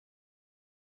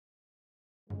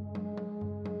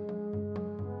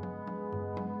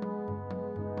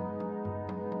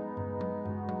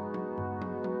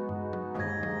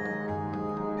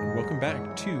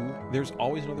back to There's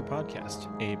Always Another Podcast,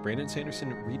 a Brandon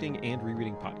Sanderson reading and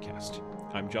rereading podcast.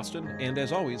 I'm Justin, and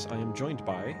as always, I am joined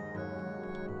by...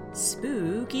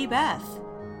 Spooky Beth.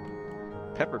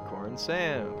 Peppercorn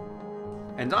Sam.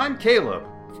 And I'm Caleb.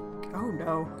 Oh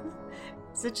no.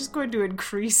 Is it just going to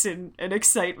increase in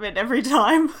excitement every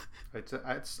time?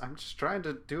 I'm just trying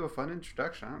to do a fun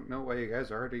introduction. I don't know why you guys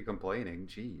are already complaining.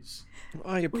 Jeez.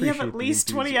 I appreciate We have at least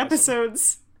 20 enthusiasm.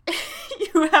 episodes.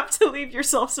 You have to leave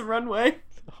yourself some runway.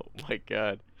 Oh my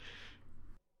god.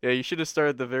 Yeah, you should have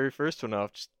started the very first one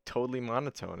off just totally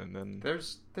monotone, and then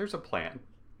There's a plan.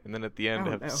 and then at the end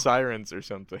Oh, have no. sirens or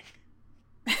something.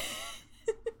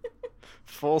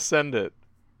 Full send it.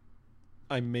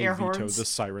 I may Air veto horns. the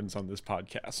sirens on this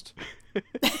podcast.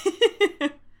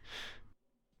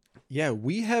 Yeah,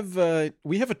 we have a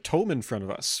tome in front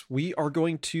of us. We're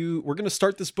going to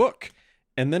start this book,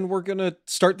 and then we're going to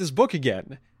start this book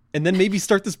again, and then maybe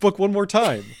start this book one more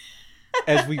time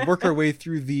as we work our way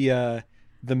through the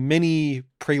many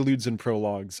preludes and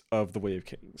prologues of The Way of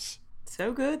Kings.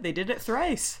 So good, they did it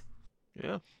thrice.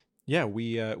 Yeah. Yeah,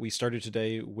 we started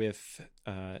today with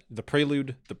the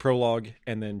prelude, the prologue,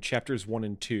 and then chapters 1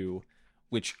 and 2,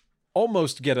 which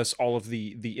almost get us all of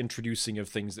the introducing of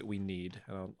things that we need.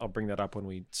 I'll bring that up when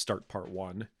we start part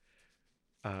 1.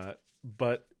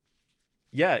 But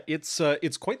yeah, it's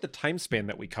quite the time span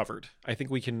that we covered. I think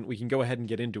we can go ahead and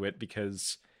get into it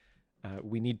because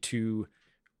we need to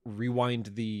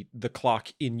rewind the clock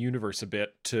in universe a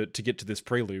bit to get to this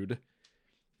prelude.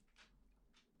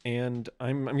 And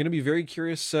I'm going to be very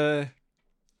curious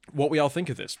what we all think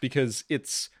of this, because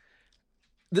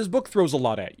this book throws a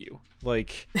lot at you.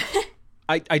 Like,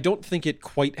 I don't think it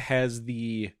quite has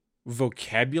the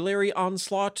vocabulary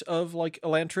onslaught of like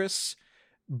Elantris,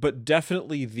 but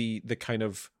definitely the kind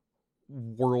of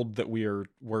world that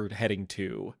we're heading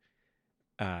to.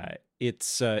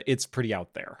 It's pretty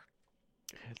out there.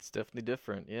 It's definitely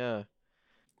different, yeah.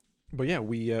 But yeah,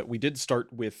 we did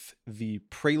start with the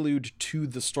prelude to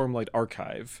the Stormlight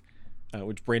Archive,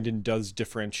 which Brandon does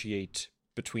differentiate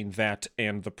between that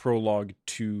and the prologue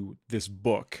to this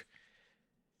book.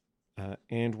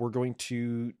 And we're going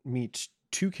to meet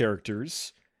two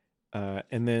characters,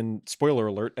 and then, spoiler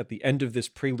alert, at the end of this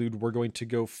prelude, we're going to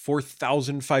go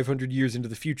 4,500 years into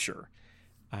the future.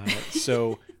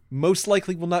 So most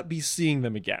likely we'll not be seeing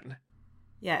them again.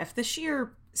 Yeah, if the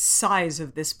sheer size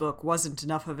of this book wasn't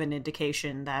enough of an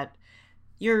indication that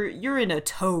you're in a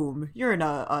tome, you're in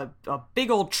a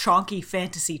big old chonky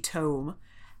fantasy tome,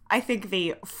 I think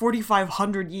the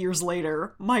 4,500 years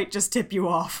later might just tip you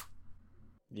off.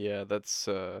 Yeah, that's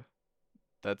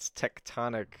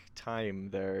tectonic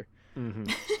time there.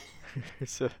 Mm-hmm.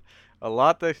 There's a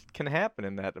lot that can happen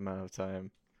in that amount of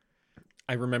time.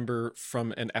 I remember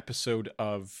from an episode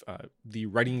of the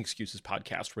Writing Excuses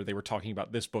podcast where they were talking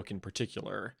about this book in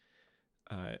particular,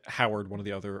 Howard, one of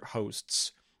the other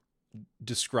hosts,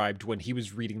 described when he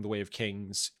was reading The Way of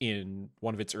Kings in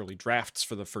one of its early drafts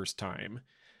for the first time,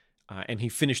 and he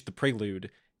finished the prelude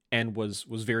and was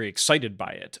very excited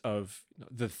by it, of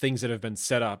the things that have been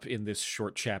set up in this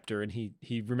short chapter, and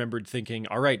he remembered thinking,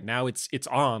 all right, now it's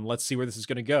on, let's see where this is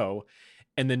going to go.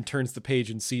 And then turns the page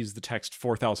and sees the text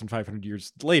 4,500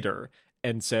 years later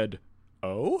and said,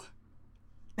 oh?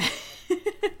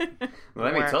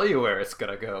 Let me tell you where it's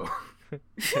gonna go.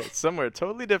 It's somewhere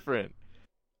totally different.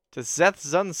 To Zeth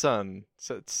Zunsun.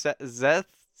 So Zeth...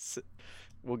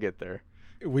 We'll get there.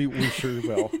 We sure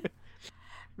will.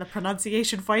 The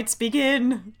pronunciation fights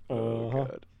begin. Oh,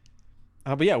 God.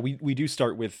 But yeah, we do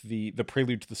start with the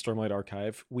prelude to the Stormlight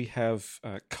Archive. We have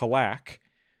Kalak,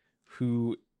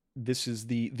 who... This is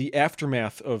the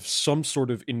aftermath of some sort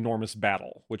of enormous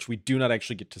battle, which we do not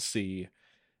actually get to see.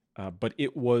 But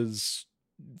it was,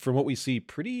 from what we see,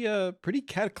 pretty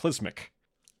cataclysmic.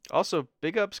 Also,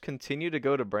 big ups continue to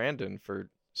go to Brandon for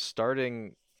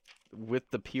starting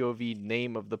with the POV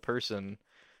name of the person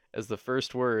as the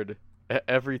first word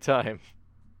every time.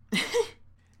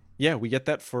 Yeah, we get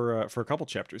that for a couple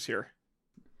chapters here.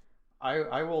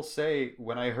 I will say,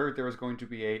 when I heard there was going to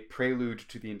be a prelude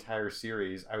to the entire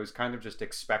series, I was kind of just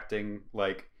expecting,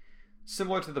 like,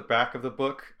 similar to the back of the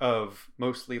book, of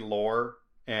mostly lore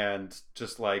and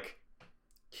just like,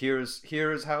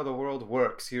 here's how the world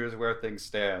works, here's where things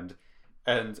stand.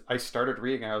 And I started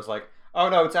reading and I was like, oh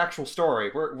no, it's actual story.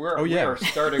 We are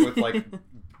starting with like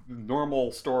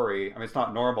normal story. I mean, it's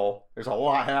not normal. There's a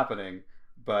lot happening,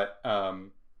 but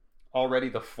already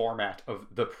the format of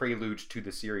the prelude to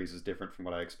the series is different from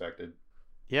what I expected.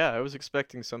 Yeah, I was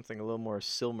expecting something a little more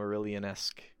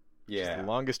Silmarillion-esque. Yeah. Which is the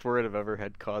longest word I've ever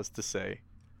had cause to say.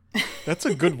 That's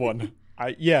a good one.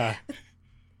 Yeah.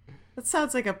 That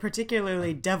sounds like a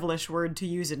particularly devilish word to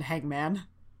use in Hangman.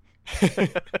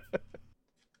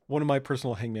 One of my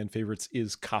personal Hangman favorites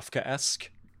is Kafka-esque.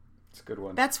 It's a good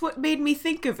one. That's what made me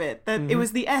think of it, that it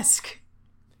was the esque.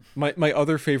 My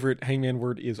other favorite Hangman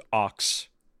word is ox.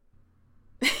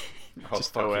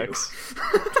 Just OX.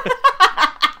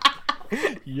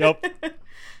 Yep.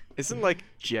 Isn't like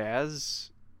jazz?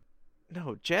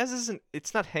 No, jazz isn't.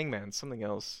 It's not Hangman. It's something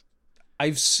else.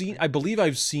 I believe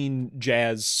I've seen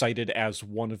jazz cited as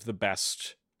one of the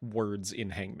best words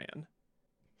in Hangman.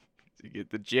 You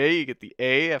get the J, you get the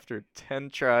A after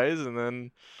 10 tries, and then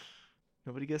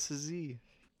nobody guesses Z.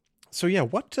 So yeah,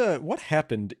 what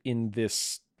happened in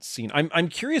this scene? I'm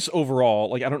curious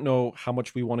overall. Like, I don't know how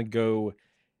much we want to go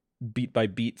beat by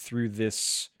beat through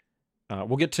this.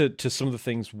 We'll get to some of the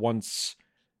things once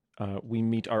we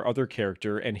meet our other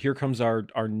character, and here comes our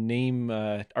name,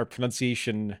 our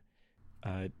pronunciation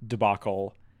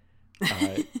debacle.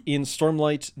 In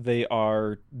Stormlight,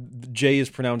 J is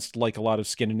pronounced like a lot of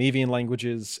Scandinavian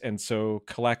languages, and so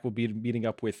Kalak will be meeting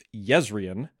up with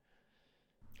Yezrian.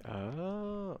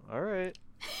 Oh, all right.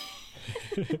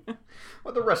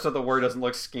 Well, the rest of the word doesn't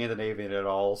look Scandinavian at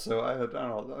all, so I don't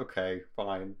know. Okay,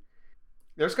 fine.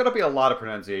 There's going to be a lot of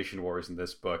pronunciation wars in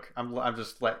this book. I'm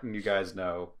just letting you guys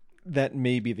know. That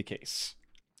may be the case.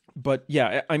 But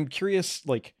yeah, I'm curious,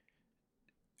 like,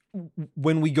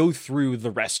 when we go through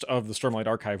the rest of the Stormlight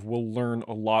Archive, we'll learn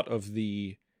a lot of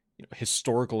the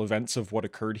historical events of what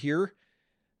occurred here.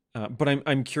 But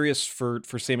I'm curious for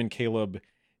Sam and Caleb,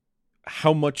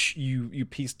 how much you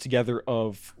piece together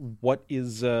of what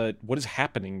is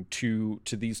happening to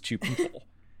these two people,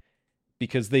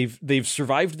 because they've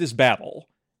survived this battle,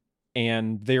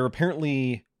 and they're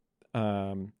apparently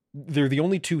they're the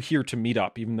only two here to meet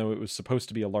up, even though it was supposed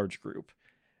to be a large group.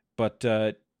 But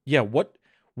yeah,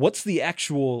 what's the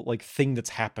actual like thing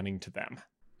that's happening to them?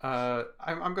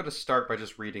 I'm going to start by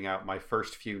just reading out my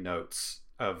first few notes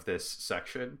of this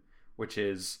section, which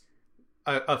is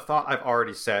a thought I've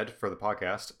already said for the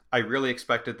podcast. I really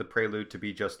expected the prelude to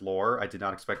be just lore. I did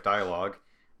not expect dialogue.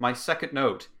 My second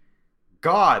note,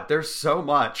 God, there's so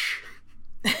much.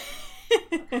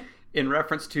 In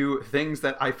reference to things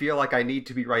that I feel like I need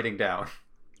to be writing down.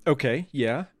 Okay,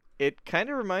 yeah. It kind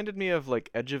of reminded me of like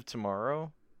Edge of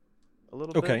Tomorrow a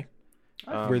little bit. Okay.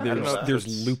 Where I don't know if there's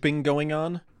that's- looping going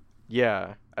on.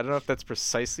 Yeah, I don't know if that's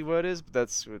precisely what it is, but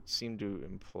that's what it seemed to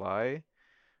imply.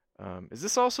 Is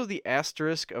this also the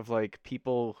asterisk of like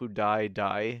people who die?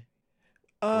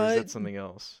 Or is that something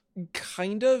else?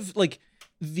 Kind of like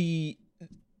the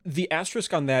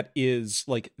asterisk on that is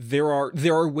like there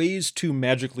are ways to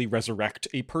magically resurrect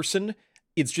a person.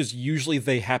 It's just usually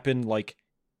they happen like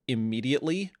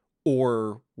immediately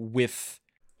or with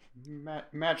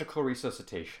magical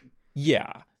resuscitation.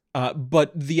 Yeah.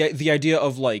 But the idea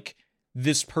of like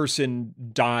this person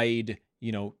died,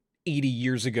 80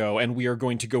 years ago, and we are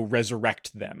going to go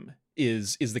resurrect them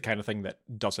is the kind of thing that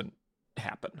doesn't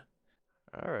happen.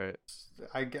 All right.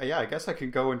 I guess I can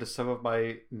go into some of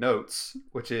my notes,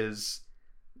 which is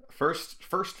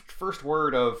first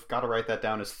word of, gotta write that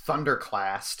down, is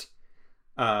thunderclast,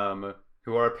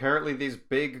 who are apparently these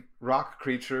big rock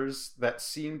creatures that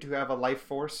seem to have a life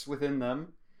force within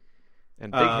them.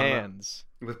 And big hands.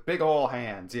 With big ol'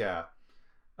 hands, yeah.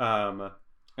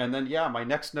 And then, yeah, my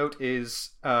next note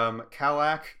is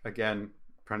Kalak. Again,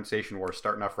 pronunciation war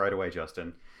starting off right away,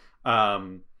 Justin.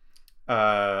 Kalak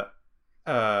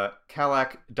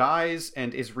dies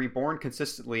and is reborn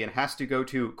consistently and has to go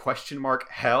to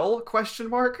hell? Because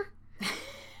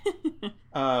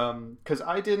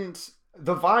I didn't...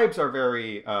 The vibes are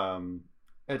very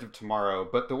Edge of Tomorrow,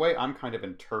 but the way I'm kind of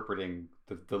interpreting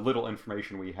the little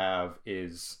information we have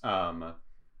is...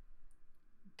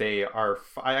 they are...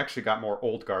 I actually got more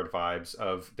Old Guard vibes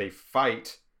of they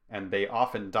fight and they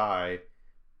often die,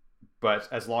 but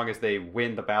as long as they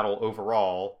win the battle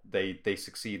overall, they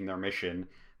succeed in their mission.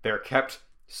 They're kept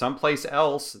someplace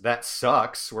else that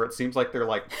sucks, where it seems like they're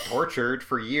like tortured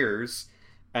for years,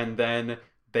 and then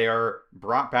they are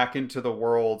brought back into the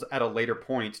world at a later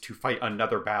point to fight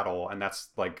another battle, and that's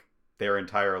like their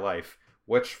entire life.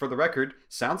 Which, for the record,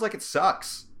 sounds like it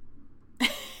sucks.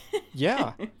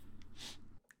 Yeah.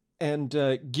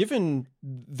 And given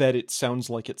that it sounds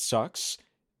like it sucks,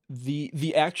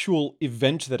 the actual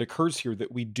event that occurs here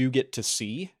that we do get to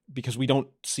see, because we don't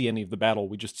see any of the battle,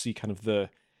 we just see kind of the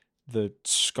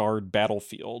scarred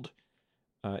battlefield,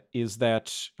 is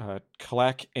that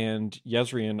Kalak and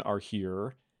Yezrian are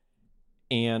here,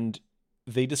 and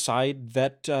they decide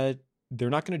that they're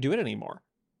not going to do it anymore.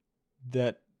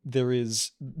 That there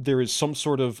is some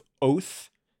sort of oath,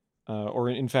 or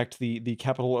in fact the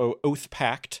capital O, oath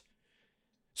pact,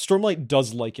 Stormlight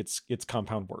does like its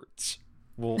compound words.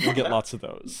 We'll get lots of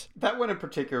those. That one in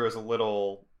particular is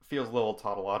feels a little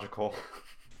tautological.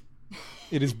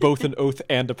 It is both an oath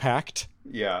and a pact.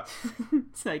 Yeah.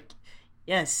 It's like,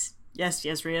 yes,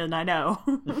 Rian, I know.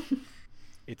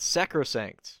 It's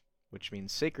sacrosanct, which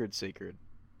means sacred.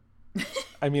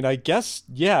 I mean, I guess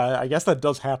that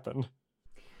does happen.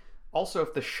 Also,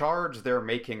 if the shards they're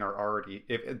making are already,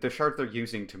 if the shards they're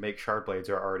using to make shard blades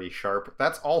are already sharp,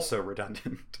 that's also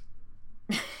redundant.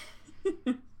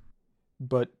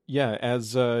 But yeah,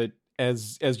 as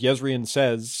Yezrian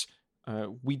says,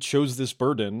 we chose this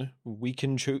burden. We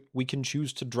can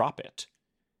choose to drop it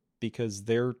because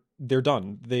they're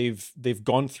done. They've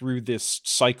gone through this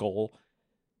cycle.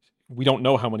 We don't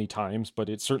know how many times, but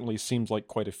it certainly seems like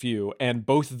quite a few. And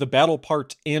both the battle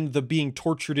part and the being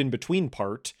tortured in between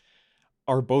part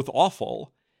are both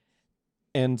awful.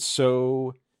 And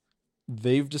so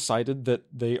they've decided that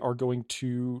they are going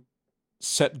to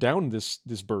set down this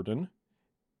burden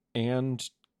and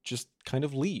just kind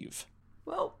of leave.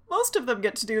 Well, most of them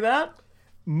get to do that.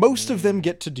 Most of them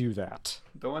get to do that.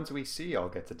 The ones we see all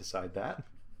get to decide that.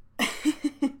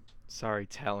 Sorry,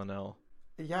 Talonel.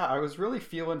 Yeah, I was really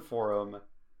feeling for him.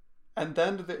 And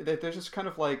then they're just kind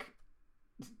of like...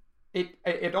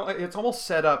 It's almost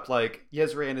set up like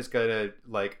Yezrian is gonna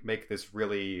like make this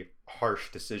really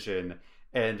harsh decision,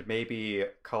 and maybe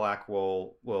Kalak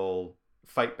will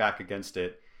fight back against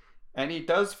it, and he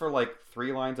does for like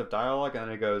 3 lines of dialogue, and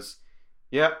then he goes,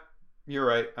 "Yep, you're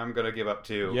right. I'm gonna give up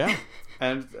too." Yeah,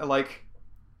 and like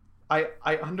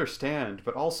I understand,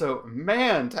 but also,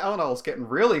 man, Talonel's getting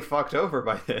really fucked over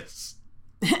by this.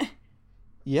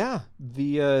 Yeah,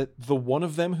 the one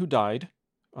of them who died.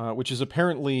 Which is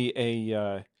apparently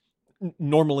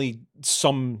normally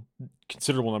some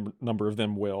considerable number of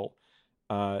them will.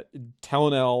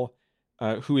 Talonel,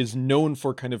 who is known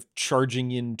for kind of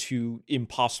charging into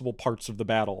impossible parts of the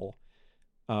battle,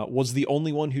 was the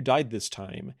only one who died this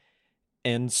time.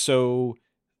 And so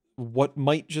what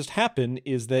might just happen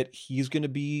is that he's going to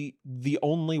be the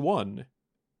only one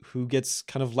who gets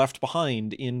kind of left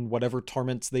behind in whatever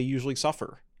torments they usually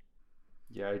suffer.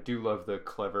 Yeah, I do love the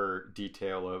clever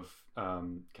detail of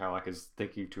Kalak is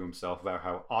thinking to himself about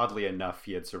how oddly enough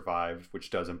he had survived,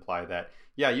 which does imply that,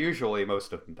 yeah, usually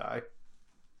most of them die.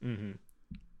 Mm-hmm.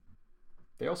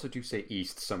 They also do say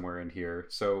east somewhere in here,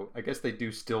 so I guess they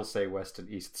do still say west and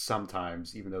east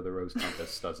sometimes, even though the rose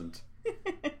compass doesn't.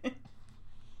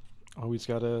 Always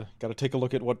gotta take a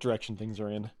look at what direction things are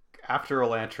in. After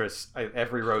Elantris,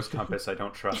 every rose compass I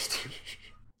don't trust.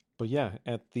 But yeah,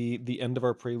 at the end of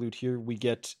our prelude here, we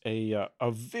get a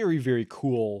very, very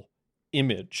cool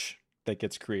image that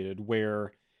gets created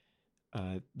where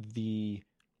these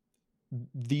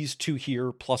two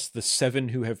here, plus the 7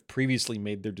 who have previously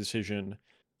made their decision,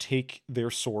 take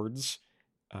their swords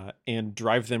and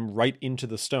drive them right into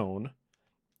the stone.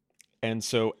 And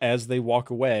so as they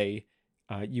walk away,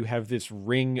 you have this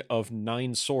ring of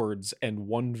 9 swords and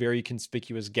one very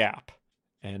conspicuous gap.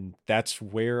 And that's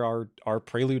where our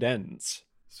prelude ends.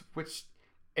 Which,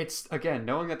 it's, again,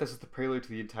 knowing that this is the prelude to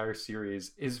the entire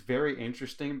series is very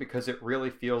interesting because it really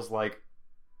feels like,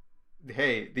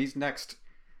 hey, these next...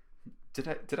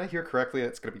 Did I hear correctly that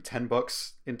it's going to be 10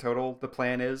 books in total, the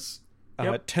plan is?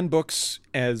 Yep. 10 books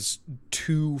as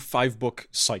 2 5-book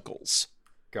cycles.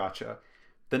 Gotcha.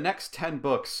 The next 10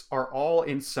 books are all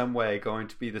in some way going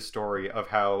to be the story of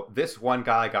how this one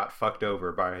guy got fucked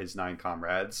over by his 9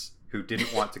 comrades who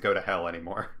didn't want to go to hell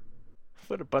anymore.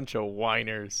 What a bunch of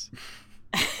whiners.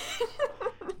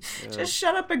 Just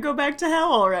shut up and go back to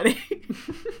hell already.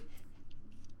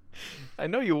 I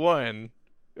know you won.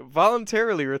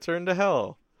 Voluntarily return to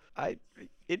hell.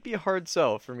 It'd be a hard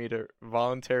sell for me to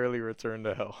voluntarily return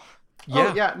to hell.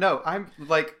 Yeah. Oh, yeah, no, I'm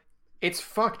like, it's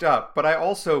fucked up, but I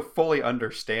also fully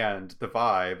understand the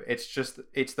vibe.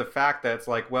 It's the fact that it's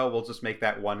like, well, we'll just make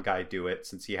that one guy do it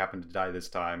since he happened to die this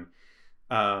time.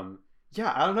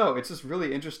 Yeah, I don't know. It's just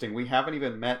really interesting. We haven't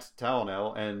even met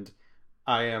Talonel, and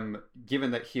I am,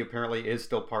 given that he apparently is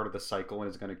still part of the cycle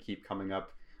and is going to keep coming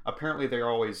up. Apparently, they're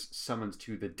always summoned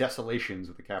to the Desolations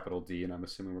with a capital D, and I'm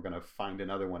assuming we're going to find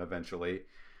another one eventually.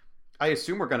 I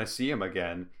assume we're going to see him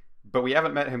again, but we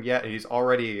haven't met him yet, and he's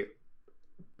already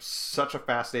such a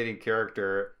fascinating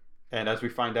character. And as we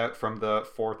find out from the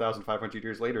 4,500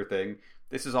 years later thing,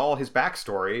 this is all his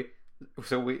backstory.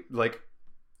 So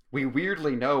we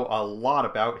weirdly know a lot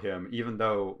about him, even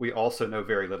though we also know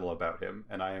very little about him.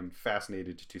 And I am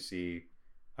fascinated to see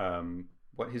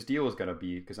what his deal is going to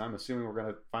be, because I'm assuming we're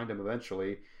going to find him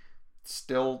eventually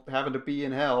still having to be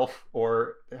in hell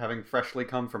or having freshly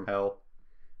come from hell.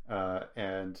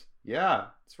 And yeah,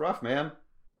 it's rough, man.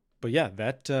 But yeah,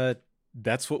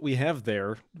 that's what we have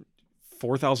there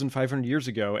 4,500 years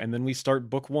ago. And then we start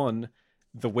book 1,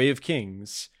 The Way of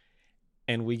Kings,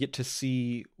 and we get to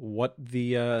see what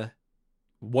the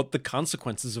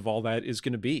consequences of all that is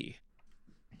going to be.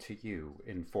 To you,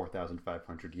 in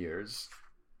 4,500 years,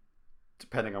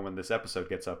 depending on when this episode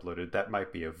gets uploaded, that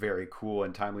might be a very cool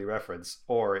and timely reference,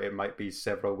 or it might be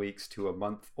several weeks to a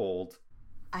month old.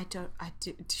 Should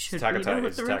Attack we on Titan. know what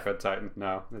It's the Attack on Titan.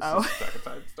 No, it's Oh. just Attack on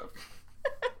Titan stuff.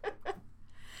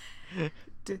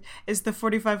 Is the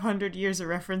 4,500 years a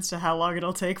reference to how long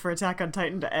it'll take for Attack on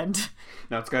Titan to end?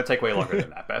 No, it's going to take way longer than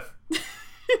that, Beth.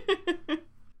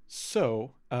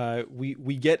 So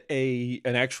we get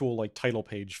an actual like title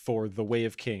page for The Way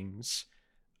of Kings,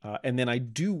 and then I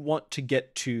do want to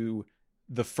get to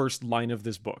the first line of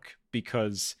this book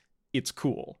because it's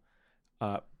cool.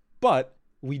 But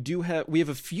we have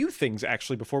a few things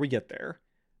actually before we get there,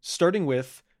 starting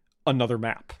with another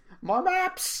map. More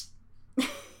maps.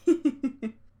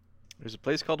 There's a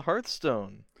place called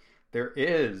Hearthstone. There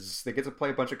is. They get to play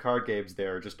a bunch of card games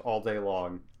there just all day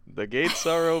long. The gates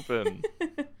are open.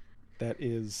 That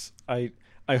is, I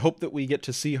hope that we get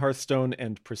to see Hearthstone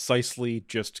and precisely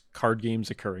just card games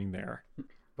occurring there.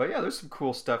 But yeah, there's some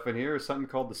cool stuff in here. There's something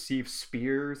called the Sea of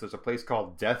Spears. There's a place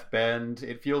called Death Bend.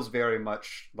 It feels very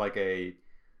much like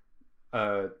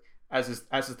as is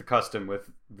the custom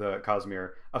with the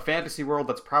Cosmere, a fantasy world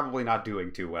that's probably not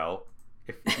doing too well.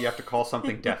 If you have to call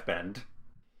something Death Bend.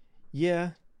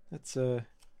 Yeah, that's Although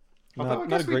not I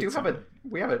guess a great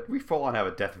we full on have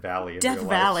a Death Valley. In Death real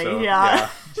Valley, life, so, yeah.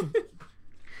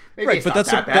 Maybe right, it's but not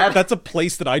that bad. that's a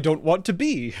place that I don't want to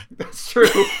be. That's true.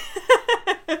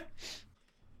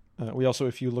 We also,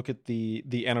 if you look at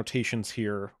the annotations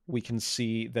here, we can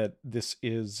see that this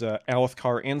is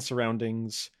Alethkar and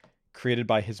surroundings, created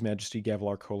by His Majesty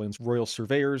Gavilar Kholin's Royal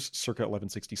Surveyors, circa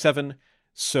 1167.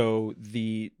 So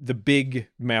the big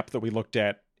map that we looked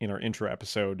at in our intro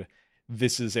episode,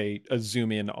 this is a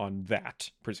zoom in on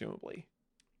that, presumably.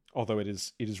 Although it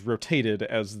is rotated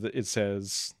as it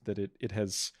says that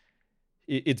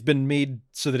it's been made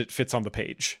so that it fits on the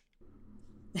page.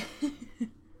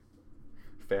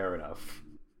 Fair enough.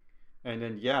 And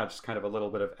then, yeah, just kind of a little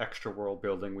bit of extra world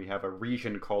building. We have a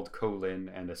region called Kholin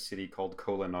and a city called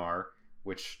Kholinar,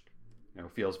 which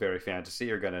feels very fantasy.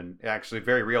 You're going to, actually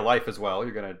very real life as well,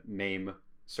 you're going to name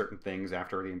certain things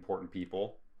after the important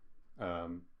people,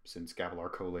 since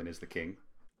Gavilar Kholin is the king.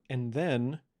 And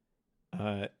then,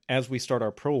 as we start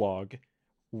our prologue,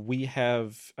 we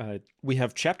have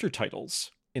chapter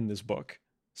titles in this book.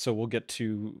 So we'll get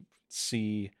to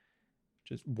see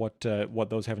just what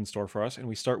those have in store for us. And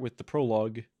we start with the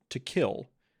prologue, To Kill.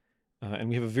 And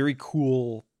we have a very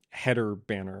cool header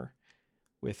banner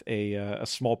with a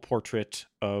small portrait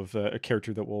of a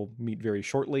character that we'll meet very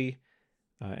shortly,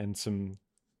 and some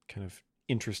kind of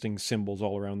interesting symbols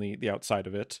all around the outside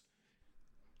of it.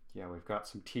 Yeah, we've got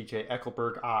some T.J.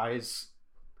 Eckleberg eyes.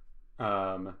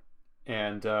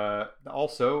 And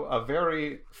also a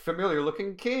very familiar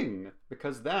looking king,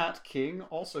 because that king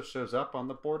also shows up on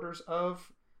the borders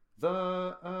of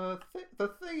the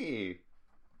thingy,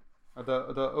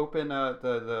 the open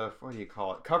the what do you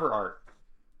call it, cover art.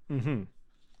 Mm-hmm.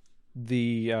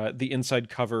 The inside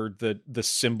cover, the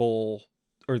symbol,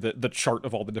 or the chart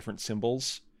of all the different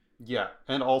symbols. Yeah,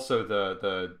 and also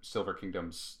the Silver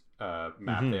Kingdom's map.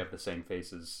 Mm-hmm. They have the same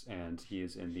faces, and he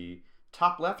is in the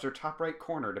top left or top right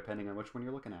corner, depending on which one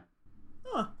you're looking at.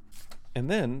 Huh. And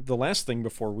then the last thing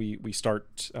before we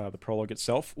start the prologue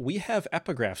itself, we have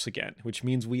epigraphs again, which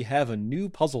means we have a new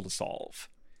puzzle to solve.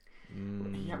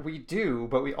 Yeah, we do,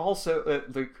 but we also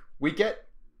we get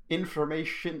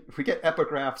information. We get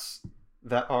epigraphs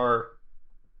that are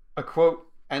a quote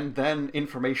and then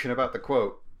information about the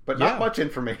quote, but not much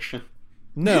information.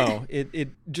 No, it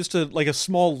just like a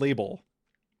small label.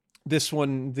 This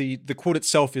one, the quote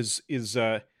itself is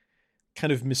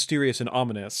kind of mysterious and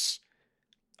ominous.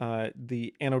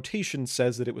 The annotation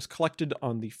says that it was collected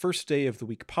on the first day of the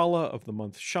week Pala of the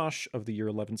month Shash of the year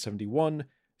 1171,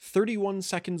 31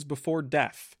 seconds before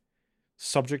death.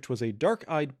 Subject was a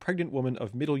dark-eyed pregnant woman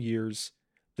of middle years.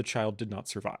 The child did not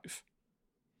survive.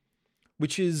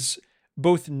 Which is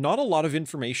both not a lot of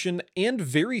information and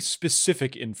very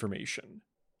specific information.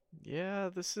 Yeah,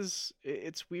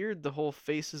 it's weird, the whole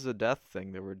faces of death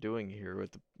thing that we're doing here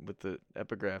with the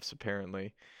epigraphs,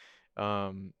 apparently.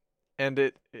 And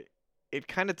it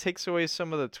kind of takes away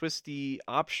some of the twisty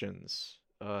options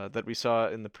that we saw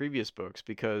in the previous books,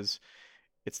 because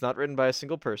it's not written by a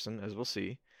single person, as we'll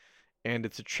see, and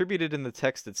it's attributed in the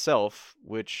text itself,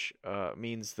 which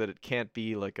means that it can't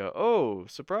be like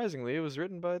surprisingly, it was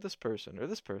written by this person or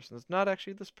this person. It's not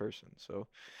actually this person. So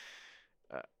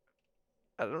uh,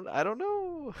 I don't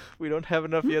know. We don't have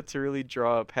enough yet to really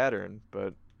draw a pattern,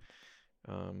 but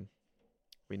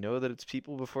we know that it's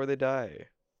people before they die.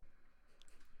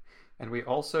 And we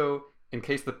also, in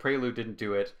case the Prelude didn't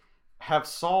do it, have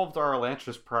solved our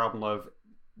Elantris problem of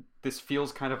this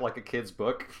feels kind of like a kid's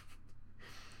book.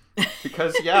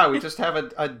 Because, yeah, we just have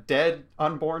a dead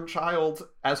unborn child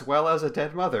as well as a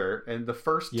dead mother in the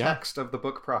first text of the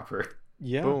book proper.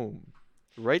 Yeah. Boom.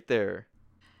 Right there.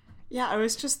 Yeah, I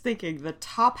was just thinking the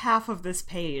top half of this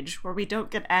page, where we don't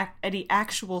get any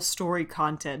actual story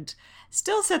content,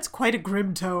 still sets quite a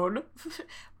grim tone.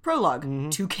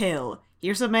 Prologue, to kill.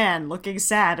 Here's a man looking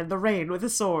sad in the rain with a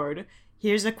sword.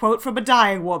 Here's a quote from a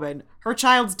dying woman. Her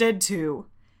child's dead too.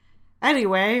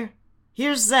 Anyway,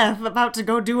 here's Zeth about to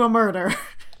go do a murder.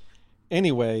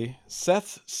 Anyway,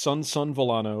 Seth, son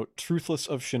Volano, truthless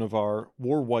of Shinovar,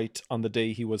 wore white on the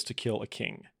day he was to kill a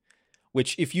king.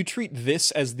 Which, if you treat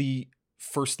this as the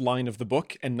first line of the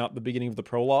book and not the beginning of the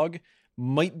prologue,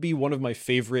 might be one of my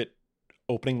favorite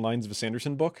opening lines of a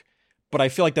Sanderson book. But I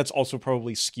feel like that's also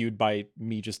probably skewed by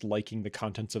me just liking the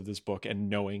contents of this book and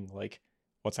knowing, like,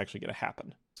 what's actually going to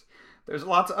happen. There's a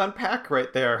lot to unpack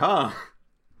right there, huh?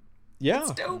 Yeah.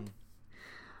 It's dope.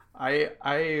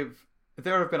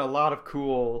 There have been a lot of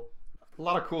cool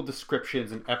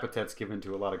descriptions and epithets given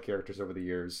to a lot of characters over the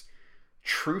years.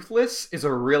 Truthless is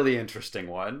a really interesting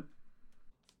one.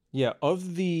 Yeah,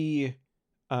 of the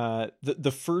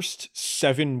first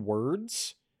 7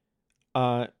 words,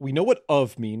 we know what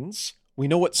of means. We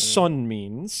know what son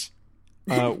means.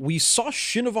 We saw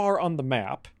Shinovar on the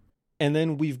map, and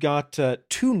then we've got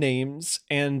 2 names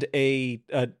and a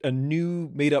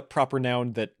new made-up proper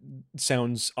noun that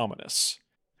sounds ominous.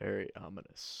 Very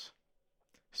ominous.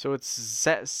 So it's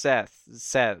Seth.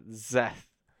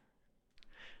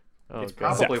 Oh, It's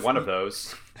God. probably one of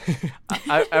those.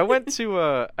 I went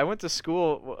to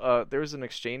school. There was an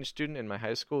exchange student in my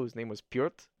high school whose name was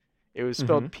Piotr. It was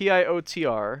spelled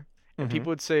Piotr, and people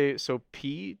would say, so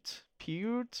Piotr?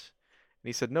 And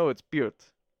he said, no, it's Piotr.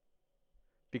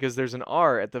 Because there's an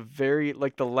R at the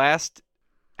the last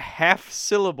half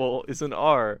syllable is an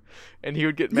R, and he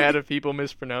would get mad if people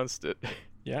mispronounced it.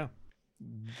 Yeah.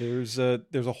 There's a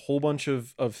whole bunch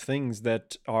of things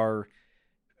that are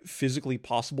physically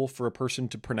possible for a person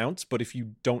to pronounce, but if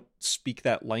you don't speak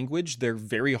that language, they're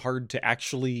very hard to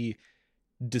actually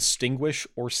distinguish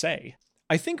or say.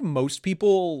 I think most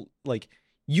people, like,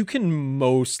 you can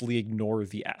mostly ignore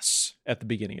the S at the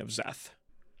beginning of Zeth.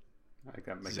 I think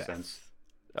that makes sense.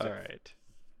 All right.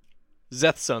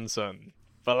 Zeth son.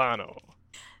 Volano.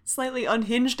 Slightly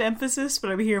unhinged emphasis,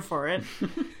 but I'm here for it.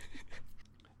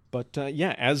 But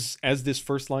yeah, as this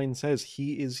first line says,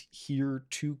 he is here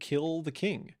to kill the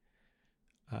king.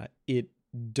 It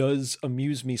does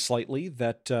amuse me slightly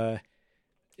that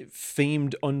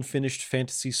famed unfinished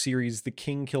fantasy series The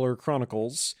King Killer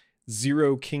Chronicles,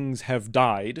 0 kings have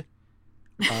died.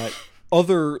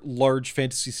 Other large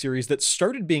fantasy series that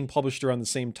started being published around the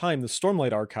same time, the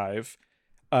Stormlight Archive,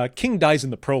 King dies in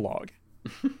the prologue.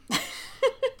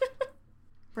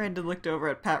 Brandon looked over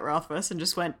at Pat Rothfuss and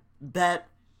just went, bet.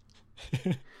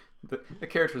 The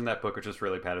characters in that book are just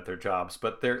really bad at their jobs,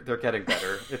 but they're getting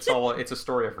better. It's a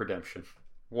story of redemption.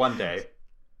 One day.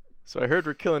 So I heard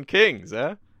we're killing kings,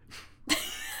 huh?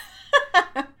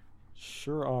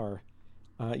 Sure are.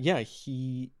 Yeah,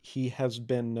 he has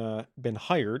been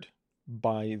hired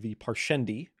by the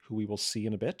Parshendi, who we will see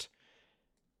in a bit.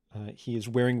 He is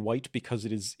wearing white because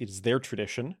it is their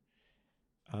tradition,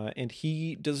 and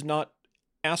he does not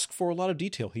ask for a lot of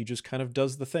detail. He just kind of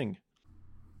does the thing.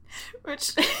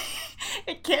 Which,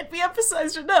 it can't be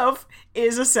emphasized enough,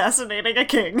 is assassinating a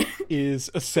king.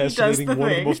 Is assassinating one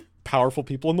of the most powerful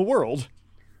people in the world.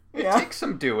 It takes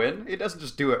some doing. It doesn't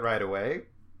just do it right away.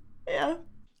 Yeah.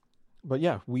 But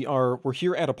yeah, we're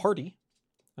here at a party.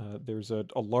 There's a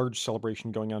large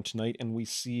celebration going on tonight, and we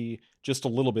see just a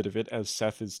little bit of it as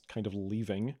Seth is kind of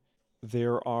leaving.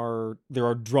 There are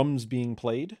drums being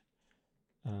played,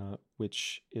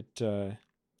 which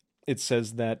it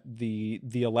says that the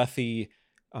Alethi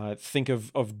think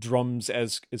of drums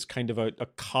as kind of a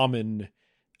common,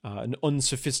 an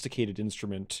unsophisticated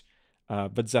instrument.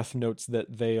 But Zeth notes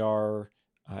that they are,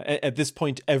 at this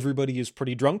point, everybody is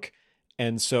pretty drunk.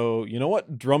 And so, you know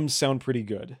what? Drums sound pretty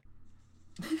good.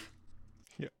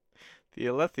 Yeah. The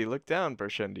Alethi look down,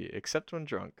 Parshendi, except when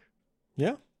drunk.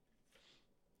 Yeah.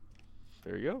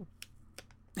 There you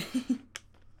go.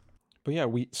 But yeah,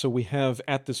 we have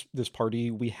at this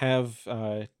party, we have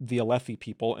the Alethi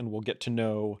people, and we'll get to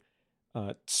know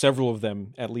several of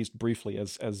them, at least briefly,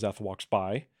 as Zeth walks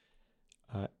by.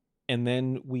 And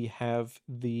then we have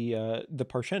the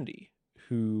Parshendi,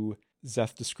 who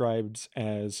Zeth describes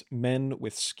as men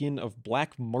with skin of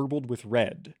black marbled with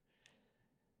red.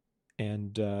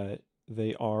 And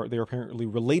they are apparently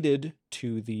related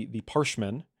to the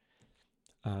Parshmen.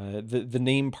 The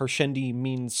name Parshendi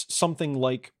means something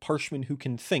like parshman who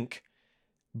can think,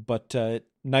 but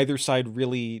neither side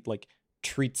really like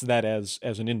treats that as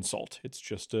an insult. It's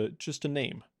just a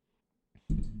name.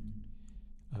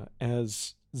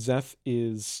 As Zeth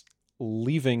is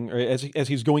leaving, or as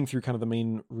he's going through kind of the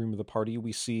main room of the party,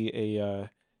 we see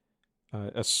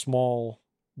a small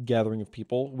gathering of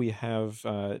people. We have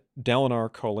Dalinar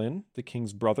Kholin, the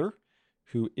king's brother,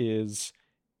 who is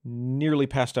nearly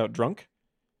passed out drunk.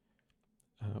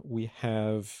 We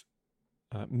have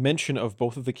mention of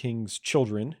both of the king's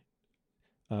children.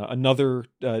 Another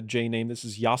J name, this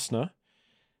is Yasna,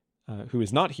 who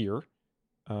is not here.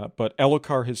 But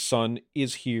Elhokar, his son,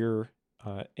 is here,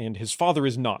 and his father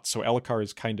is not. So Elhokar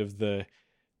is kind of the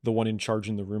one in charge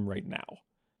in the room right now.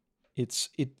 It's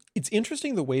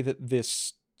interesting the way that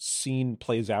this scene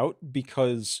plays out,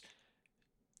 because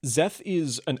Zeth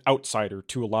is an outsider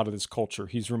to a lot of this culture.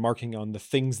 He's remarking on the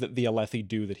things that the Alethi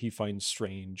do that he finds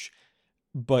strange,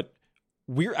 but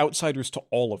we're outsiders to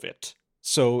all of it.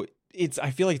 So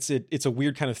I feel like it's a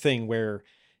weird kind of thing where,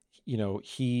 you know,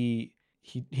 he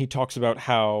talks about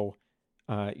how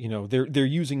you know, they're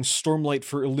using stormlight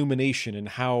for illumination, and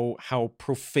how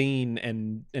profane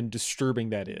and disturbing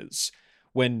that is,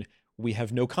 when we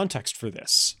have no context for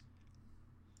this.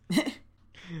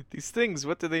 These things,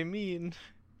 what do they mean?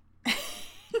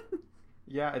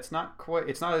 Yeah, it's not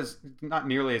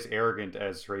nearly as arrogant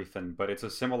as Rathan, but it's a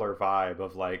similar vibe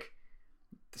of like,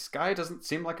 this guy doesn't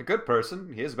seem like a good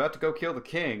person. He is about to go kill the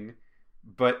king,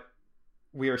 but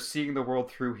we are seeing the world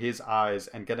through his eyes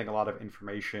and getting a lot of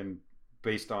information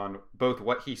based on both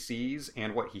what he sees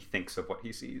and what he thinks of what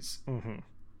he sees. Mm-hmm.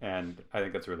 And I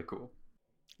think that's really cool.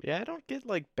 Yeah, I don't get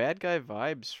like bad guy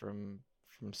vibes from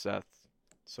Seth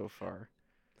so far.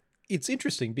 It's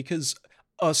interesting because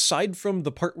aside from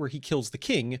the part where he kills the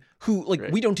king, who, like,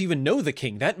 Right. we don't even know the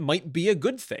king, that might be a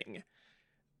good thing.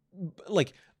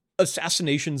 Like,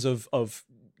 assassinations of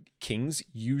kings,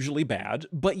 usually bad,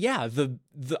 but yeah, the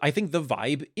I think the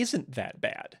vibe isn't that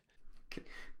bad.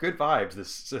 Good vibes,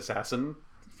 this assassin.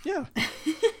 Yeah.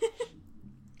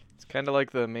 It's kind of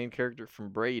like the main character from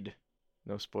Braid.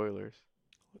 No spoilers.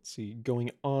 Let's see,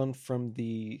 going on from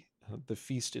the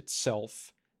feast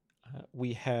itself,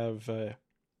 we have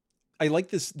I like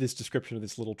this description of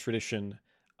this little tradition,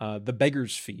 the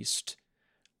Beggar's Feast,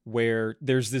 where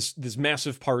there's this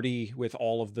massive party with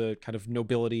all of the kind of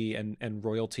nobility and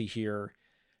royalty here,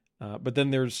 but then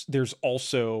there's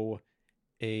also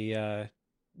a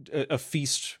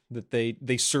feast that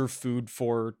they serve food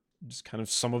for just kind of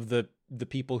some of the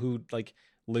people who like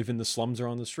live in the slums or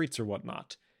on the streets or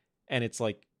whatnot. And it's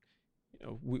like, you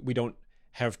know, we don't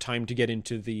have time to get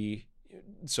into the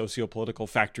socio-political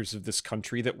factors of this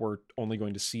country that we're only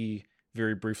going to see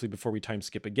very briefly before we time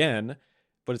skip again.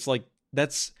 But it's like,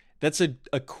 that's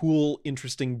a cool,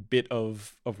 interesting bit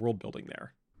of world building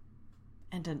there.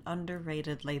 And an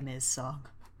underrated Les Mis song.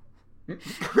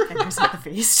 Beggars at the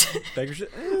Feast.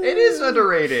 It is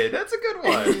underrated. That's a good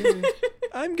one.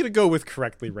 I'm gonna go with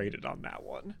correctly rated on that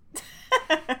one.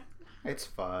 It's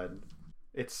fun.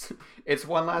 It's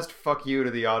one last fuck you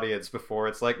to the audience before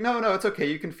it's like, no, it's okay,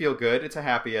 you can feel good. It's a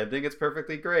happy ending. It's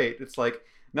perfectly great. It's like,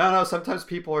 no, sometimes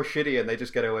people are shitty and they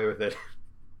just get away with it.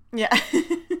 Yeah.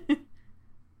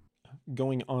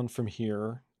 Going on from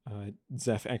here,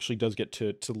 Zeph actually does get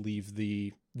to leave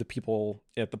the people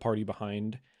at the party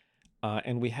behind.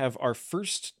 And we have our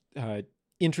first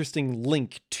interesting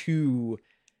link to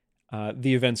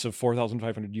the events of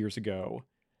 4,500 years ago,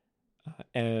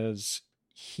 as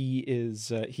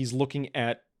he's looking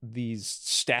at these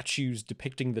statues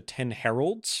depicting the 10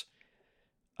 heralds,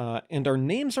 and our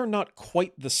names are not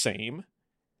quite the same.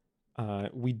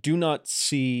 We do not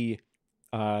see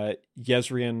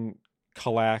Yezrian,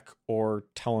 Kalak, or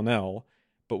Telenel,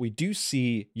 but we do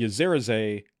see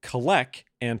Yezerazeh, Kalek,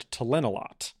 and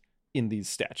Telenelot in these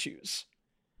statues.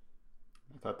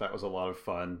 I thought that was a lot of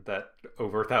fun, that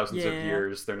over thousands of Yeah.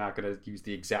 years they're not going to use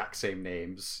the exact same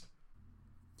names.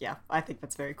 Yeah, I think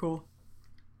that's very cool.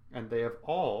 And they have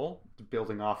all,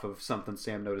 building off of something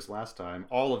Sam noticed last time,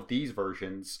 all of these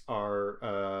versions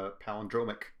are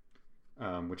palindromic,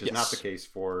 which is not Yes. the case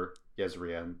for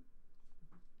Yezrian.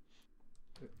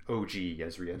 OG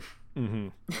Yezrian. Mm-hmm.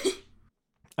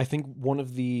 I think one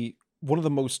of the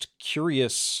most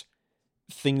curious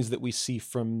things that we see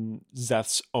from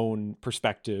Zeth's own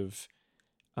perspective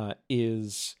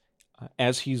is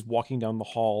as he's walking down the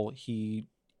hall, he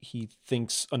he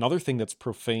thinks another thing that's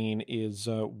profane is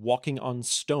walking on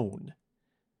stone,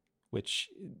 which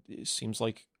seems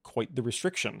like quite the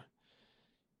restriction.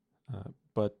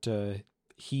 But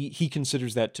he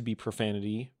considers that to be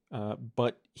profanity,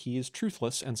 but he is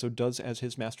truthless and so does as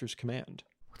his master's command.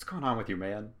 What's going on with you,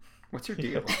 man? What's your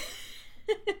deal?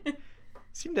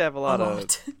 Seem to have a lot of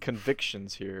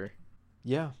convictions here.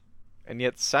 Yeah. And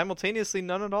yet simultaneously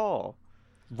none at all.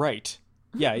 Right.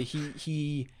 Yeah,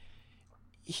 he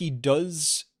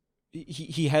does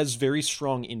he has very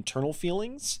strong internal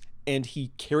feelings, and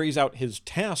he carries out his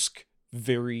task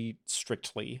very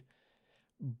strictly,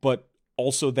 but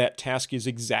also that task is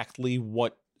exactly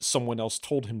what someone else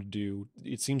told him to do.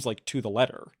 It seems like to the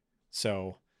letter.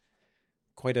 So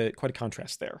quite a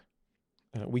contrast there.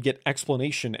 We get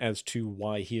explanation as to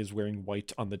why he is wearing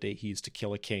white on the day he is to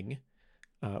kill a king,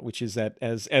 which is that,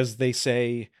 as they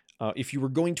say, if you were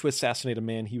going to assassinate a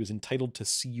man, he was entitled to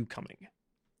see you coming,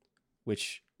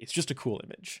 which is just a cool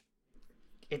image.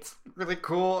 It's really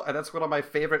cool, and that's one of my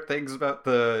favorite things about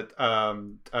the.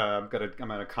 I'm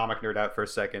gonna comic nerd out for a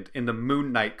second. In the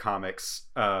Moon Knight comics,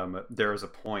 there is a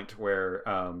point where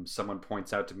someone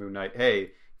points out to Moon Knight, "Hey,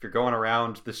 if you're going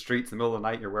around the streets in the middle of the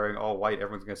night and you're wearing all white,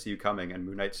 everyone's gonna see you coming." And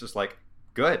Moon Knight's just like,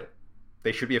 "Good,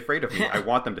 they should be afraid of me. I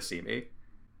want them to see me."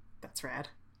 That's rad.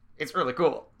 It's really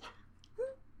cool.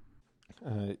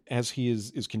 As he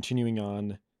is continuing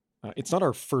on. It's not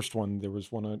our first one. There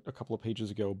was one a couple of pages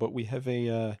ago, but we have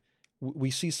we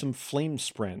see some flame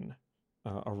spren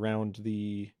around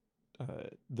the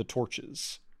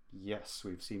torches. Yes,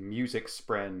 we've seen music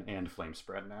spren and flame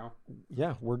spren now.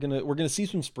 Yeah, we're gonna see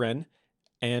some spren,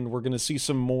 and we're gonna see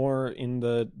some more in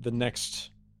the next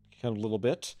kind of little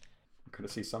bit. We're gonna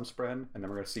see some spren, and then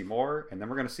we're gonna see more, and then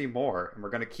we're gonna see more, and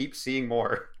we're gonna keep seeing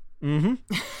more.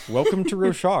 Mm-hmm. Welcome to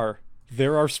Roshar.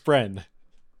 There are spren.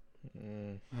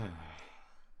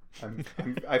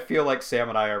 I feel like Sam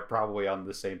and I are probably on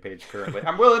the same page currently.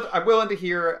 I'm willing to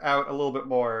hear out a little bit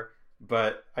more,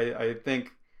 but I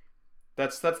think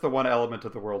that's the one element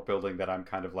of the world building that I'm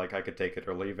kind of like, I could take it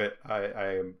or leave it.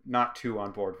 I am not too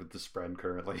on board with the spren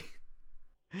currently.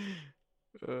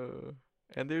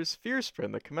 And there's fear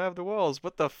spren that come out of the walls.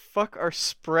 What the fuck are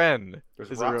spren?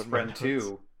 There's rot spren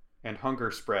too, and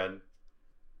hunger spren,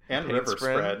 and Pain river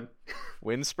spren.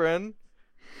 Wind spren.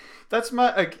 That's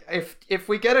my if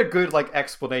we get a good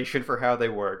explanation for how they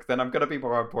work, then I'm gonna be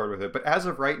more on board with it. But as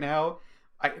of right now,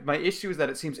 my issue is that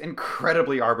it seems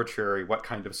incredibly arbitrary what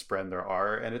kind of spren there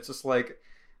are, and it's just like,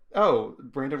 oh,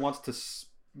 Brandon wants to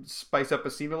spice up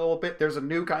a scene a little bit. There's a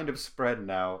new kind of spren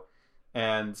now,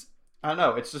 and I don't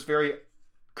know. It's just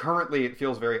currently it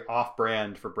feels very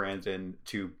off-brand for Brandon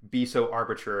to be so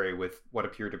arbitrary with what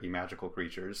appear to be magical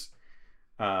creatures.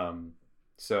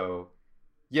 So.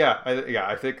 Yeah,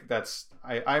 I think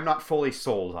I'm not fully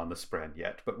sold on the spren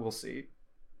yet, but we'll see.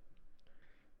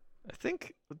 I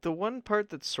think the one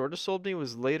part that sort of sold me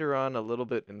was later on a little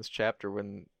bit in this chapter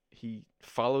when he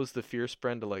follows the fear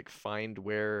spren to find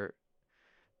where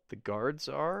the guards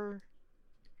are.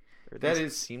 I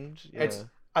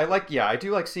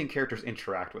do like seeing characters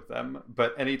interact with them,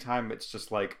 but anytime it's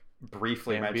just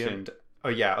briefly mentioned.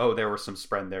 There were some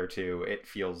spren there too. It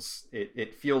feels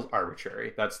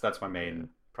arbitrary. That's my main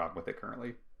problem with it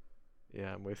currently.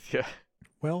 Yeah, I'm with you.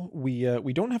 Well, we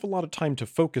don't have a lot of time to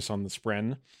focus on the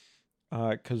spren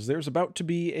because there's about to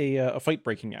be a fight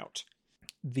breaking out.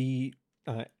 The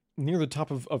near the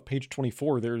top of page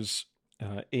 24, there's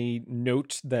a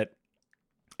note that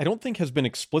I don't think has been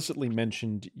explicitly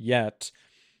mentioned yet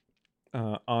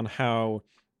on how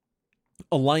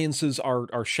alliances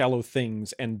are shallow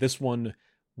things, and this one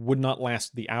would not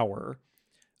last the hour.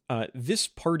 This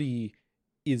party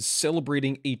is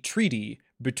celebrating a treaty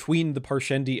between the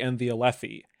Parshendi and the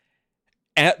Alethi.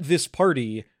 At this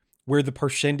party, where the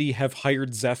Parshendi have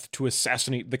hired Szeth to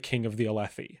assassinate the king of the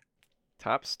Alethi.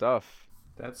 Top stuff.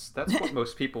 That's what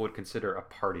most people would consider a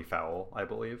party foul, I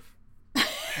believe.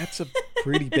 That's a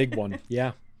pretty big one,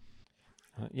 yeah.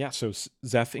 So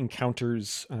Szeth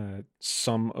encounters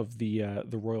some of the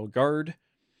royal guard.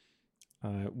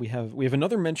 We have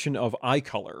another mention of eye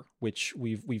color, which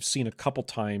we've seen a couple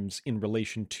times in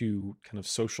relation to kind of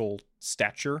social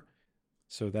stature.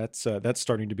 So that's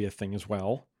starting to be a thing as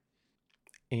well.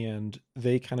 And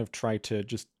they kind of try to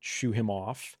just shoo him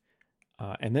off.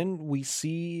 And then we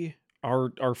see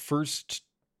our first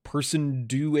person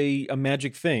do a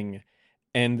magic thing.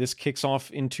 And this kicks off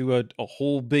into a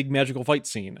whole big magical fight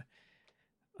scene.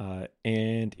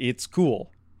 And it's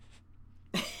cool.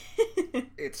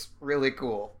 It's really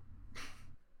cool.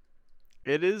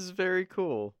 It is very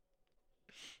cool.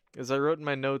 As I wrote in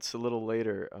my notes a little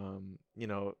later,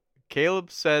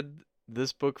 Caleb said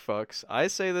this book fucks. I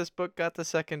say this book got the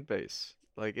second base.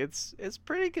 Like it's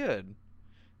pretty good.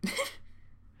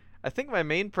 I think my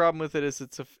main problem with it is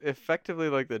it's effectively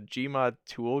like the Gmod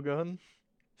tool gun.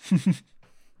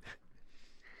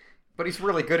 But he's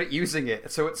really good at using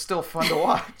it, so it's still fun to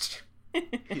watch.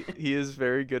 He is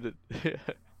very good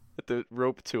at the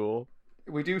rope tool.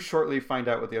 We do shortly find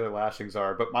out what the other lashings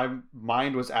are, but my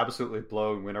mind was absolutely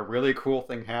blown when a really cool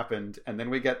thing happened, and then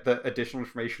we get the additional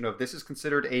information of this is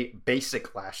considered a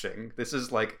basic lashing. This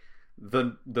is like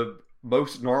the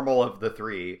most normal of the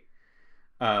three.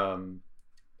 And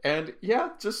yeah,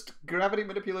 just gravity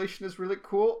manipulation is really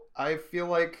cool. I feel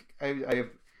like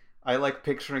I like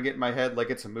picturing it in my head like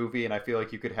it's a movie, and I feel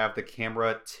like you could have the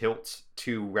camera tilt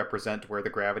to represent where the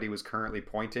gravity was currently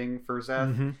pointing for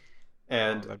Zeth. Mm-hmm.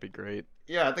 And that'd be great.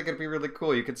 Yeah, I think it'd be really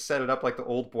cool. You could set it up like the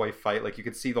old boy fight, like you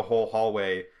could see the whole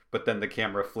hallway, but then the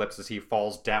camera flips as he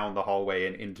falls down the hallway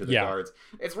and into the guards.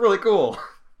 It's really cool.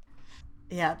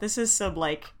 Yeah, this is some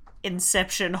like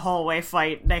Inception hallway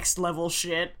fight next level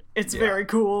shit. It's very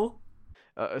cool.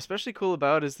 Especially cool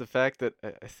about is the fact that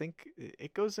I think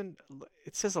it goes in.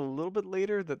 It says a little bit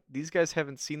later that these guys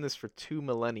haven't seen this for 2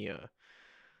 millennia.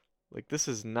 Like this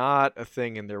is not a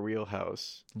thing in their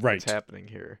wheelhouse. Right. What's happening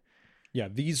here? Yeah,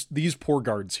 these poor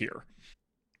guards here.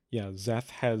 Yeah, Zeth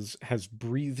has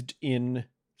breathed in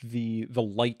the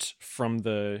light from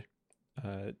the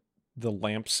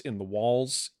lamps in the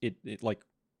walls. It like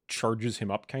charges him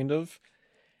up kind of.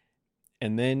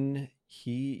 And then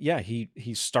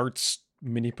he starts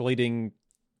manipulating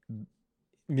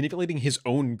his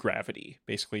own gravity.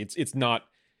 Basically, it's not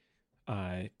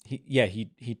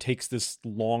he takes this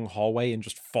long hallway and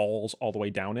just falls all the way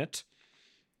down it.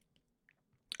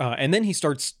 And then he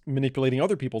starts manipulating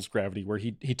other people's gravity, where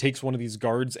he takes one of these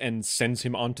guards and sends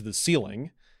him onto the ceiling.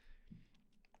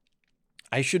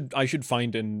 I should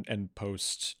find and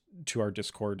post to our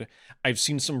Discord. I've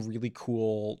seen some really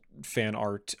cool fan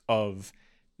art of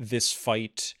this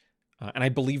fight, and I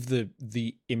believe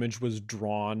the image was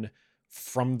drawn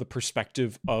from the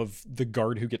perspective of the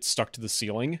guard who gets stuck to the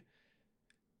ceiling.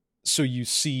 So you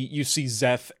see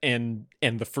Zeth and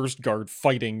the first guard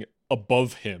fighting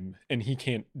above him, and he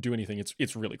can't do anything.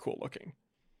 It's really cool looking.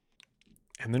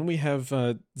 And then we have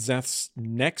Zeth's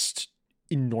next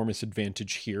enormous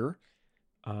advantage here,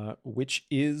 which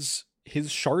is his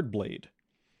shard blade,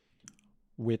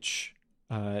 which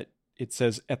it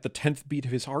says at the 10th beat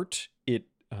of his heart, it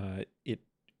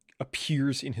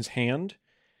appears in his hand.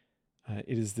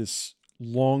 It is this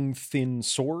long, thin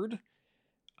sword,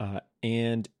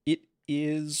 and it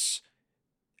is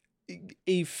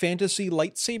a fantasy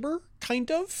lightsaber,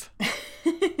 kind of.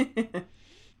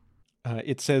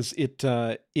 It says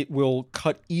it will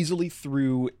cut easily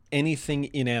through anything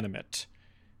inanimate,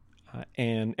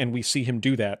 and we see him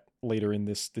do that later in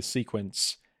this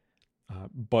sequence.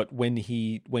 But when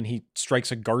he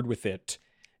strikes a guard with it,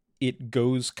 it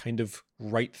goes kind of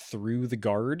right through the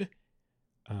guard,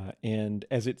 and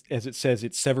as it says,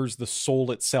 it severs the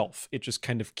soul itself. It just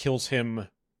kind of kills him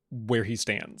where he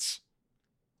stands.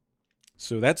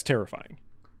 So that's terrifying.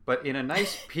 But in a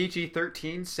nice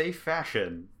PG-13 safe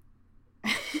fashion.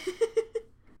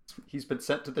 He's been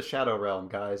sent to the Shadow Realm,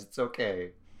 guys. It's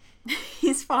okay.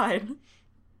 He's fine.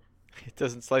 It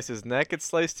doesn't slice his neck, it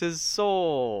sliced his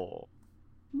soul.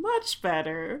 Much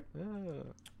better.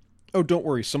 Oh, don't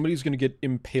worry. Somebody's going to get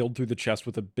impaled through the chest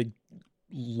with a big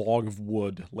log of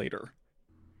wood later.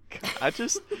 I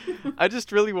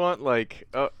just really want like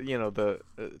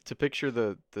to picture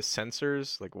the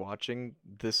censors like watching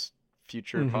this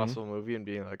future possible movie and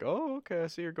being like, oh, okay, I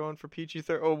see you're going for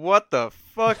PG-13. Oh, what the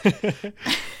fuck?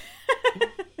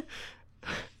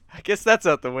 I guess that's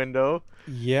out the window.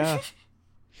 Yeah.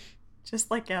 Just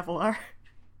like Avalar.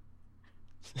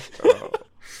 Oh.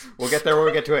 We'll get there when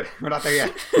we get to it. We're not there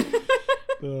yet.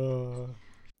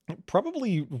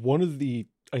 Probably one of the,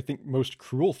 I think, most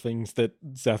cruel things that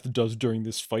Zeth does during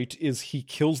this fight is he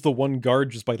kills the one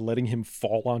guard just by letting him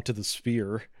fall onto the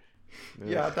spear.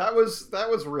 Yeah, that was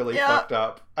really fucked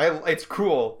up. It's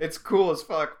cool. It's cool as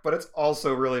fuck, but it's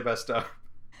also really messed up.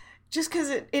 Just because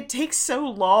it takes so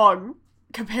long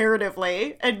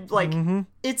comparatively, and like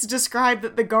it's described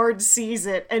that the guard sees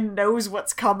it and knows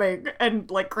what's coming, and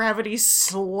like gravity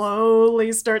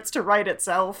slowly starts to right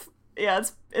itself. Yeah,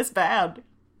 it's bad.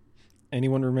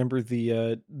 Anyone remember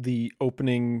the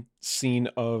opening scene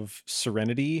of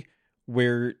Serenity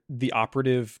where the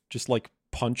operative just like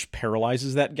punch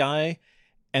paralyzes that guy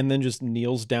and then just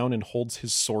kneels down and holds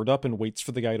his sword up and waits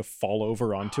for the guy to fall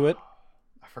over onto it?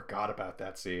 I forgot about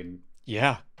that scene.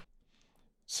 Yeah.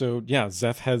 So yeah,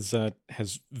 Zeth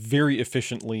has very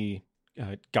efficiently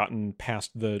gotten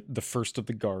past the first of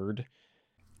the guard.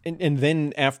 And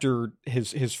then after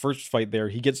his first fight there,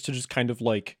 he gets to just kind of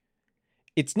like,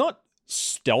 it's not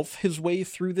stealth his way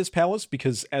through this palace,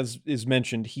 because as is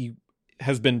mentioned, he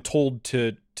has been told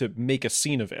to make a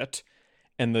scene of it,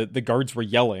 and the guards were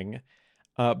yelling.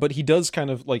 But he does kind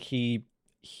of like, he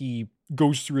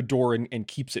goes through a door and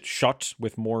keeps it shut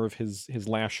with more of his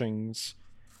lashings.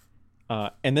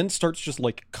 And then starts just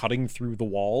like cutting through the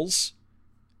walls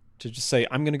to just say,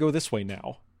 I'm going to go this way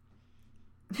now.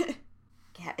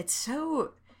 Yeah, it's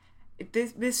so...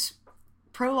 This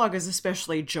prologue is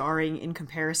especially jarring in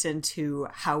comparison to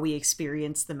how we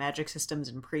experience the magic systems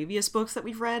in previous books that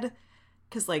we've read.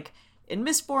 Because, like, in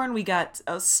Mistborn, we got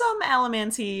some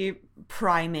Allomancy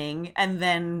priming, and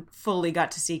then fully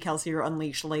got to see Kelsier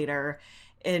unleash later.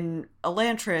 In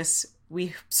Elantris,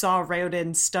 we saw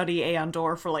Raoden study Aeon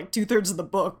for like 2/3 of the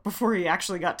book before he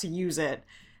actually got to use it.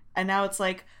 And now it's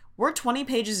like, we're 20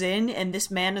 pages in, and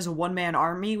this man is a one-man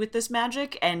army with this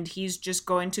magic, and he's just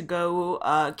going to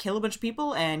go kill a bunch of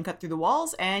people and cut through the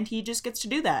walls, and he just gets to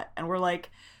do that. And we're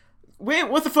like, wait,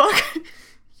 what the fuck?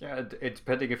 Yeah, it's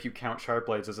depending if you count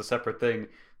Shardblades as a separate thing.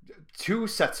 2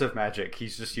 sets of magic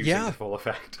he's just using to full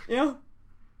effect. Yeah.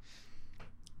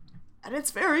 And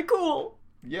it's very cool.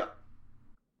 Yep.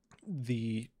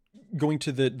 Going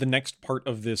to the next part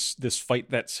of this fight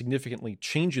that significantly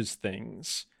changes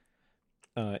things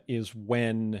is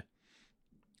when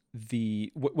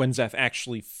Zeth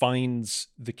actually finds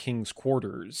the king's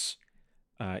quarters.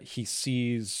 He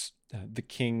sees the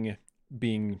king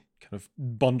being kind of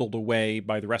bundled away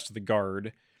by the rest of the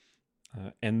guard,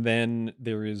 and then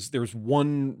there's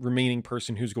one remaining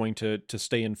person who's going to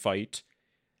stay and fight,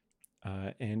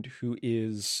 and who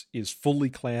is fully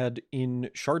clad in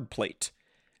shard plate.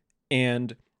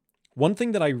 And one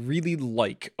thing that I really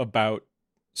like about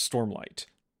Stormlight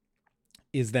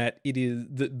is that it is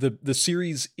the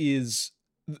series is,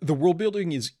 the world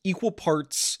building is equal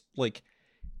parts like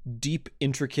deep,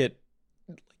 intricate,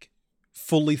 like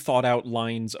fully thought out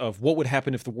lines of what would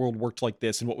happen if the world worked like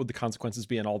this and what would the consequences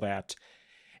be and all that,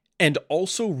 and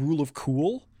also rule of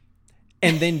cool,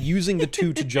 and then using the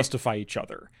two to justify each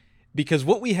other. Because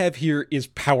what we have here is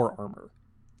power armor.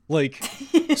 Like,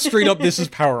 straight up, this is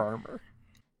power armor.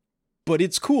 But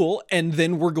it's cool, and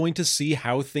then we're going to see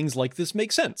how things like this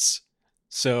make sense.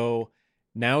 So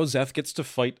now Zeth gets to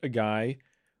fight a guy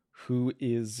who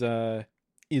is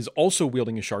also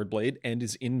wielding a shard blade and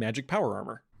is in magic power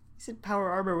armor. He's in power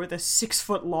armor with a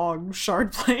 6-foot-long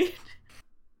shard blade.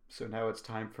 So now it's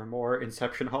time for more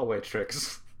Inception hallway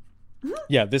tricks.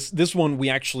 Yeah, this one we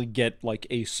actually get like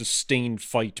a sustained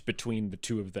fight between the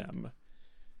two of them.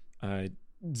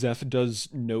 Zeth does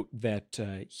note that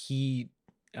he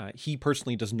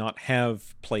personally does not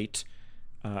have plate,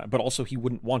 but also he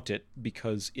wouldn't want it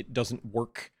because it doesn't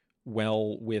work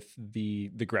well with the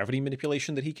gravity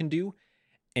manipulation that he can do,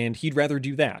 and he'd rather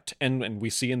do that. And we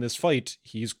see in this fight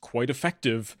he's quite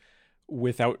effective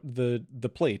without the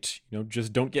plate. You know,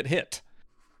 just don't get hit.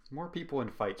 More people in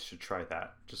fights should try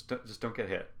that. Just don't get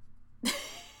hit.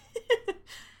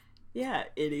 Yeah,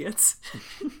 idiots.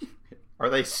 Are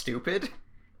they stupid?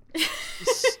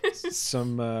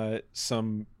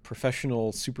 Some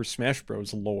professional Super Smash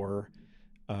Bros. Lore.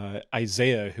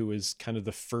 Isaiah, who is kind of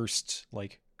the first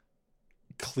like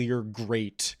clear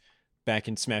great back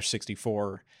in Smash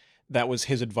 64, that was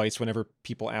his advice whenever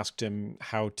people asked him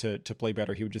how to play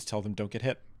better. He would just tell them, don't get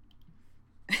hit.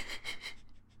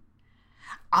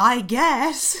 I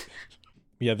guess.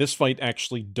 Yeah, this fight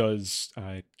actually does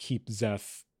keep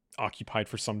Zeth occupied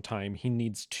for some time. He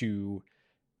needs to...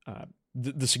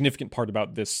 The significant part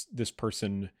about this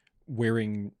person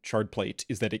wearing shard plate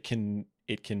is that it can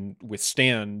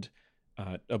withstand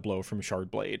a blow from a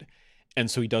shard blade. And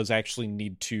so he does actually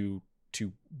need to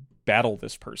battle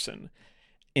this person.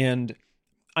 And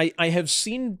I have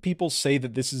seen people say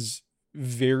that this is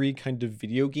very kind of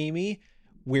video gamey,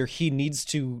 where he needs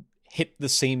to hit the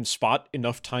same spot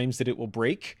enough times that it will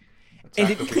break. And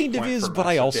it kind of is, but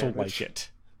I also like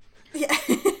it. Yeah.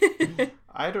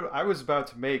 I was about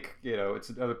to make, it's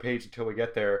another page until we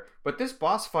get there, but this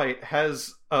boss fight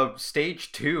has a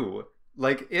stage 2.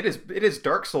 Like, it is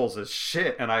Dark Souls as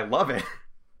shit, and I love it.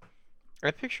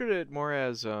 I pictured it more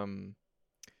as to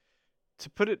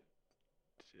put it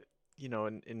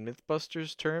in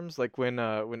Mythbusters terms, like when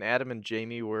Adam and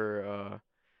Jamie were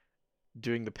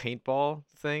doing the paintball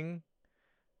thing.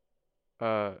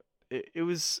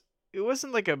 It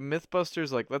wasn't like a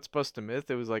Mythbusters, like, let's bust a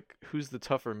myth. It was like, who's the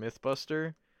tougher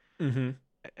Mythbuster? Mm-hmm.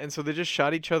 And so they just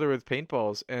shot each other with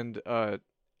paintballs, and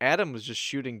Adam was just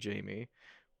shooting Jamie,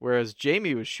 whereas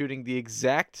Jamie was shooting the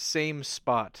exact same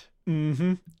spot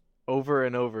mm-hmm. over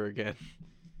and over again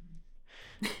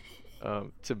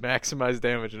to maximize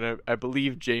damage, and I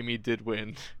believe Jamie did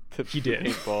win. He did.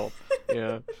 Paintball.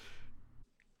 Yeah.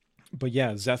 But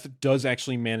yeah, Zeth does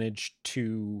actually manage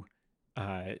to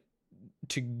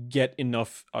get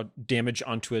enough damage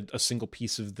onto a single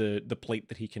piece of the plate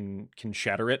that he can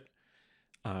shatter it,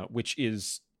 which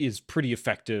is pretty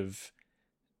effective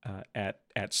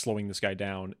at slowing this guy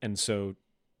down. And so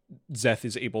Zeth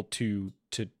is able to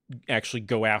actually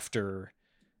go after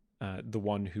the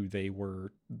one who they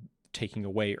were taking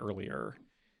away earlier.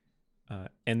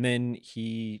 And then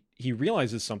he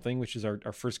realizes something, which is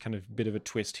our first kind of bit of a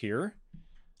twist here,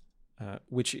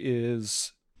 which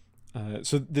is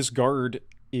so this guard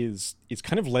is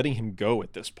kind of letting him go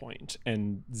at this point,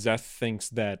 and Zeth thinks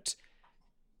that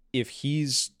if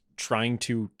he's trying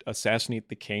to assassinate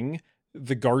the king,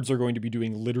 the guards are going to be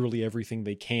doing literally everything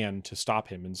they can to stop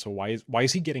him, and so why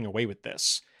is he getting away with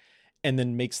this? And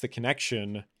then makes the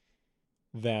connection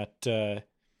that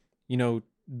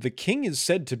the king is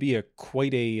said to be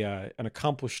quite an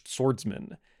accomplished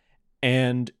swordsman,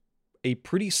 and a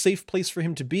pretty safe place for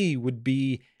him to be would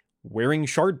be wearing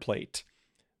shard plate.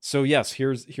 So yes,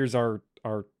 here's our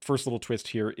first little twist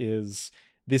here is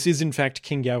this is in fact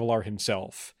King Gavilar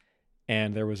himself,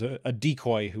 and there was a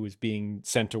decoy who was being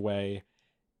sent away,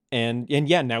 and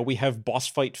yeah, now we have boss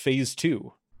fight phase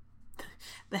 2.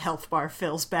 The health bar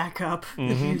fills back up.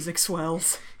 The music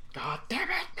swells. God damn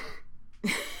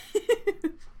it!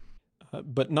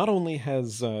 But not only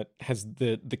has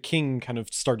the king kind of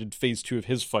started phase 2 of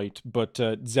his fight, but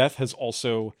Zeth has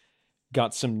also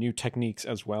got some new techniques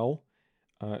as well,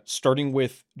 starting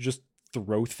with just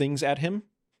throw things at him,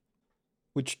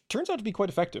 which turns out to be quite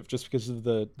effective just because of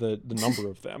the number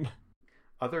of them.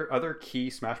 Other key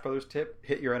Smash Brothers tip: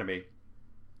 hit your enemy.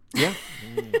 Yeah.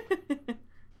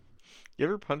 You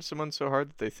ever punch someone so hard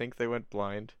that they think they went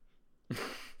blind?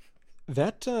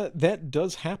 That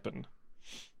does happen.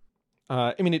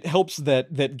 I mean, it helps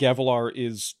that Gavilar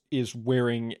is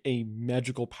wearing a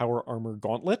magical power armor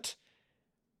gauntlet,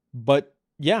 but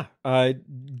yeah,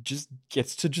 just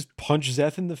gets to just punch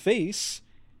Zeth in the face,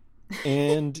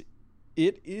 and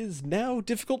it is now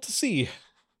difficult to see.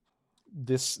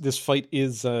 This fight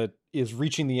is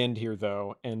reaching the end here,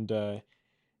 though, and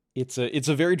it's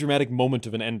a very dramatic moment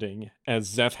of an ending,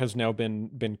 as Zeth has now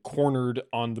been cornered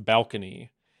on the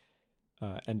balcony.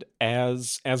 And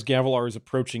as Gavilar is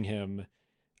approaching him,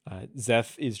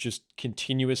 Zeth is just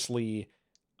continuously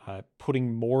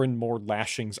putting more and more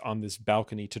lashings on this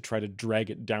balcony to try to drag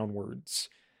it downwards.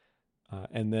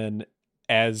 And then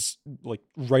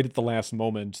right at the last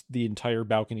moment, the entire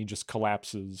balcony just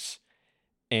collapses,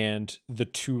 and the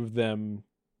two of them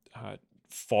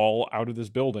fall out of this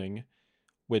building,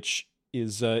 which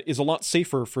is a lot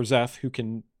safer for Zeth, who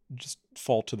can just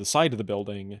fall to the side of the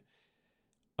building.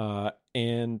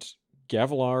 And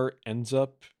Gavilar ends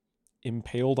up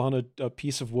impaled on a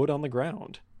piece of wood on the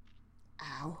ground.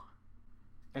 Ow.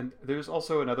 And there's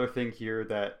also another thing here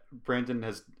that Brandon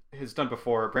has done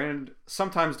before. Brandon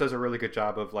sometimes does a really good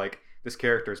job of, like, this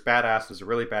character is badass, does a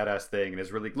really badass thing,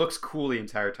 and looks cool the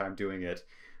entire time doing it.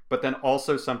 But then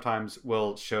also sometimes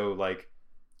will show, like,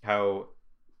 how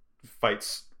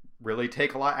fights really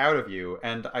take a lot out of you.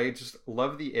 And I just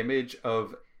love the image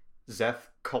of Zeth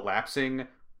collapsing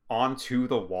onto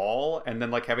the wall and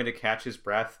then, like, having to catch his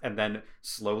breath and then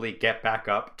slowly get back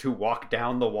up to walk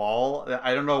down the wall.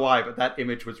 I don't know why, but that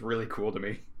image was really cool to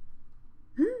me.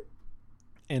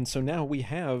 And so now we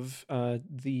have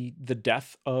the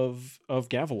death of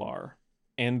Gavilar,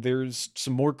 and there's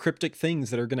some more cryptic things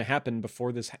that are going to happen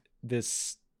before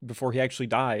before he actually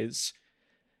dies.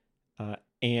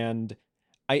 And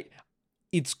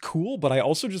it's cool, but I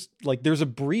also just, like, there's a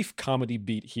brief comedy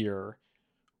beat here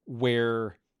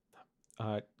where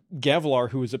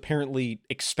Gavilar, who is apparently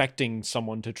expecting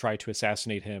someone to try to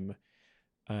assassinate him,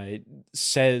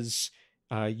 says,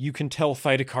 you can tell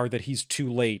Thydekar that he's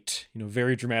too late.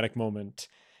 Very dramatic moment.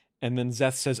 And then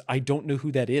Zeth says, I don't know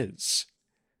who that is.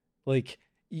 Like,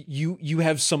 you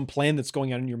have some plan that's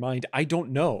going on in your mind. I don't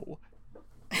know.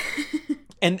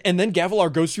 and then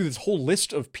Gavilar goes through this whole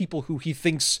list of people who he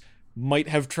thinks might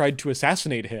have tried to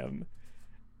assassinate him.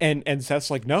 And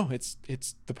Seth's like, no, it's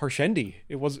the Parshendi.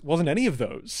 It wasn't any of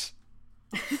those.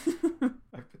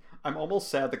 I'm almost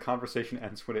sad the conversation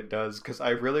ends when it does, because I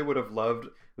really would have loved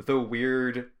the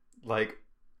weird, like,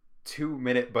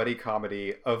 2-minute buddy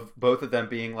comedy of both of them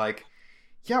being like,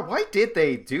 yeah, why did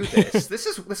they do this? This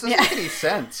doesn't make any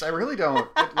sense. I really don't.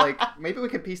 Like, maybe we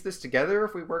can piece this together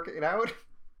if we work it out.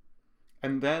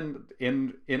 And then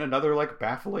in another, like,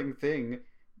 baffling thing,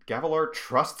 Gavilar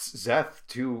trusts Zeth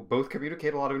to both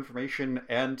communicate a lot of information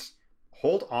and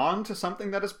hold on to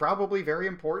something that is probably very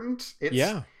important.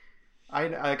 Yeah. I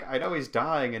know he's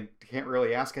dying and can't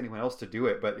really ask anyone else to do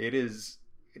it, but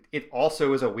it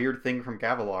also is a weird thing from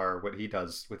Gavilar what he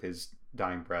does with his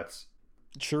dying breaths.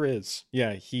 It sure is.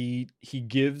 Yeah, he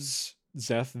gives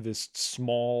Zeth this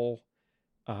small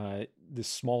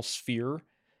sphere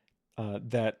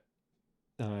that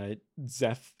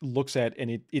Zeth looks at,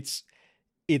 and it's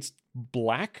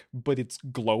black, but it's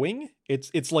glowing.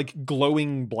 It's like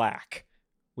glowing black,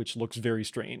 which looks very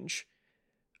strange.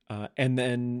 And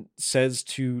then says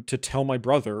to tell my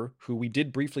brother, who we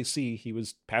did briefly see, he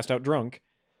was passed out drunk,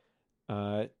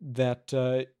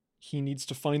 that he needs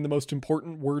to find the most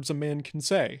important words a man can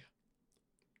say.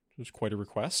 It was quite a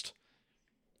request.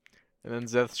 And then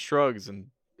Zeth shrugs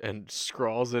and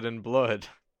scrawls it in blood.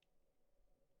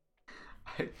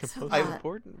 It's The a most lot.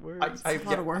 important words. It's a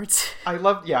lot of words. I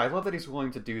love that he's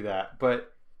willing to do that,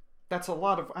 but that's a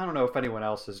lot of. I don't know if anyone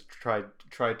else has tried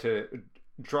to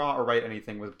draw or write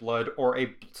anything with blood or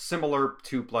a similar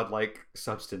to blood-like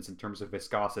substance in terms of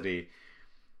viscosity.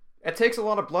 It takes a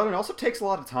lot of blood and also takes a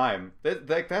lot of time.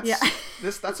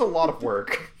 That's a lot of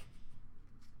work.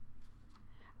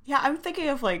 Yeah, I'm thinking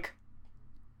of like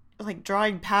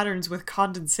drawing patterns with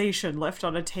condensation left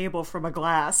on a table from a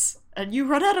glass, and you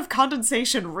run out of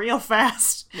condensation real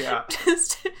fast. Yeah.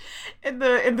 Just in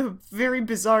the very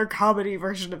bizarre comedy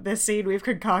version of this scene we've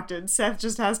concocted, Seth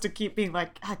just has to keep being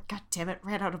like, God damn it,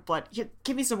 ran out of blood.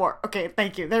 Give me some more. Okay,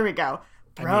 thank you. There we go.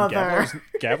 Brother. I mean,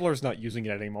 Gavilar's not using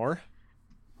it anymore.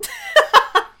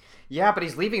 Yeah, but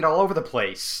he's leaving it all over the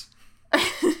place.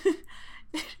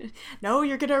 No,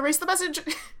 you're gonna erase the message.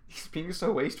 He's being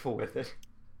so wasteful with it.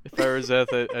 If I were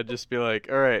Zeth, I'd just be like,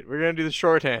 all right, we're going to do the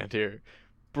shorthand here.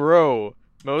 Bro,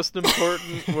 most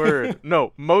important word.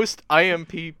 No, most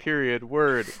IMP period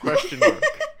word, question mark.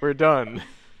 We're done.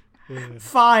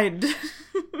 Fine.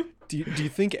 Do you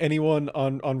think anyone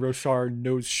on Roshar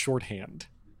knows shorthand?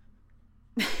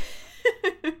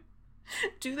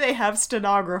 Do they have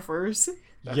stenographers?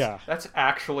 That's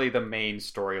actually the main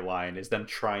storyline, is them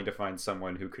trying to find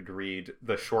someone who could read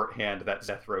the shorthand that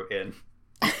Zeth wrote in.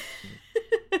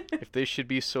 If they should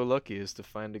be so lucky as to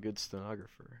find a good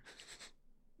stenographer.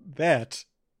 That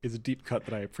is a deep cut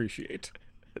that I appreciate.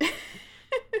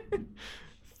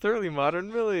 Thoroughly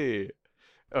modern Millie.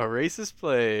 A racist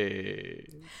play.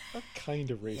 What kind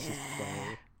of racist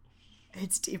play?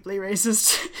 It's deeply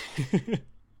racist.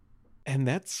 And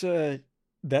that's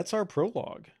our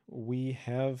prologue. We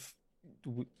have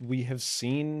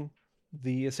seen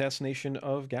the assassination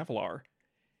of Gavilar.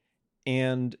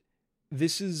 And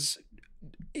this is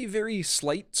a very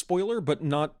slight spoiler, but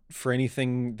not for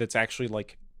anything that's actually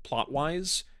like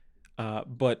plot-wise.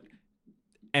 But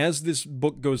as this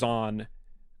book goes on,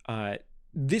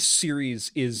 this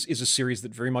series is a series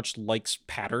that very much likes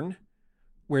pattern,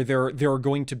 where there are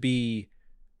going to be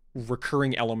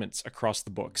recurring elements across the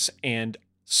books, and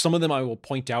some of them I will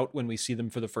point out when we see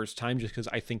them for the first time, just because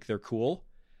I think they're cool.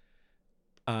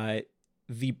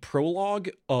 The prologue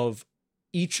of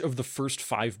each of the first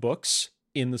 5 books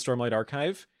in the Stormlight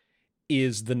Archive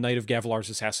is the night of Gavilar's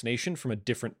assassination from a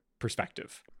different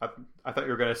perspective. I thought you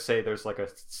were going to say there's like a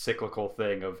cyclical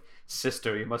thing of,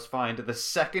 sister, you must find the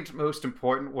second most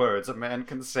important words a man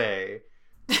can say.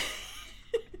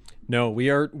 No,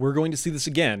 we're going to see this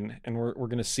again, and we're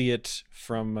going to see it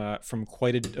from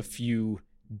quite a few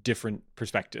different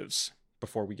perspectives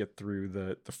before we get through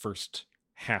the first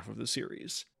half of the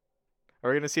series. Are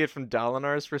we going to see it from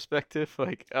Dalinar's perspective?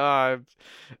 Like, I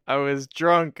was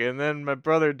drunk, and then my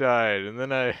brother died, and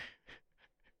then I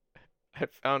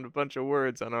found a bunch of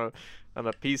words on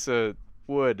a piece of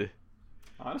wood.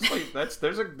 Honestly,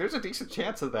 there's a decent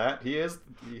chance of that. He is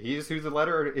who the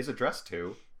letter is addressed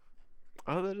to.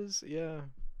 Oh, that is, yeah.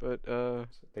 But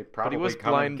they probably but he was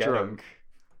come blind and get drunk. him.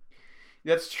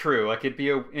 That's true. Like, it'd be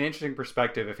an interesting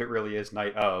perspective if it really is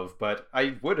night of, but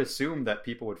I would assume that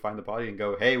people would find the body and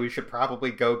go, hey, we should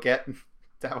probably go get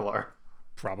Davilar.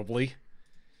 Probably.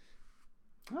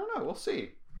 I don't know. We'll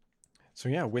see. So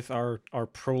yeah, with our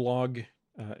prologue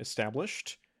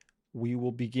established, we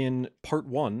will begin part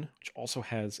 1, which also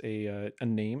has a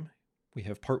name. We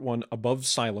have part 1, Above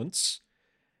Silence,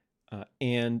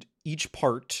 and each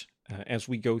part, as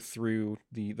we go through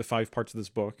the 5 parts of this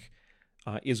book,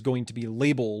 is going to be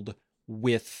labeled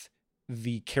with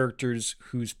the characters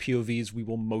whose POVs we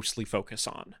will mostly focus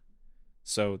on.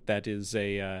 So that is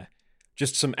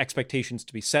just some expectations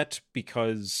to be set,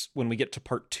 because when we get to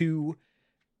part 2,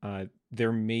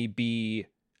 there may be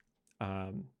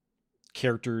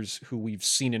characters who we've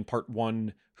seen in part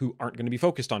 1 who aren't going to be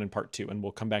focused on in part 2, and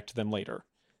we'll come back to them later.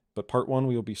 But part 1,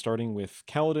 we will be starting with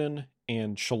Kaladin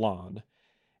and Shallan.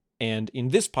 And in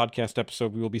this podcast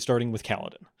episode, we will be starting with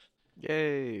Kaladin.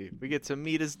 Yay! We get to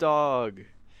meet his dog.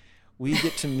 We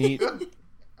get to meet...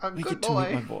 A we good get boy. to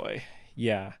meet my boy.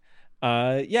 Yeah.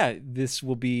 This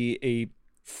will be a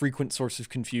frequent source of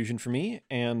confusion for me,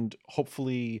 and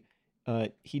hopefully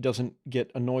he doesn't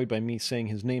get annoyed by me saying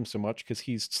his name so much, because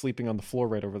he's sleeping on the floor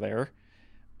right over there.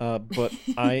 But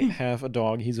I have a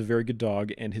dog. He's a very good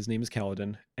dog, and his name is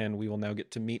Kaladin, and we will now get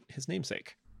to meet his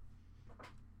namesake.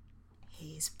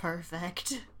 He's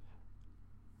perfect.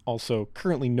 Also,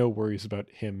 currently no worries about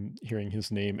him hearing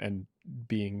his name and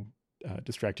being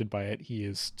distracted by it. He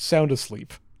is sound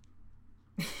asleep.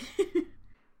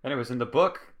 Anyways, in the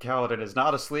book, Kaladin is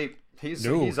not asleep. He's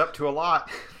up to a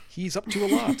lot. He's up to a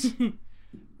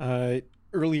lot.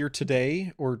 Earlier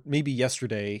today, or maybe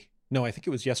yesterday, no, I think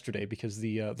it was yesterday, because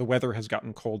the weather has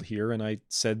gotten cold here, and I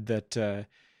said that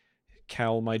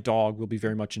Cal, my dog, will be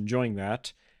very much enjoying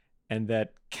that, and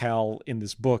that Cal in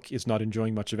this book is not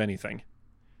enjoying much of anything.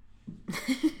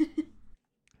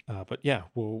 But yeah,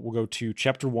 we'll go to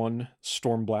Chapter 1,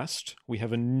 Stormblast. We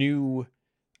have a new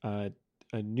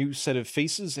set of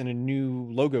faces and a new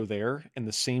logo there, and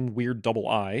the same weird double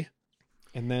eye.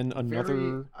 And then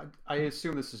another... I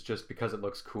assume this is just because it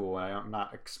looks cool. I'm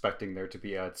not expecting there to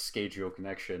be a Scagio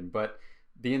connection, but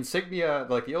the insignia,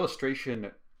 like the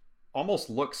illustration, almost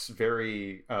looks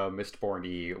very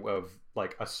Mistborn-y, of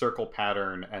like a circle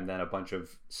pattern and then a bunch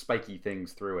of spiky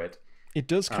things through it. It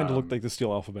does kind of look like the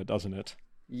Steel Alphabet, doesn't it?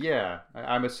 Yeah,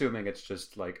 I'm assuming it's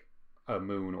just like a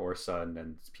moon or sun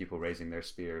and people raising their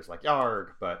spears like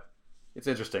Yarg, but it's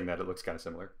interesting that it looks kind of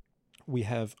similar. We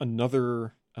have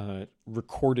another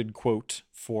recorded quote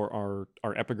for our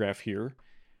epigraph here.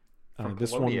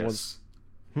 This one was...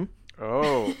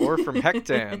 Oh, or from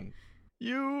Hectan.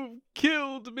 You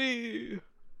killed me.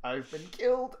 I've been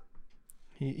killed.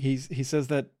 He says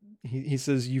that he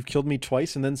says you've killed me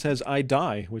twice, and then says I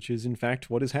die, which is in fact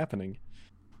what is happening.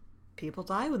 People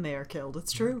die when they are killed.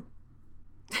 It's true.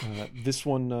 This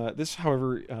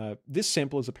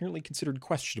sample is apparently considered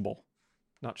questionable.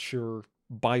 Not sure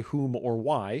by whom or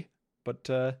why, but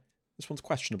this one's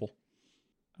questionable.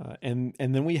 And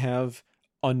then we have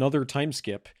another time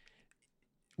skip,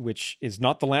 which is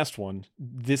not the last one.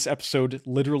 This episode,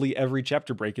 literally every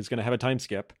chapter break is going to have a time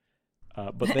skip,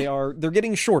 but they're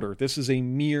getting shorter. This is a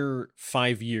mere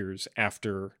 5 years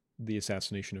after the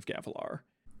assassination of Gavilar.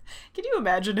 Can you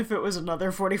imagine if it was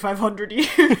another 4,500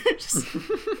 years?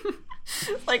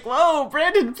 Like, whoa,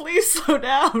 Brandon, please slow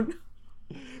down.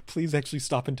 Please actually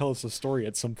stop and tell us a story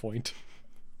at some point.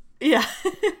 Yeah.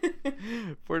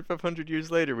 4,500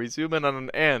 years later, we zoom in on an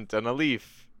ant and a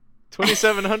leaf.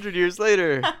 2,700 years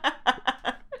later.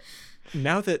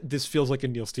 Now that this feels like a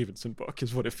Neil Stephenson book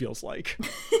is what it feels like.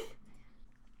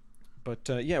 But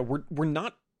we're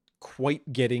not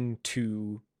quite getting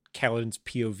to Kaladin's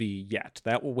POV yet.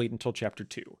 That will wait until chapter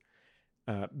 2.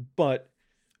 But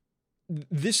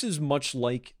this is much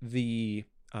like the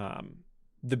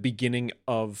beginning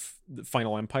of the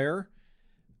Final Empire,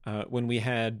 when we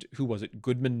had, who was it,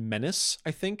 Goodman Menace,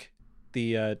 I think,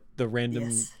 the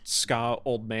random ska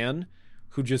old man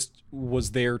who just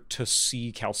was there to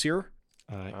see Calcier.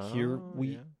 Here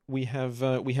we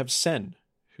have Sen,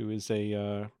 who is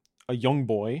a young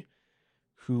boy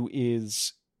who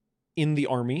is in the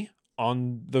army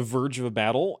on the verge of a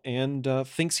battle and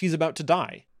thinks he's about to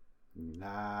die.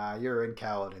 Nah, you're in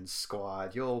Kaladin's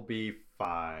squad. You'll be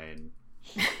fine.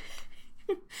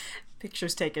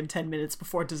 Pictures taken 10 minutes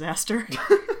before disaster.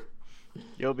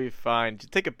 You'll be fine. Did you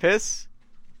take a piss?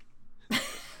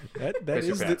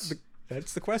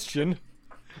 That's the question.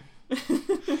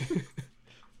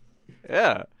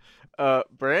 Yeah.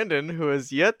 Brandon, who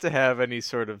has yet to have any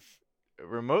sort of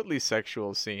remotely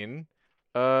sexual scene,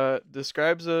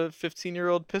 describes a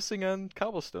 15-year-old pissing on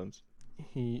cobblestones.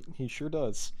 He sure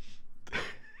does.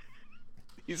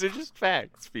 These are just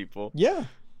facts, people. Yeah,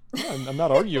 I'm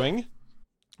not arguing.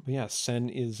 But yeah, Sen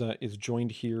is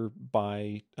joined here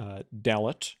by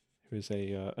Dalit, who is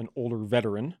an older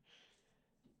veteran,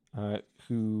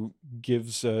 who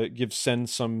gives Sen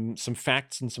some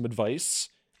facts and some advice.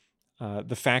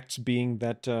 The facts being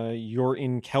that you're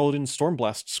in Kaladin's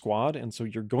Stormblast squad, and so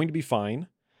you're going to be fine.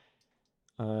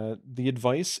 The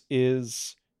advice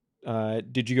is,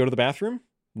 did you go to the bathroom?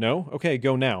 No? Okay,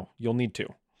 go now. You'll need to.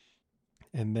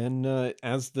 And then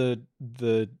as the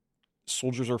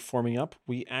soldiers are forming up,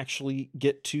 we actually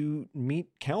get to meet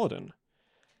Kaladin,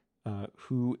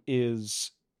 who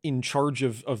is in charge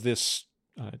of this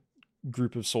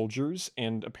group of soldiers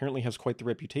and apparently has quite the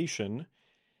reputation,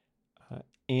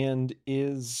 and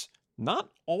is not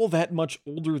all that much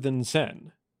older than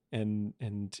Sen,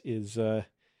 and is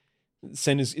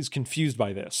Sen is confused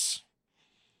by this.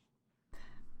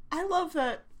 I love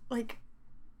that, like,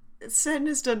 Sen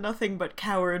has done nothing but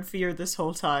cower in fear this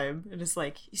whole time. And is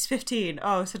like, he's 15.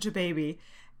 Oh, such a baby.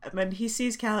 And then he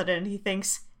sees Kaladin and he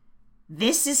thinks,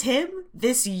 this is him?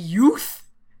 This youth?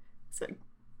 It's like,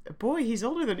 boy, he's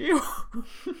older than you.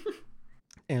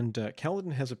 And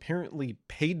Kaladin has apparently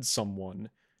paid someone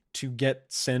to get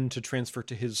Sen to transfer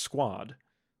to his squad.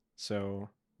 So,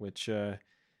 which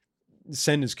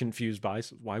Sen is confused by.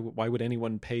 So why would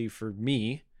anyone pay for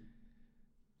me?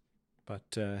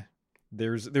 But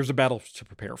there's a battle to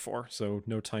prepare for, so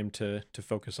no time to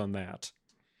focus on that.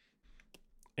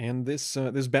 And this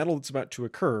battle that's about to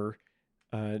occur,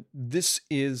 this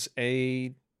is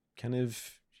a kind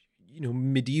of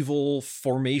medieval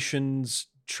formations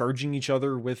charging each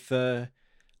other with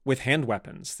hand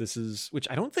weapons. This is, which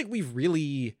I don't think we've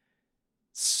really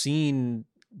seen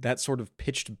that sort of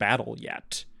pitched battle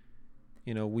yet.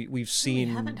 We've seen.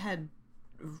 We haven't had.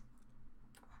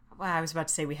 Well, I was about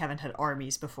to say we haven't had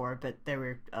armies before, but there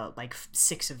were like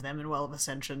 6 of them in Well of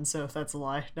Ascension, so if that's a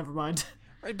lie, never mind.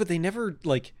 Right, but they never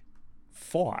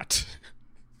fought.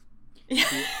 We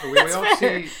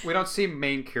don't see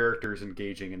main characters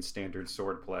engaging in standard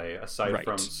swordplay aside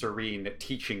from Serene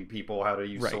teaching people how to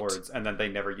use swords, and then they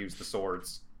never use the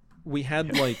swords. We had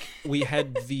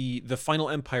the Final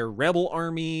Empire rebel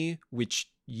army, which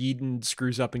Eden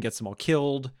screws up and gets them all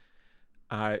killed.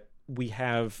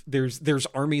 There's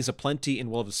armies aplenty in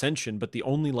Well of Ascension, but the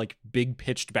only big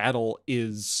pitched battle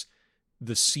is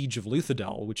the Siege of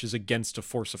Luthadel, which is against a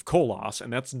force of Koloss,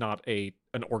 and that's not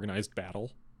an organized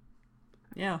battle.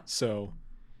 Yeah. So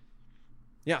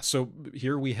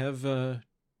here we have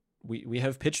we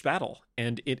have pitched battle,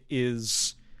 and it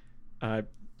is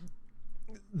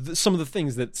some of the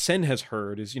things that Sen has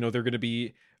heard is they're going to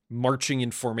be marching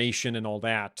in formation and all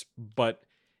that, but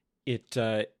it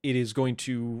is going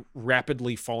to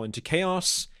rapidly fall into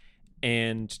chaos,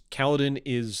 and Kaladin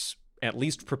is at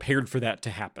least prepared for that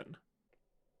to happen.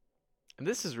 And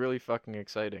this is really fucking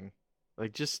exciting.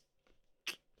 Just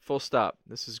full stop.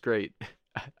 This is great.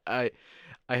 I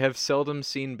have seldom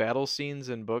seen battle scenes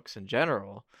in books in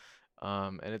general,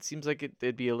 and it seems like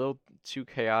it'd be a little too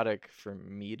chaotic for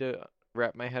me to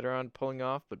wrap my head around pulling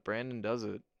off, but Brandon does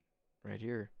it right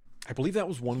here. I believe that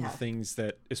was one of the things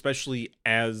that, especially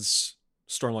as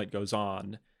Stormlight goes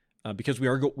on, because we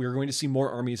are going to see more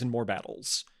armies and more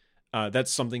battles.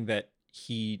 That's something that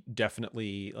he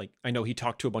definitely, I know he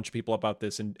talked to a bunch of people about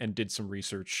this and did some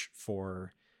research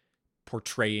for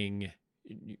portraying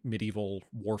medieval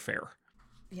warfare.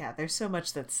 Yeah, there's so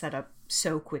much that's set up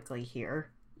so quickly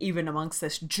here, even amongst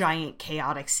this giant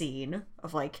chaotic scene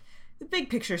of the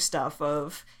big picture stuff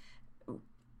of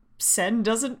Sen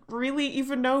doesn't really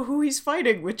even know who he's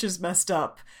fighting, which is messed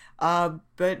up.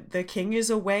 But the king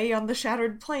is away on the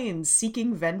Shattered Plains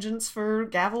seeking vengeance for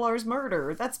Gavilar's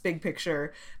murder. That's big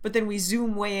picture. But then we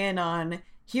zoom way in on,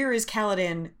 here is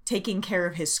Kaladin taking care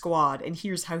of his squad, and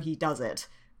here's how he does it,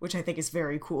 which I think is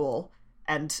very cool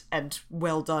and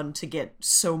well done to get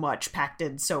so much packed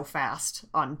in so fast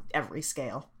on every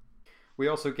scale. We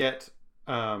also get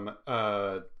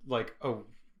a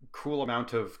cool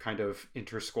amount of kind of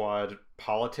inter-squad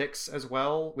politics as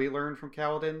well. We learn from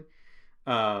Kaladin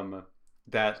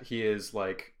that he is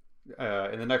in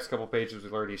the next couple pages we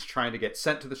learn he's trying to get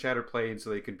sent to the Shattered Plains so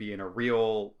they could be in a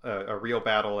real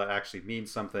battle that actually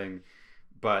means something.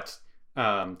 But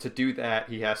to do that,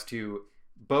 he has to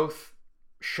both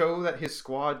show that his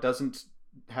squad doesn't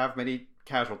have many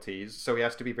casualties, so he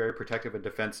has to be very protective and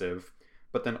defensive,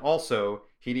 but then also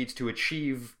he needs to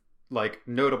achieve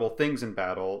notable things in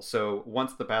battle. So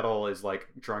once the battle is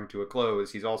drawing to a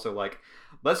close, he's also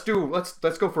let's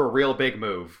go for a real big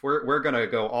move. We're gonna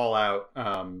go all out.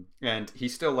 And he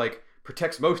still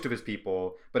protects most of his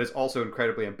people, but is also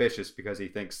incredibly ambitious because he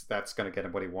thinks that's gonna get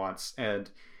him what he wants. And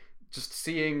just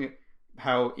seeing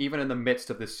how even in the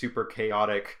midst of this super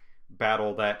chaotic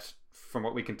battle that, from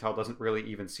what we can tell, doesn't really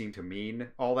even seem to mean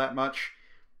all that much,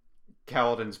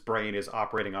 Kaladin's brain is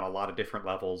operating on a lot of different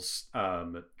levels,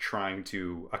 trying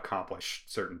to accomplish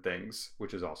certain things,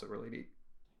 which is also really neat.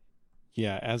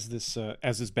 Yeah, as this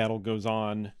battle goes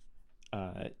on,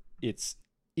 it's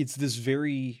this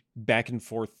very back and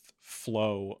forth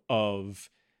flow of,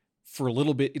 for a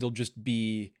little bit it'll just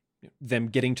be them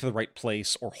getting to the right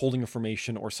place or holding a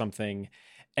formation or something,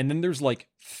 and then there's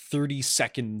 30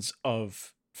 seconds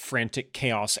of frantic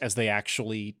chaos as they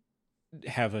actually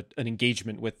have an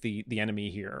engagement with the enemy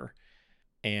here.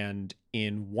 And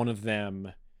in one of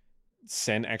them,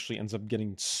 Sen actually ends up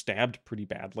getting stabbed pretty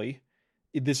badly.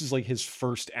 This is his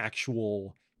first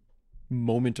actual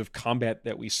moment of combat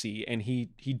that we see, and he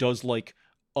does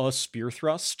a spear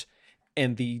thrust,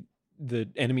 and the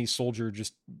enemy soldier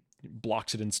just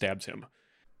blocks it and stabs him.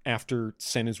 After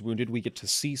Sen is wounded, we get to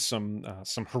see some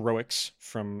heroics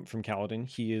from Kaladin.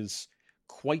 He is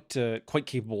quite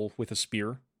capable with a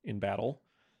spear in battle.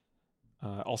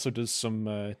 Also does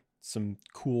some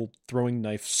cool throwing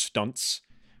knife stunts,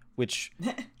 which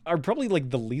are probably like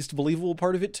the least believable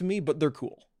part of it to me, but they're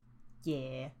cool.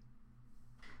 Yeah.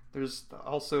 There's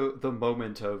also the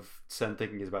moment of Sen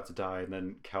thinking he's about to die, and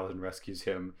then Kaladin rescues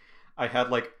him. I had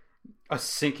like a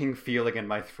sinking feeling in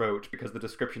my throat because the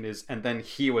description is, and then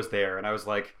he was there, and I was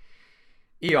like,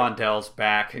 Eondel's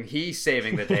back, and he's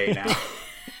saving the day now.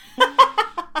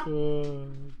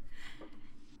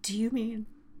 Do you mean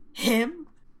him?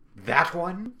 That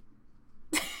one?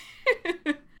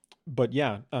 But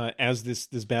yeah, as this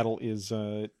battle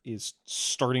is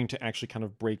starting to actually kind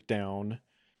of break down,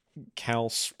 Cal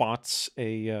spots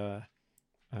a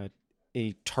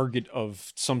target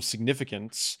of some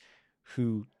significance,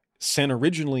 who Sen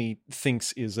originally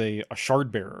thinks is a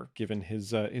shard bearer, given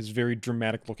his very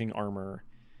dramatic looking armor.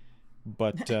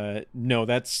 But no,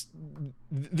 this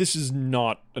is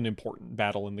not an important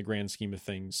battle in the grand scheme of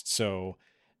things. So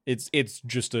it's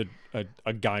just a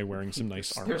guy wearing some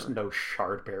nice armor. There's no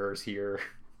shard bearers here.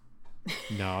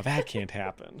 No, that can't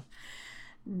happen.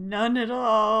 None at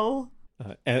all.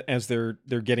 As they're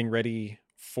getting ready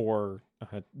for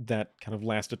that kind of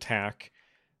last attack,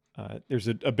 there's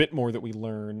a bit more that we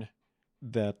learn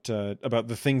that about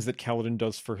the things that Kaladin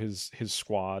does for his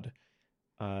squad.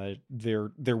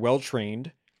 They're well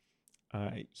trained.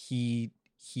 He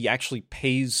actually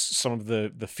pays some of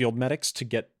the field medics to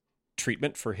get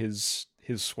treatment for his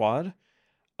squad,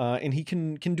 and he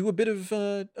can do a bit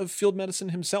of field medicine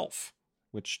himself,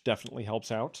 which definitely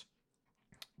helps out.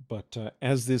 But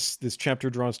as this chapter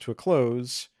draws to a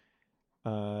close,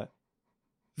 that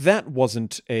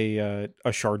wasn't a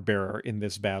shard bearer in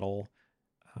this battle,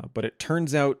 but it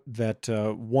turns out that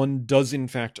one does in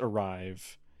fact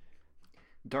arrive.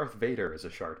 Darth Vader is a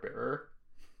shard bearer.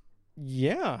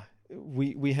 Yeah,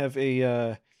 we have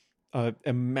a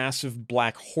massive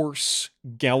black horse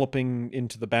galloping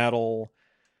into the battle.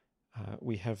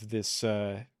 We have this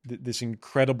this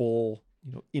incredible,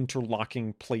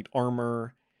 interlocking plate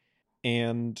armor,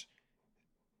 and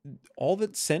all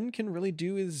that Sen can really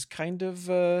do is kind of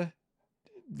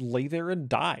lay there and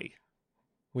die,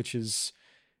 which is,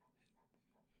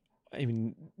 I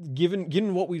mean,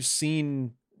 given what we've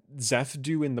seen Zeth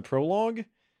do in the prologue,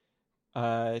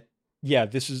 yeah,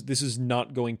 this is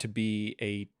not going to be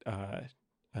a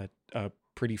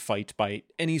pretty fight by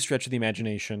any stretch of the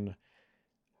imagination,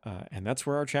 and that's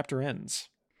where our chapter ends.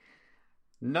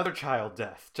 Another child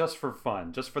death, just for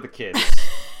fun, just for the kids.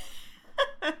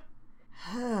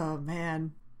 Oh,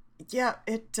 man. Yeah,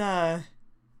 it,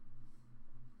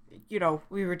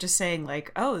 we were just saying,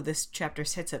 like, oh, this chapter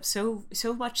sets up so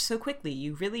much so quickly.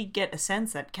 You really get a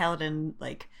sense that Kaladin,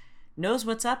 like, knows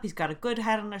what's up. He's got a good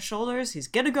head on his shoulders. He's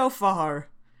gonna go far.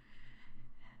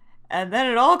 And then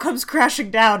it all comes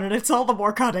crashing down, and it's all the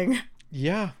more cutting.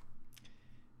 Yeah.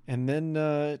 And then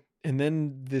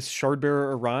this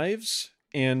shardbearer arrives,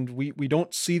 and we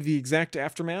don't see the exact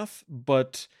aftermath,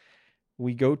 but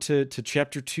we go to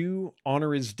chapter 2,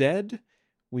 Honor is Dead.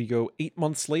 We go 8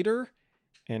 months later,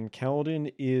 and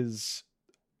Kaladin is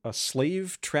a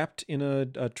slave trapped in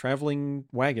a traveling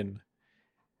wagon.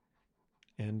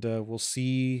 And we'll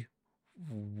see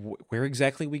where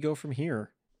exactly we go from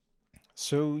here.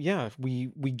 So yeah, we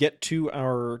get to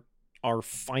our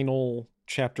final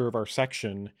chapter of our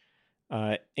section,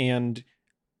 and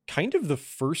kind of the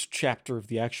first chapter of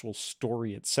the actual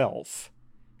story itself.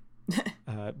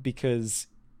 Because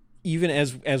even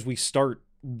as we start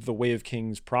the Way of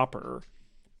Kings proper,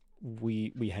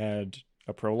 we had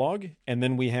a prologue, and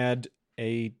then we had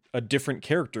a different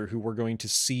character who we're going to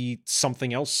see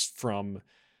something else from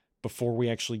before we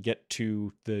actually get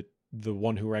to the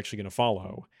one who we're actually going to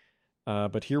follow.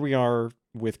 But here we are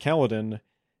with Kaladin,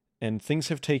 and things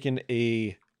have taken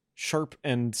a sharp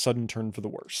and sudden turn for the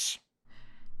worse.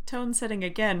 Tone setting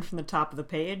again from the top of the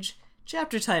page.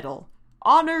 Chapter title: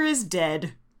 Honor is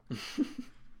Dead.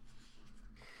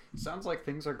 Sounds like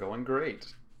things are going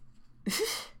great.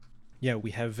 Yeah,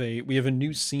 we have a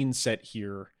new scene set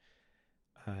here,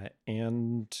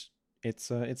 and it's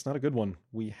not a good one.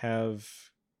 We have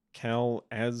Cal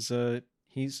as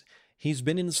he's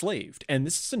been enslaved, and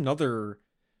this is another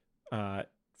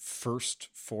first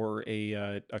for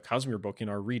a Cosmere book in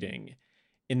our reading,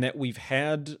 in that we've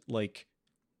had like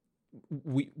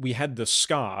we had the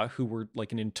Ska, who were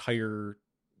like an entire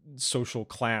social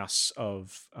class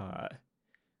of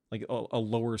like a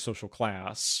lower social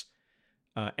class,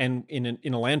 And in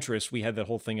Elantris, we had that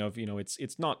whole thing of,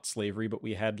 it's not slavery, but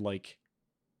we had like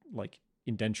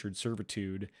indentured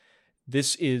servitude.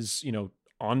 This is,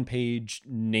 on page,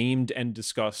 named and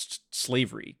discussed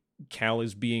slavery. Cal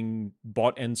is being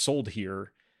bought and sold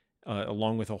here,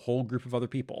 along with a whole group of other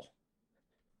people.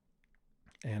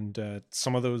 And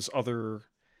some of those other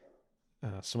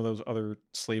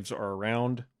slaves are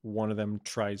around. One of them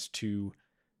tries to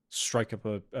strike up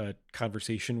a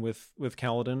conversation with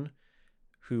Kaladin,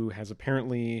 who has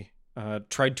apparently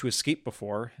tried to escape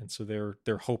before, and so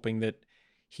they're hoping that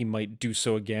he might do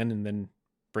so again and then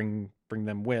bring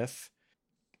them with.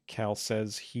 Cal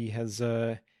says he's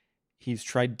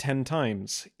tried 10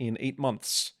 times in 8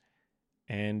 months,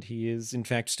 and he is in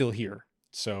fact still here.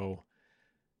 So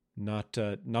not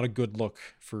a good look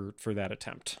for that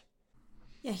attempt.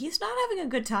 Yeah, he's not having a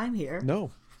good time here.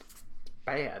 No.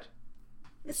 Bad.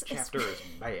 This chapter is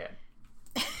bad.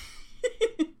 I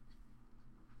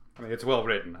mean, it's well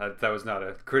written. That was not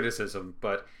a criticism,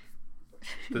 but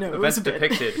the events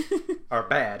depicted are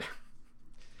bad.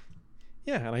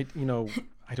 Yeah, and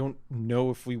I don't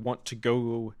know if we want to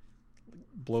go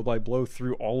blow by blow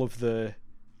through all of the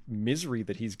misery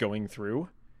that he's going through,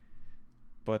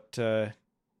 but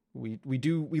we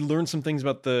learn some things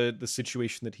about the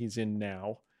situation that he's in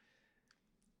now.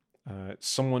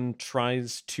 Someone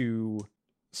tries to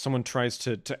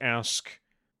ask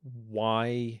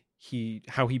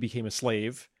how he became a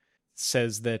slave.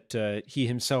 Says that he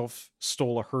himself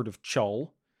stole a herd of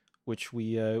chull, which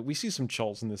we see some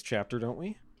chulls in this chapter, don't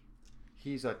we?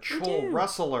 He's a chull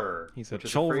rustler. He's a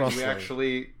chull rustler. We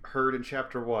actually heard in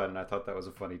chapter 1, and I thought that was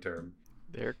a funny term.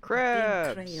 They're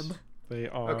crabs. They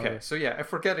are. Okay, so yeah,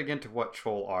 if we're getting into what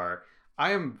chull are,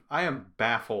 I am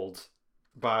baffled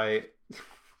by.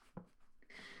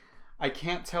 I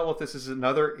can't tell if this is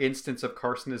another instance of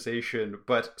carcinization,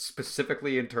 but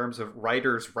specifically in terms of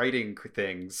writers writing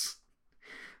things,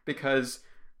 because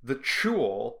the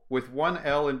chull with 1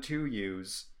 L and 2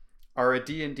 U's are a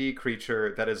D&D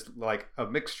creature that is like a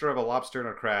mixture of a lobster and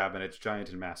a crab, and it's giant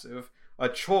and massive. A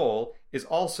chull is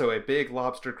also a big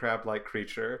lobster crab-like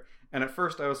creature, and at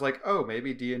first I was like, oh,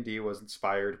 maybe D&D was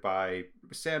inspired by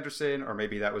Sanderson, or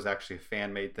maybe that was actually a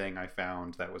fan-made thing I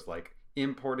found that was like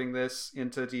importing this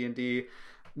into D&D.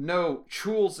 No,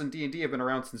 chulls in D&D have been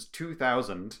around since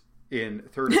 2000 in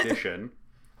 3rd edition.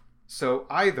 So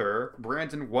either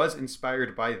Brandon was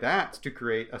inspired by that to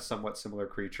create a somewhat similar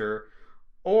creature,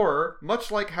 or, much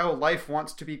like how life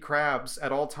wants to be crabs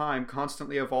at all time,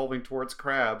 constantly evolving towards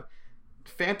crab,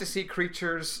 fantasy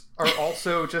creatures are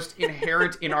also just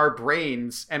inherent in our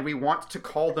brains, and we want to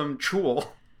call them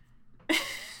chull.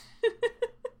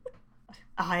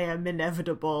 I am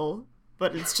inevitable,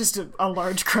 but it's just a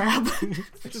large crab.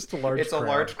 It's just a large crab. It's a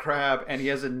large crab, and he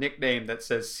has a nickname that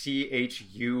says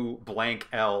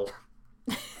CHU_L.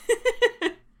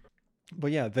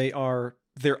 But yeah,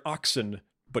 they're oxen,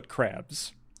 but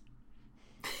crabs.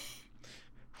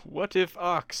 What if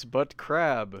ox but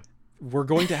crab? We're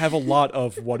going to have a lot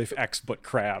of what if X but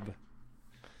crab.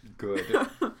 Good.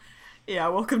 Yeah,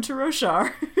 welcome to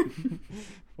Roshar.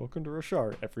 Welcome to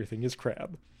Roshar. Everything is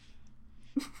crab.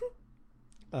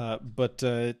 But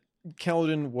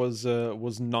Kaladin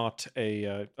was not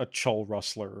a chull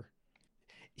rustler.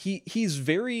 He's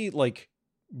very like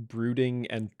brooding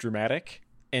and dramatic,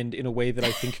 and in a way that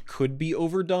I think could be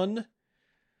overdone.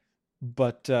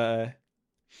 But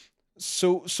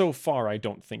so far I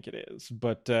don't think it is.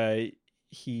 But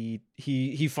he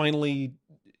finally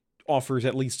offers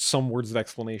at least some words of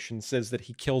explanation. Says that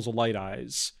he kills a Light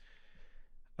Eyes,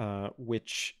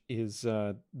 which is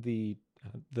the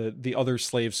other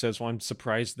slave says, well, I'm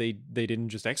surprised they didn't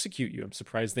just execute you. I'm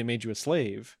surprised they made you a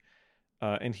slave.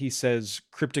 And he says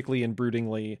cryptically and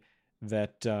broodingly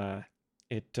that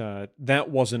that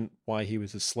wasn't why he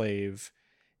was a slave.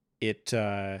 It's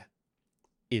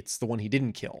the one he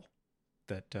didn't kill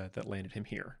that landed him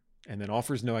here, and then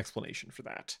offers no explanation for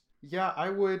that. Yeah, I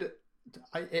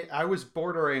was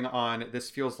bordering on this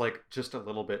feels like just a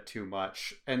little bit too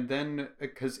much, and then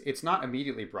because it's not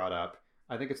immediately brought up.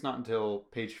 I think it's not until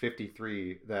page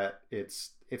 53 that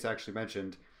it's actually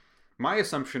mentioned. My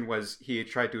assumption was he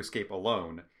tried to escape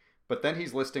alone, but then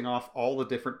he's listing off all the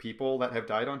different people that have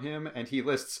died on him, and he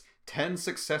lists 10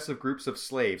 successive groups of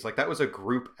slaves. Like, that was a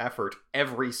group effort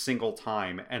every single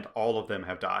time, and all of them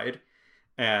have died.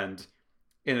 And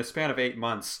in a span of 8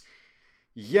 months,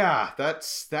 yeah,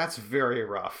 that's very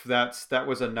rough. That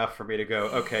was enough for me to go,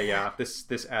 okay, yeah,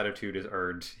 this attitude is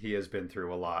earned. He has been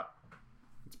through a lot.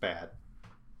 It's bad.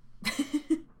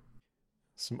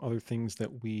 Some other things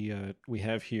that we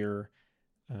have here.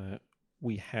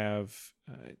 We have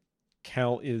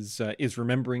Cal is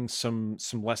remembering some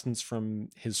lessons from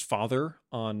his father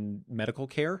on medical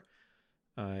care.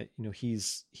 Cal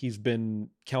has been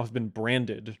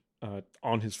branded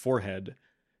on his forehead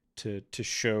to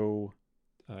show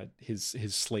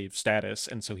his slave status,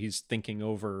 and so he's thinking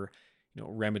over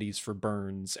remedies for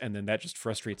burns, and then that just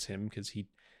frustrates him because he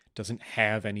doesn't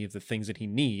have any of the things that he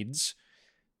needs,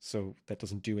 so that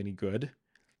doesn't do any good.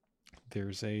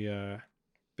 There's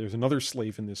another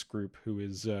slave in this group who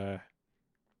is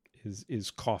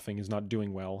coughing, is not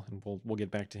doing well, and we'll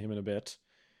get back to him in a bit.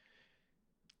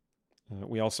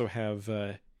 We also have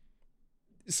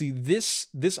this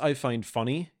I find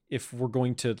funny if we're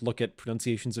going to look at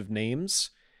pronunciations of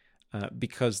names,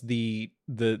 because the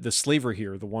slaver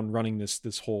here, the one running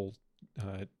this whole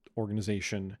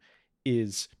organization,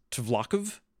 is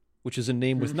Tvlakov, which is a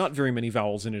name with not very many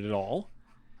vowels in it at all.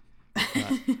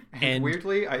 And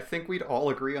weirdly, I think we'd all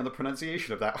agree on the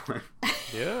pronunciation of that one.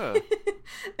 Yeah.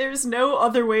 There's no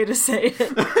other way to say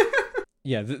it.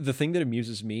 Yeah, the thing that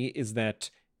amuses me is that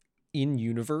in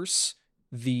universe,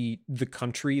 the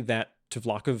country that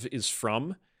Tvlakov is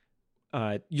from,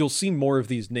 you'll see more of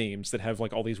these names that have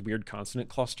like all these weird consonant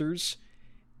clusters,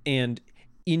 and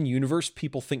in universe,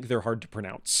 people think they're hard to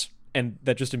pronounce, and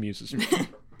that just amuses me.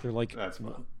 They're like, that's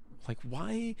fun. Like,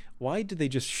 why did they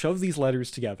just shove these letters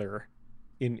together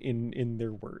in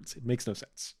their words? It makes no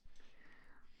sense.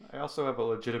 I also have a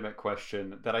legitimate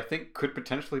question that I think could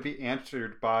potentially be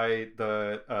answered by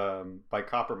by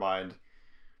Coppermind.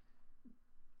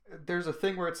 There's a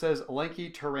thing where it says lanky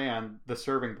Turan, the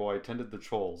serving boy, tended the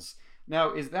choles.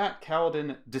 Now, is that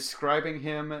Kaladin describing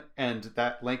him, and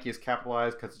that lanky is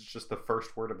capitalized because it's just the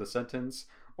first word of the sentence?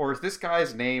 Or is this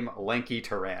guy's name Lanky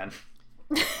Turan?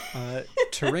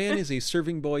 Turan is a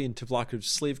serving boy in Tvlakov's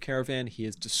slave caravan. He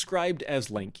is described as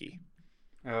lanky.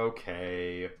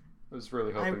 Okay. I was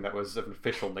really hoping that was an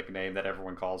official nickname that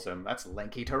everyone calls him. That's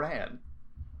Lanky Turan.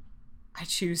 I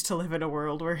choose to live in a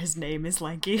world where his name is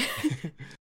Lanky.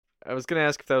 I was going to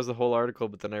ask if that was the whole article,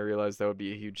 but then I realized that would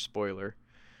be a huge spoiler.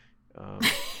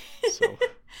 So.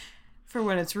 For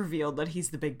when it's revealed that he's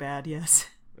the big bad, yes.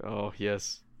 Oh,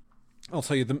 yes. I'll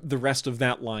tell you, the rest of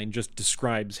that line just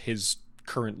describes his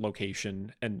current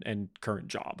location and current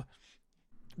job.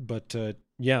 But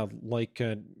yeah, like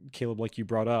Caleb, like you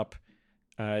brought up,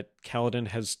 Kaladin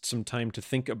has some time to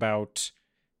think about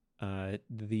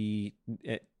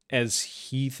as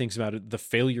he thinks about it, the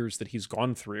failures that he's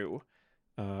gone through,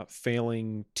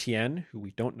 failing Tien, who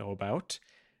we don't know about,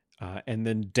 and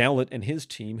then Dalit and his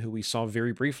team, who we saw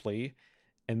very briefly,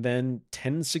 and then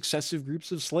 10 successive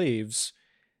groups of slaves.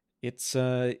 It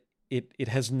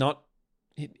has not.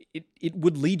 It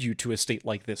would lead you to a state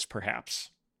like this, perhaps.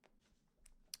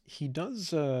 He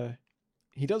does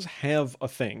have a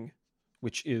thing,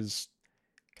 which is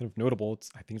kind of notable.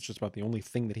 I think it's just about the only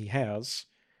thing that he has,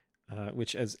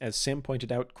 which, as Sam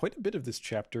pointed out, quite a bit of this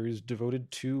chapter is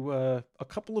devoted to a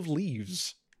couple of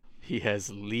leaves. He has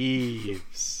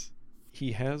leaves.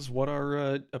 He has what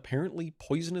are apparently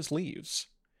poisonous leaves.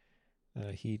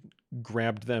 He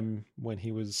grabbed them when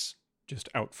he was just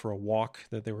out for a walk,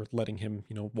 that they were letting him,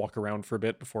 walk around for a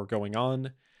bit before going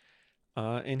on.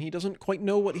 And he doesn't quite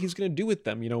know what he's going to do with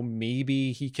them.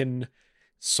 Maybe he can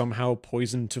somehow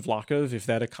poison Tvlakov if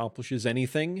that accomplishes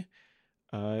anything.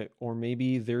 Or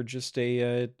maybe they're just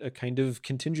a kind of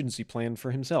contingency plan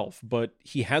for himself. But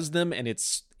he has them, and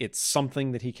it's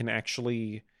something that he can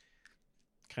actually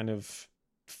kind of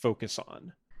focus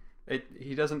on.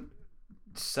 He doesn't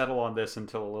settle on this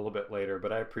until a little bit later,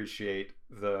 but I appreciate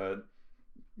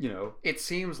it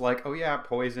seems like, oh yeah,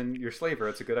 poison your slaver,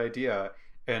 it's a good idea.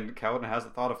 And Kaladin has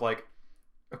the thought of like,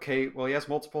 okay, well, he has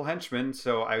multiple henchmen,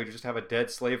 so I would just have a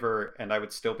dead slaver and I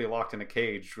would still be locked in a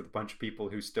cage with a bunch of people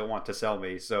who still want to sell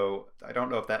me. So I don't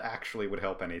know if that actually would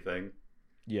help anything.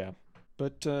 Yeah,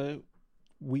 but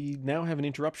we now have an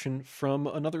interruption from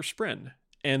another Spren.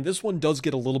 And this one does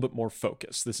get a little bit more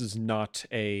focus. This is not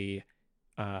a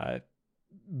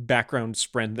background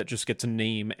Spren that just gets a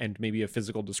name and maybe a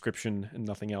physical description and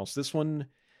nothing else. This one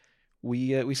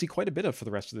we see quite a bit of for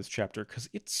the rest of this chapter because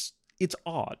it's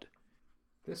odd.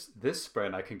 This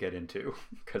Spren I can get into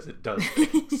because it does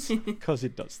things. Because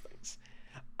it does things.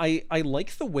 I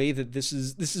like the way that this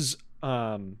is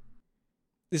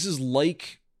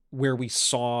like where we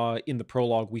saw in the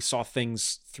prologue, we saw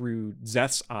things through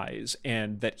Zeth's eyes,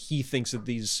 and that he thinks that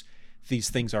these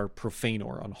things are profane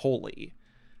or unholy.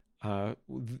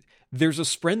 There's a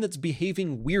Spren that's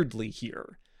behaving weirdly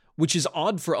here, which is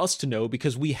odd for us to know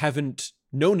because we haven't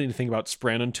known anything about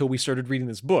Spren until we started reading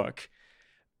this book.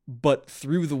 But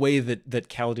through the way that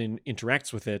Kaladin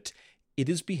interacts with it, it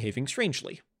is behaving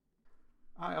strangely.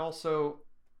 I also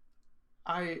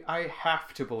I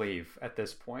have to believe at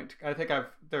this point. I think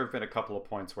there have been a couple of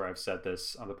points where I've said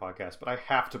this on the podcast, but I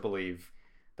have to believe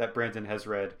that Brandon has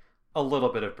read a little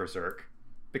bit of Berserk,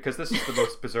 because this is the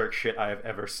most Berserk shit I have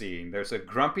ever seen. There's a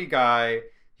grumpy guy,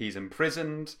 he's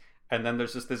imprisoned, and then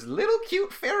there's just this little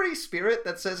cute fairy spirit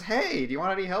that says, "Hey, do you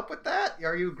want any help with that?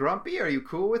 Are you grumpy? Are you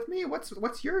cool with me?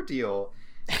 What's your deal?"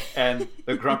 And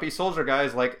the grumpy soldier guy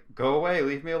is like, "Go away,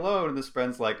 leave me alone." And this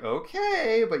friend's like,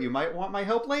 "Okay, but you might want my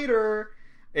help later."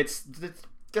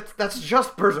 That's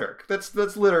just Berserk. That's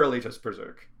literally just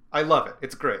Berserk. I love it.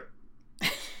 It's great.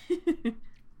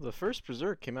 The first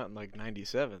Berserk came out in like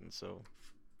 97, so...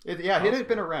 It had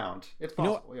been around. It's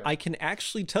possible, yeah. I can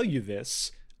actually tell you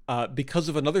this because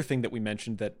of another thing that we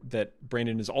mentioned that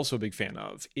Brandon is also a big fan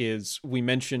of, is we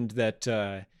mentioned that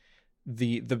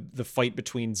the fight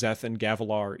between Szeth and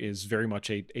Gavilar is very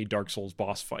much a Dark Souls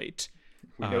boss fight.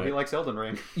 We know he likes Elden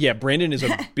Ring. Yeah, Brandon is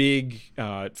a big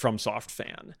FromSoft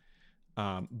fan.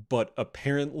 But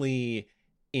apparently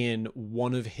in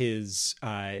one of his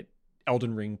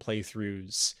Elden Ring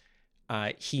playthroughs,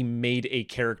 he made a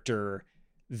character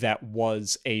that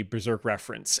was a Berserk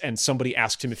reference, and somebody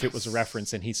asked him if it was a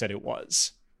reference, and he said it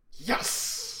was.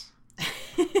 Yes!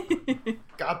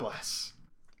 God bless.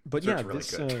 But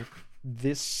Berserk's yeah, really good.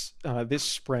 this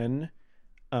Spren,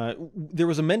 there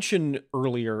was a mention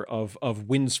earlier of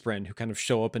Wind Spren, who kind of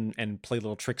show up and play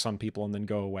little tricks on people and then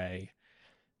go away.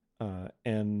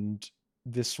 And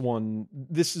this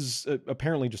is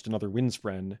apparently just another Wind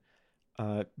Spren,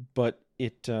 but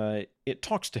it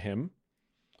talks to him,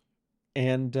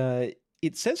 and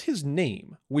it says his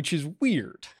name, which is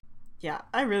weird. Yeah,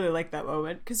 I really like that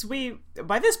moment, because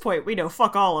by this point, we know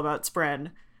fuck all about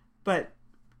Spren, but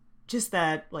just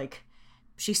that, like,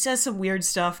 she says some weird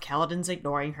stuff, Kaladin's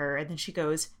ignoring her, and then she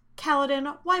goes,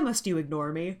 "Kaladin, why must you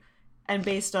ignore me?" And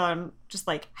based on just,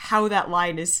 like, how that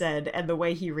line is said and the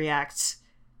way he reacts,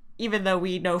 even though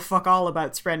we know fuck all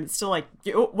about Spren, it's still like,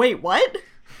 wait, what?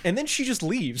 And then she just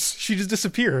leaves. She just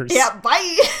disappears. Yeah,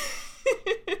 bye!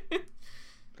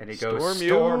 And he goes,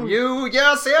 "Storm you!"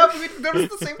 Yes, yeah, we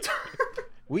noticed the same time.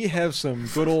 We have some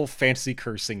good old fantasy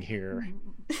cursing here.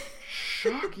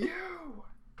 Shock you!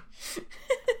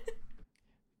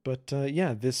 But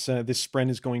yeah, this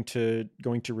Spren is going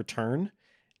to return,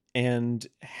 and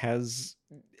has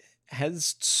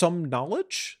some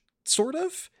knowledge, sort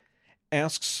of.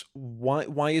 Asks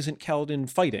why isn't Kaladin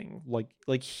fighting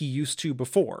like he used to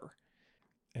before,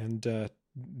 and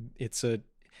it's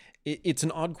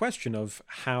an odd question of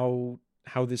how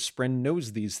this Spren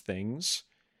knows these things,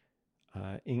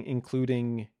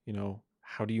 including,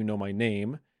 how do you know my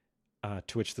name?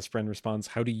 To which the Spren responds,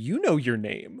 "How do you know your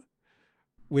name?"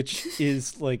 Which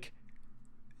is like,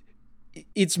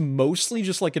 it's mostly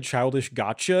just like a childish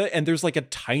gotcha, and there's like a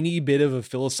tiny bit of a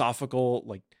philosophical,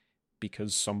 like,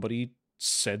 because somebody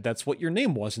said that's what your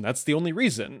name was, and that's the only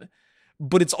reason.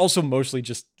 But it's also mostly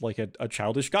just like a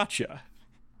childish gotcha.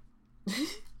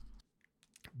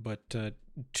 But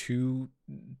to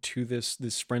this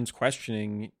Spren's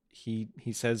questioning, he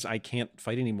says, "I can't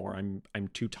fight anymore. I'm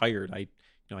too tired. I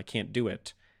can't do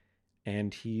it."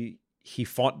 And he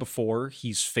fought before,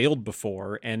 he's failed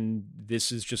before, and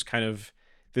this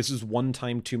is one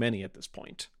time too many at this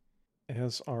point.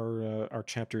 As our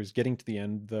chapter is getting to the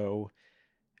end, though,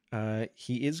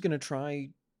 he is going to try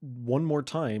one more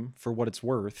time for what it's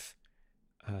worth.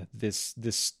 This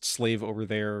slave over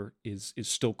there is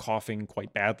still coughing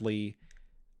quite badly.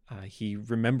 He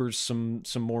remembers some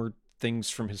more things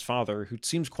from his father, who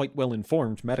seems quite well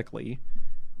informed medically.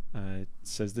 It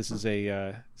says this is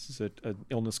an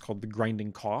illness called the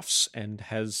grinding coughs, and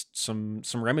has some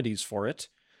remedies for it.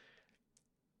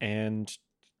 And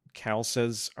Cal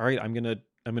says, "All right, I'm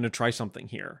gonna try something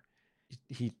here."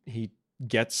 He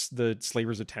gets the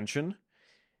slaver's attention,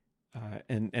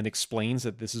 and explains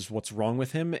that this is what's wrong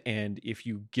with him, and if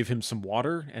you give him some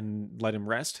water and let him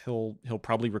rest, he'll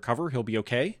probably recover. He'll be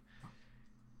okay.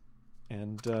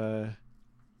 And the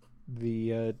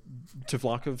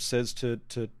Tvlakov says to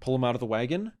pull him out of the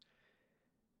wagon,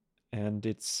 and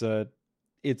it's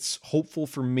hopeful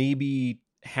for maybe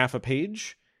half a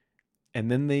page, and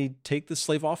then they take the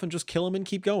slave off and just kill him and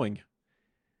keep going.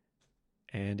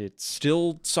 And it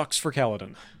still sucks for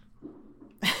Kaladin.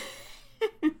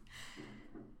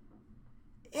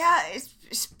 Yeah,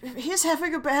 he's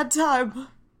having a bad time.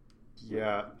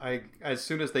 Yeah, as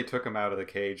soon as they took him out of the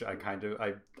cage,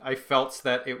 I felt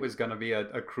that it was going to be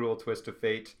a cruel twist of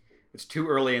fate. It's too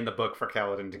early in the book for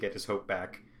Kaladin to get his hope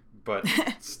back, but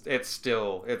it's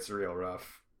real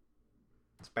rough.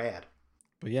 It's bad.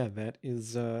 But yeah,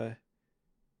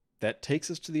 that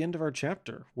takes us to the end of our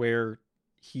chapter, where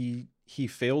he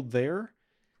failed there,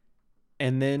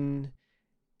 and then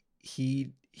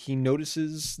he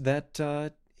notices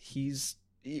that he's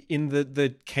in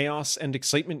the chaos and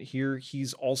excitement here.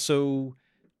 He's also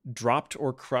dropped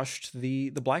or crushed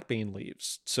the blackbane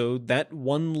leaves. So that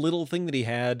one little thing that he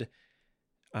had,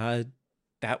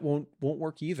 that won't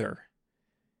work either.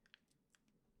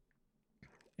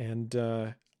 And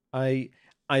I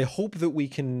hope that we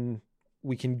can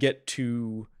get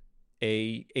to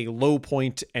a low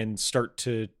point and start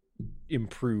to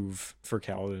improve for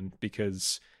Kaladin,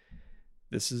 because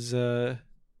this is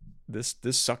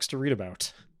this sucks to read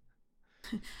about.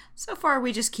 So far,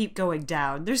 we just keep going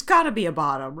down. There's gotta be a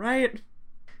bottom, right?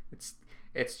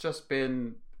 It's just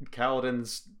been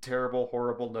Kaladin's terrible,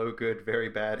 horrible, no good, very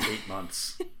bad 8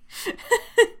 months.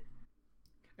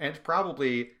 And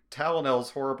probably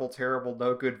Talonel's horrible, terrible,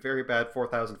 no good, very bad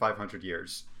 4,500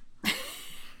 years.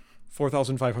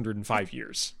 4,505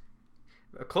 years.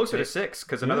 Closer to 6,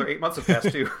 because another 8 months have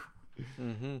passed too.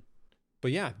 Mm-hmm.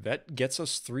 But yeah, that gets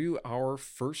us through our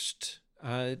first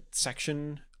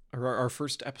section, or our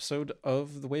first episode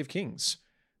of The Way of Kings.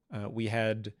 We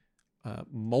had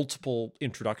multiple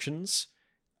introductions,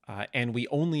 and we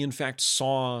only in fact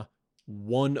saw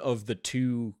one of the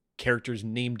two characters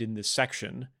named in this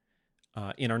section.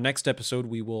 In our next episode,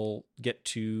 we will get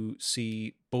to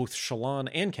see both Shallan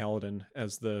and Kaladin,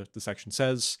 as the section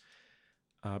says.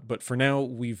 But for now,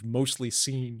 we've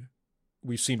seen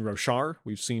Roshar.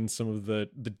 We've seen some of the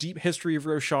deep history of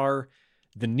Roshar,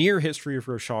 the near history of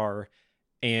Roshar,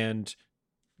 and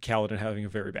Kaladin having a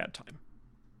very bad time.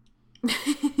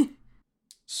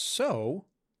 So,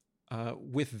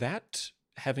 with that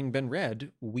having been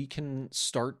read, we can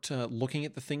start looking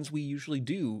at the things we usually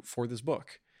do for this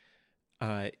book.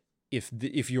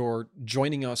 If you're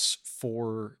joining us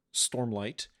for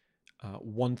Stormlight,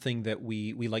 one thing that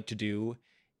we like to do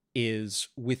is,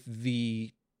 with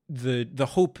the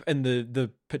hope and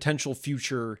the potential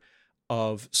future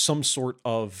of some sort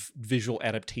of visual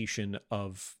adaptation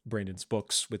of Brandon's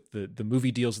books, with the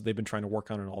movie deals that they've been trying to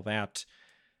work on and all that,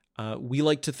 we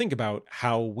like to think about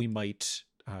how we might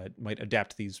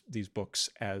adapt these books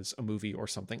as a movie or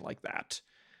something like that.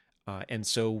 And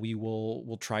so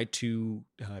we'll try to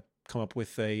come up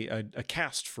with a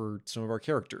cast for some of our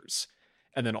characters,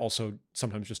 and then also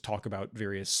sometimes just talk about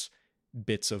various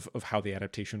bits of how the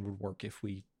adaptation would work if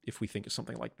we think of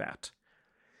something like that.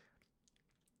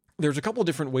 There's a couple of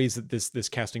different ways that this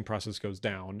casting process goes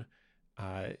down.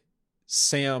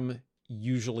 Sam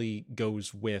usually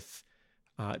goes with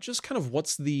just kind of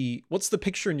what's the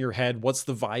picture in your head, what's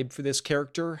the vibe for this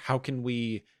character, how can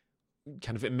we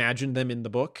kind of imagine them in the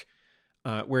book.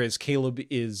 Whereas Caleb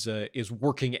is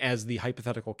working as the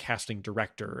hypothetical casting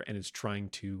director and is trying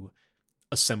to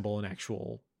assemble an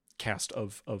actual cast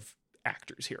of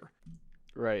actors here.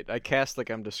 Right. I cast like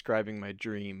I'm describing my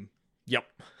dream. Yep.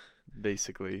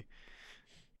 Basically.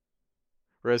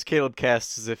 Whereas Caleb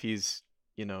casts as if he's,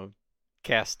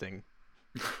 casting.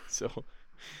 So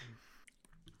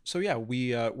yeah,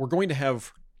 we're going to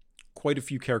have quite a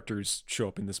few characters show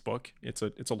up in this book. It's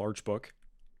a large book.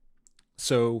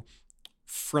 So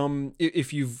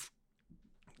if you've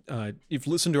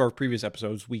listened to our previous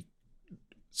episodes, we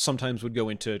sometimes would go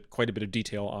into quite a bit of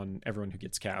detail on everyone who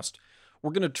gets cast.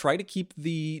 We're going to try to keep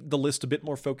the list a bit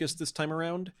more focused this time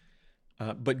around.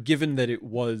 But given that it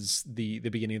was the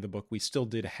beginning of the book, we still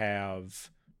did have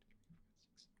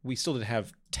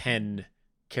 10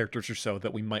 characters or so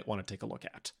that we might want to take a look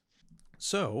at.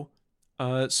 So,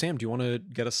 Sam, do you want to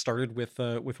get us started with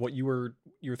what you were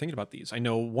thinking about these? I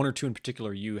know one or two in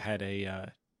particular you had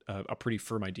a pretty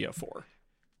firm idea for.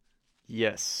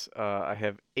 yes, I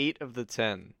have 8 of the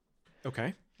 10.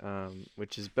 Okay.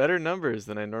 Which is better numbers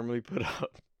than I normally put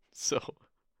up. So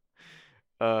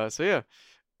yeah.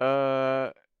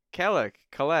 Kalak,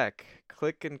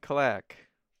 Click and Kalak,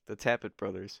 the Tappet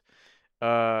brothers.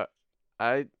 I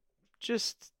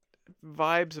just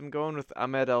vibes. I'm going with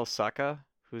Ahmed El Saka,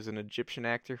 who's an Egyptian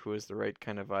actor who is the right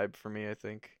kind of vibe for me, I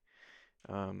think.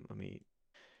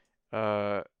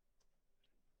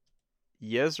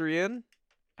 Yezrian,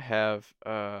 have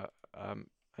an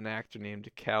actor named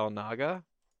Kal Naga,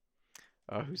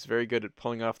 who's very good at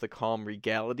pulling off the calm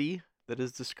regality that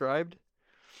is described.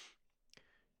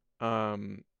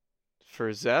 For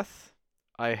Zeth,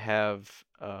 I have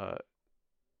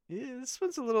this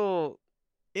one's a little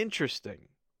interesting,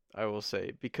 I will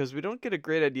say, because we don't get a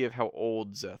great idea of how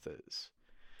old Zeth is.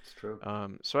 It's true.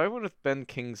 So I went with Ben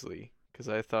Kingsley because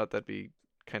I thought that'd be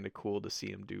kind of cool to see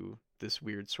him do this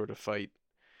weird sort of fight.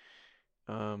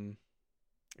 And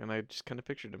I just kind of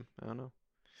pictured him. I don't know.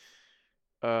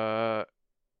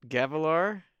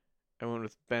 Gavilar, I went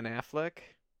with Ben Affleck.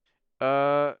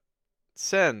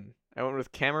 Sen, I went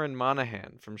with Cameron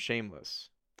Monaghan from Shameless.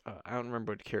 I don't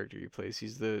remember what character he plays.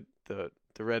 He's the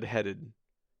red-headed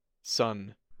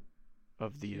son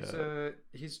of the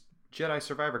He's Jedi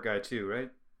Survivor guy too,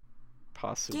 right?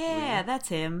 possibly. Yeah, that's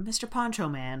him, Mr. Poncho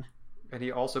Man. And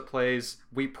he also plays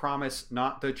We Promise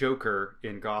Not the Joker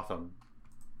in Gotham.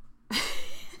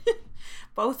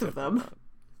 Both of them.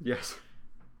 Yes.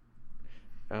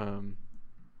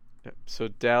 So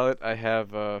Dalit, I have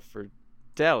for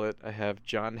Dalit, I have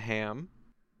John Hamm,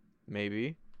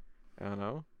 maybe. I don't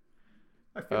know.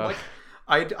 I feel like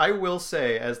I will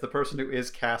say, as the person who is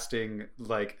casting,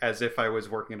 like, as if I was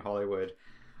working in Hollywood,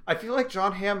 I feel like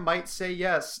John Hamm might say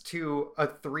yes to a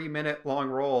 3-minute long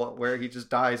role where he just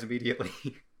dies immediately.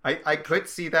 I could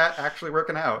see that actually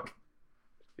working out.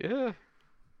 Yeah.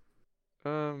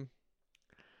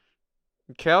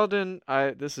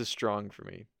 Kaladin, this is strong for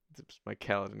me. It's my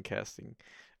Kaladin casting.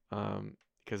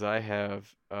 Because I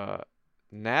have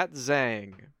Nat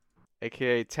Zhang,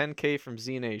 aka 10K from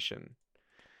Z Nation.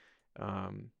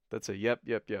 That's a yep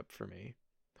for me.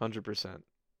 100%.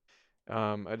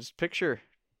 I just picture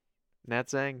Nat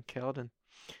Zhang, Kaladin.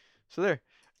 So there.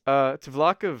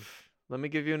 Tvlakov, let me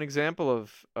give you an example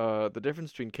of the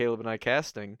difference between Caleb and I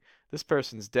casting. This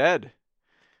person's dead.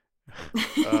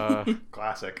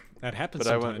 Classic. That happens But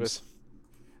sometimes.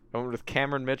 I went with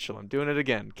Cameron Mitchell. I'm doing it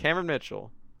again. Cameron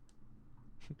Mitchell.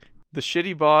 The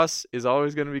shitty boss is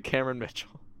always going to be Cameron Mitchell.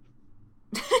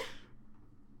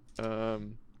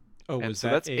 Was so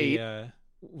that that's 8.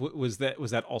 Was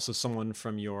that also someone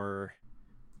from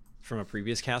a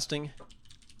previous casting?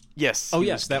 Yes. Oh he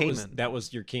yes, was that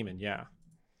was your Cayman. Yeah.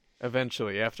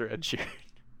 Eventually, after Ed Sheeran.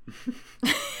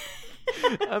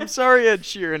 I'm sorry, Ed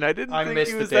Sheeran. I didn't think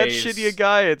he was that shitty a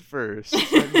guy at first.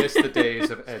 I miss the days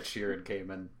of Ed Sheeran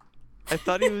Cayman. I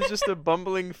thought he was just a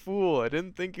bumbling fool. I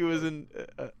didn't think he was an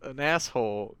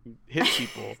asshole who hit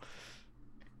people.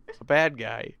 A bad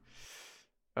guy.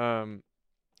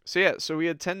 So we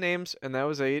had 10 names, and that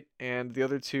was 8, and the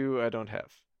other 2 I don't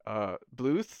have.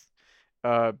 Bluth,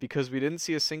 because we didn't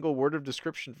see a single word of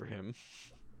description for him.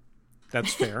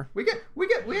 That's fair.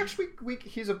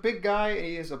 He's a big guy and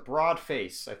he has a broad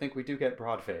face. I think we do get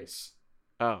broad face.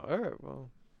 Oh, all right.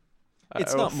 Well,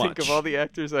 It's I will not much. think of all the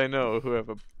actors I know who have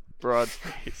a broad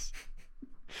face.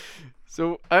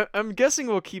 So I'm guessing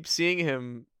we'll keep seeing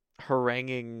him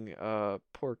haranguing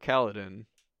poor Kaladin.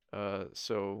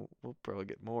 So we'll probably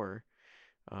get more.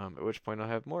 At which point I'll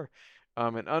have more.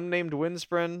 An unnamed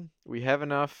Windspren, we have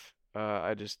enough.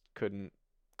 I just couldn't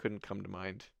come to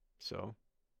mind. So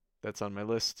that's on my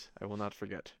list. I will not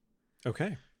forget.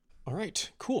 Okay. All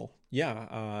right. Cool.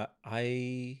 Yeah.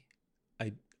 I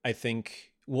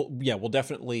think. Well, yeah. We'll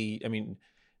definitely. I mean,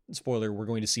 spoiler. We're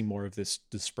going to see more of this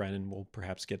Spren, and we'll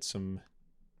perhaps get some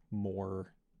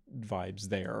more vibes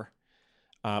there.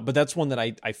 But that's one that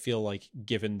I feel like,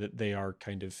 given that they are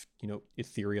kind of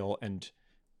ethereal and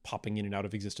popping in and out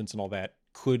of existence and all that,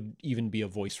 could even be a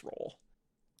voice role.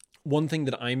 One thing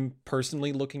that I'm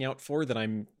personally looking out for, that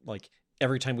I'm like,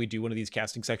 every time we do one of these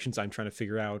casting sections, I'm trying to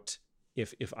figure out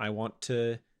if I want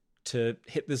to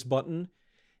hit this button,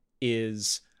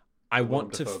 is I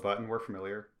want to button. We're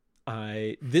familiar.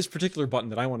 This particular button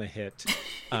that I want to hit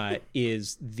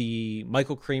is the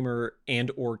Michael Kramer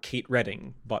and or Kate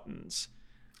Redding buttons,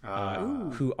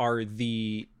 who are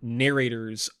the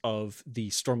narrators of the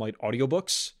Stormlight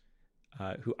audiobooks,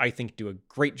 who I think do a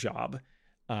great job,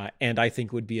 and I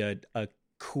think would be a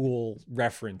cool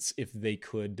reference if they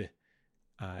could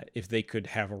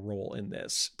have a role in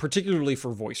this, particularly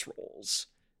for voice roles.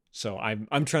 So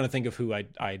I'm trying to think of who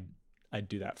I'd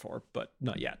do that for, but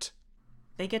not yet.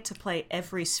 They get to play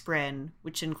every Spren,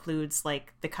 which includes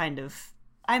like the kind of,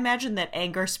 I imagine that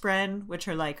anger Spren, which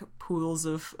are like pools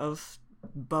of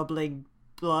bubbling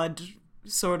blood,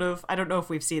 sort of. I don't know if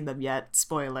we've seen them yet.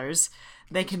 Spoilers.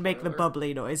 They can make the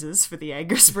bubbly noises for the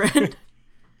anger Spren.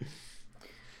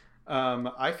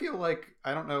 I feel like,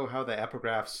 I don't know how the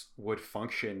epigraphs would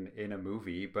function in a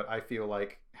movie, but I feel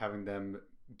like having them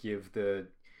give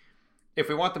if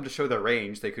we want them to show their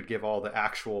range, they could give all the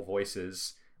actual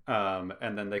voices,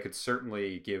 and then they could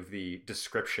certainly give the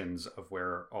descriptions of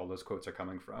where all those quotes are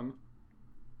coming from.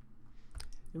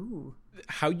 Ooh.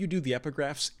 How you do the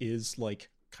epigraphs is like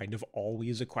kind of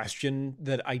always a question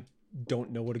that I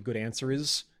don't know what a good answer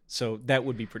is. So that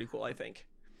would be pretty cool, I think.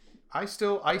 I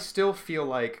still feel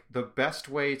like the best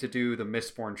way to do the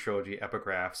Mistborn trilogy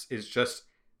epigraphs is just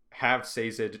have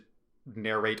Sazed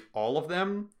narrate all of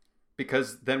them,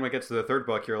 because then when it gets to the third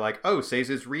book, you're like, oh,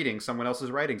 Sazed's reading someone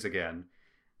else's writings again,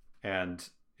 and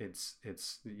it's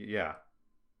yeah,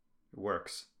 it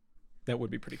works. That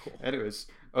would be pretty cool. Anyways,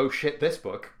 oh shit, this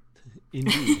book.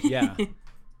 Indeed, yeah.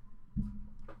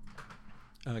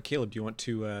 Caleb, do you want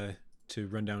to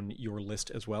run down your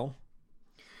list as well?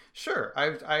 Sure.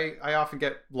 I often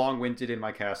get long-winded in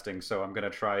my casting, so I'm going to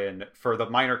try and, for the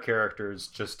minor characters,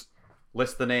 just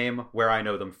list the name, where I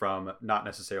know them from, not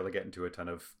necessarily get into a ton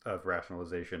of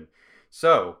rationalization.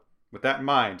 So, with that in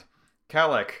mind,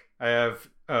 Kalek, I have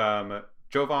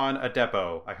Jovan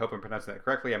Adepo. I hope I'm pronouncing that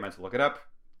correctly. I meant to look it up.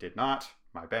 Did not.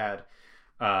 My bad.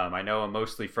 I know him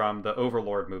mostly from the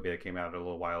Overlord movie that came out a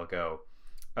little while ago.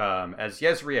 As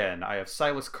Yezrien, I have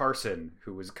Silas Carson,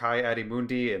 who was Kai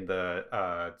Adimundi in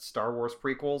the Star Wars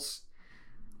prequels.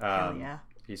 Hell yeah.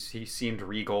 He seemed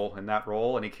regal in that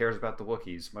role, and he cares about the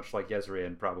Wookiees, much like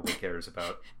Yezrien probably cares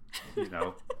about,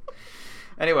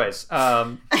 Anyways,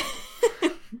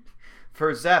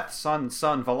 for Zeth,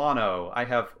 son Villano, I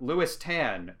have Louis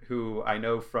Tan, who I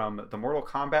know from the Mortal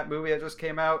Kombat movie that just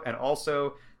came out, and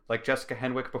also, like Jessica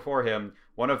Henwick before him,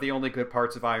 one of the only good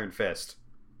parts of Iron Fist.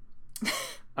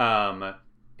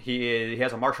 He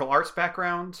has a martial arts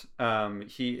background.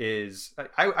 He is.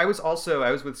 I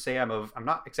was with Sam of, I'm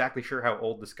not exactly sure how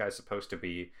old this guy's supposed to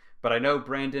be, but I know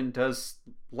Brandon does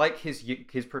like his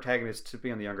protagonist to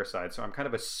be on the younger side, so I'm kind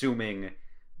of assuming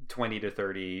 20 to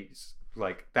 30,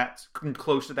 like that's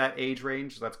close to that age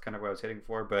range. So that's kind of what I was hitting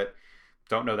for, but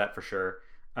don't know that for sure.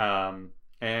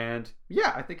 And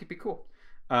yeah, I think it'd be cool.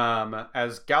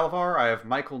 As Galavar, I have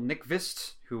Michael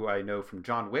Nickvist, who I know from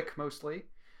John Wick mostly.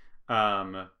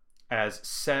 As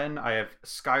Sen, I have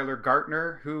Skylar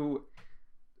Gartner, who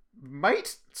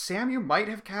you might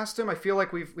have cast him. I feel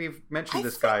like we've mentioned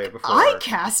this guy before. I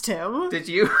cast him. Did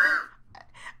you?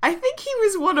 I think he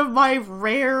was one of my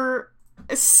rare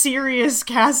serious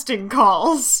casting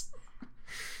calls.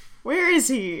 Where is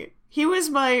he? He was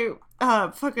my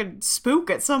fucking spook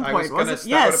at some point, wasn't it?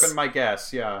 That would have been my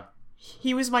guess, yeah.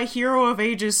 He was my Hero of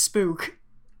Ages spook.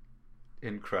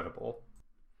 Incredible.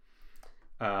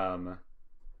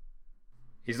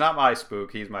 He's not my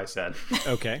spook, he's my Sen.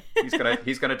 Okay.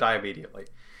 he's gonna die immediately.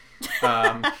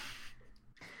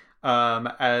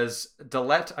 As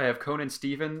Dalette, I have Conan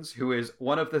Stevens, who is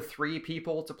one of the 3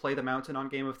 people to play the Mountain on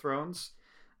Game of Thrones.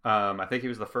 I think he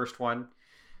was the first one.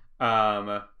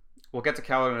 We'll get to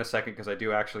Kaladin in a second, because I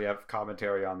do actually have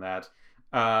commentary on that.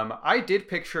 I did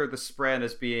picture the Spren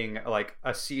as being like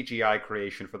a CGI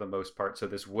creation for the most part, so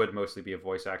this would mostly be a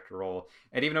voice actor role.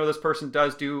 And even though this person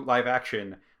does do live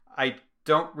action, I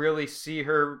don't really see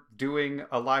her doing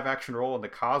a live action role in the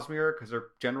Cosmere, because her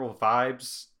general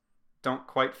vibes don't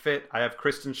quite fit. I have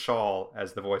Kristen Schaal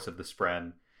as the voice of the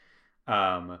Spren,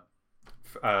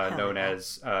 known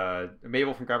as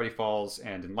Mabel from Gravity Falls,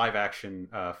 and in live action,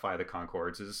 Fly the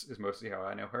Concords is mostly how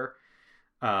I know her.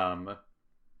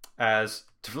 As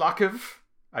Tvlakov,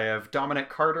 I have Dominic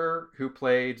Carter, who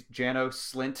played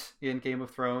Janos Slint in Game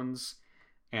of Thrones.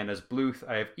 And as Bluth,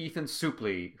 I have Ethan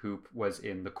Suplee, who was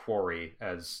in The Quarry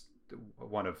as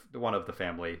one of the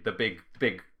family, the big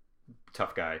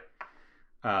tough guy.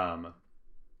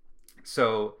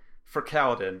 So for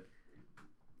Kaladin,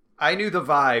 I knew the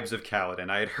vibes of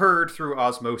Kaladin. I had heard through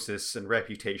osmosis and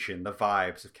reputation the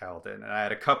vibes of Kaladin, and I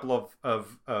had a couple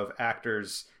of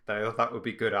actors that I thought would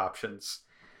be good options.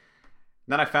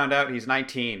 And then I found out he's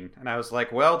 19, and I was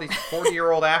like, well, these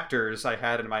 40-year-old actors I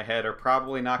had in my head are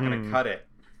probably not going to cut it.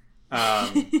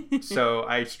 So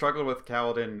I struggled with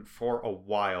Kaladin for a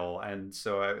while, and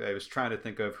so I was trying to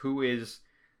think of who is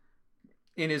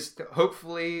in his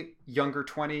hopefully younger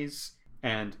 20s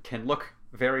and can look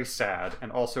very sad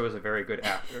and also is a very good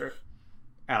actor.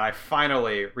 And I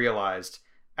finally realized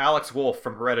Alex Wolff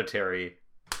from Hereditary,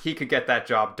 he could get that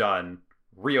job done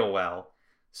real well.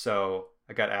 So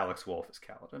I got Alex Wolff as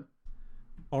Kaladin.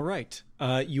 All right.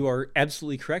 You are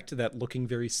absolutely correct that looking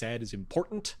very sad is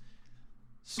important.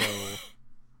 So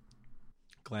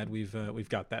glad we've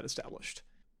got that established.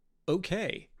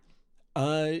 Okay.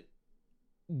 The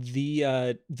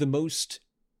most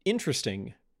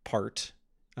interesting part,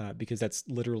 because that's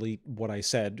literally what I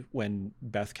said when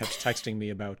Beth kept texting me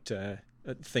about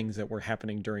things that were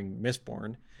happening during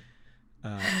Mistborn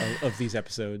of these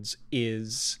episodes,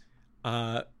 is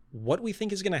what we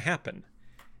think is going to happen.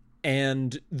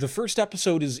 And the first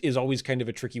episode is always kind of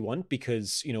a tricky one,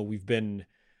 because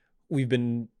we've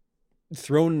been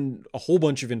thrown a whole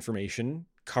bunch of information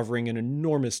covering an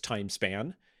enormous time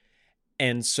span.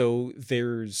 And so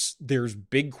there's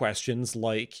big questions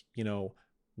like,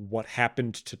 what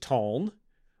happened to Taln,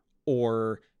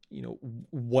 or,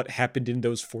 what happened in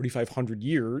those 4,500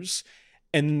 years.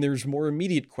 And then there's more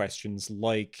immediate questions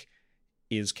like,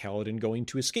 is Kaladin going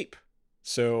to escape?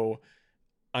 So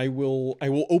I will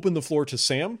open the floor to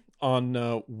Sam on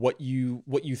what you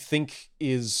think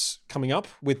is coming up,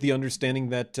 with the understanding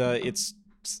that it's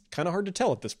kind of hard to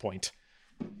tell at this point.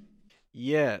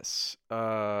 Yes.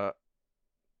 Another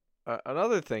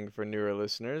thing for newer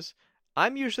listeners,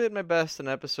 I'm usually at my best in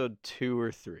episode 2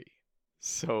 or 3.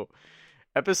 So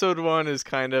episode 1 is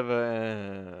kind of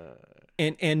a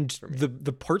And for me.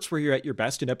 the parts where you're at your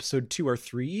best in episode 2 or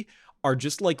 3 are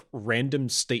just like random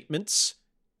statements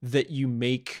that you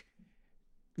make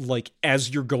like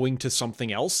as you're going to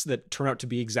something else that turn out to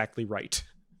be exactly right.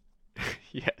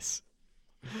 Yes.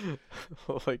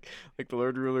 like the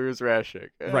Lord Ruler is Rashik.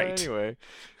 Right. Anyway.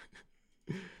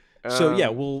 So yeah,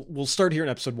 we'll start here in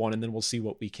episode 1 and then we'll see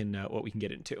what we can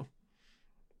get into.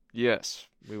 Yes,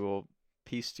 we will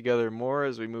piece together more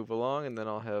as we move along, and then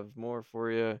I'll have more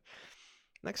for you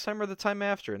next time or the time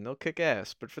after, and they'll kick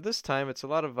ass. But for this time, it's a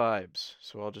lot of vibes,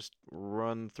 so I'll just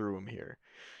run through them here.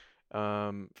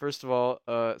 First of all,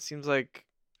 it seems like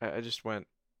I just went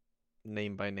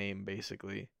name by name,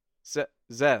 basically.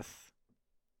 Zeth.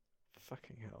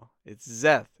 Fucking hell. It's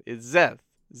Zeth. It's Zeth.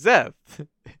 Zeth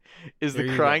is There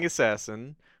the you crying go.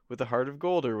 assassin with a heart of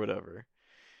gold or whatever.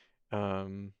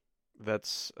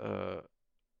 That's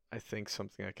I think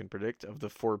something I can predict of the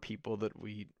 4 people that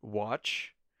we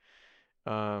watch.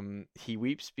 He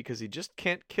weeps because he just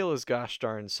can't kill his gosh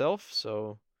darn self,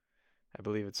 so I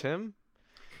believe it's him.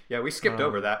 Yeah, we skipped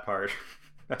over that part.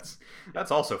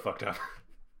 That's also fucked up.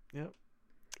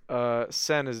 Yep.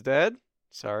 Sen is dead.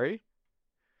 Sorry.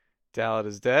 Dalit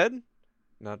is dead.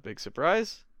 Not big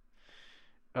surprise.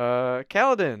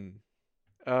 Kaladin.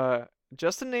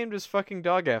 Justin named his fucking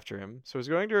dog after him, so he's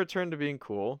going to return to being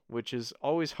cool, which is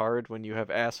always hard when you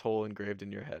have asshole engraved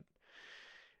in your head.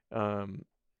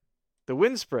 The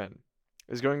Windspren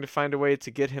is going to find a way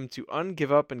to get him to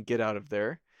ungive up and get out of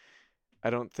there. I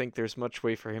don't think there's much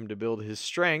way for him to build his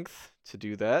strength to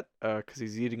do that, because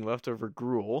he's eating leftover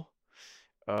gruel.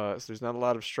 So there's not a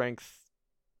lot of strength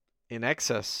in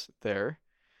excess there.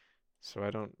 So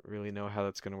I don't really know how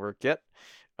that's going to work yet.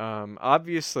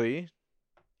 Obviously,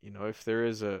 if there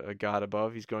is a god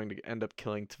above, he's going to end up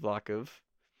killing Tvlakov.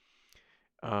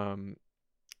 And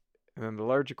then the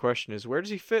larger question is, where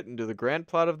does he fit into the grand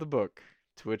plot of the book?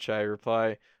 To which I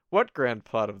reply, what grand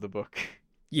plot of the book?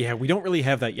 Yeah, we don't really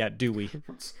have that yet, do we?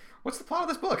 What's the plot of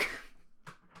this book?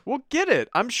 We'll get it.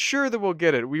 I'm sure that we'll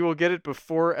get it. We will get it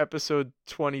before episode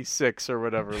 26 or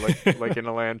whatever, like in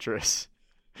Elantris.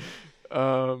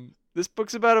 This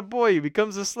book's about a boy who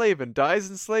becomes a slave and dies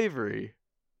in slavery.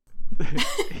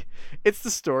 It's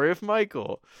the story of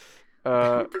Michael.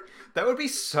 That would be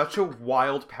such a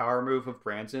wild power move of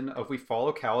Brandon if we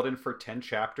follow Kaladin for 10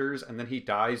 chapters and then he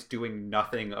dies doing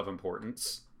nothing of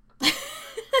importance.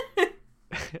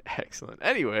 Excellent.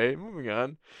 Anyway, moving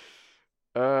on.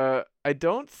 I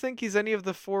don't think he's any of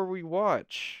the 4 we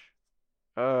watch.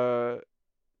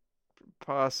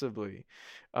 Possibly.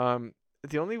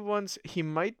 The only ones, he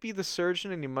might be the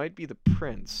surgeon and he might be the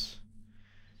prince.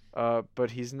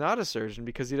 But he's not a surgeon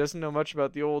because he doesn't know much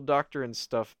about the old doctor and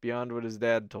stuff beyond what his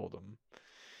dad told him.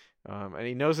 And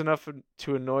he knows enough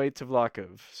to annoy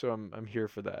Tvlakov, so I'm here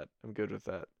for that. I'm good with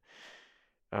that.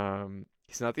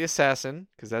 He's not the assassin,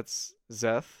 because that's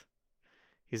Zeth.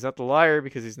 He's not the liar,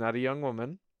 because he's not a young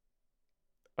woman.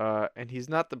 And he's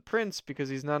not the prince, because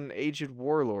he's not an aged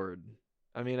warlord.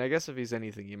 I mean, I guess if he's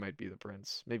anything, he might be the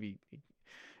prince. Maybe.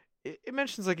 It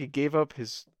mentions like he gave up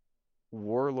his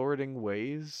warlording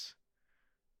ways.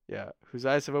 Yeah, whose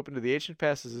eyes have opened to the ancient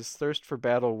past as his thirst for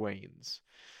battle wanes.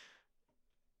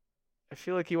 I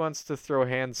feel like he wants to throw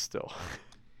hands still.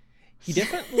 He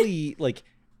definitely, like,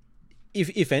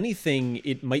 if anything,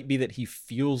 it might be that he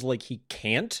feels like he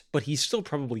can't, but he still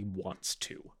probably wants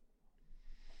to.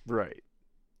 Right.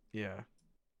 Yeah.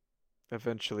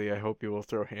 Eventually, I hope he will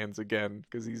throw hands again,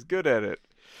 because he's good at it.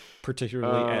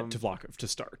 Particularly at Tvlakov to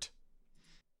start.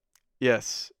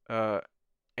 Yes. And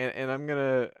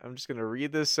I'm just gonna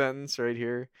read this sentence right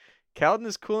here. Kaladin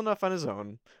is cool enough on his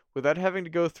own without having to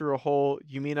go through a whole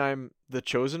 "you mean I'm the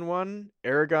chosen one"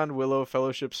 Aragon Willow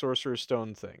Fellowship Sorcerer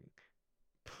Stone thing.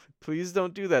 Please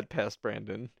don't do that, past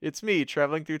Brandon. It's me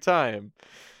traveling through time.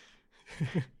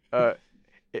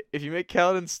 If you make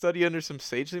Kaladin study under some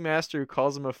sagely master who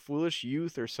calls him a foolish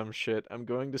youth or some shit, I'm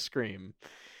going to scream.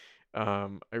 I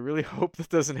really hope that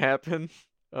doesn't happen.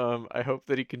 I hope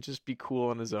that he can just be cool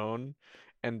on his own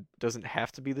and doesn't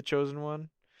have to be the chosen one.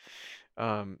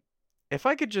 If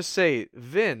I could just say,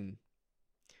 Vin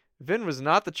was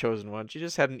not the chosen one. She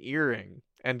just had an earring,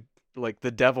 and like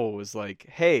the devil was like,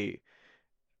 "Hey,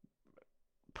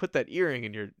 put that earring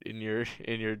in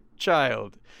your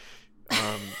child."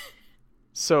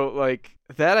 So like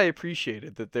that, I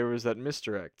appreciated that there was that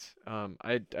misdirect.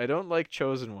 I don't like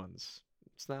chosen ones.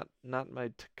 It's not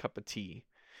my cup of tea.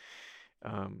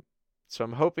 So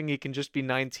I'm hoping he can just be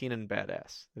 19 and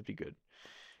badass. That'd be good.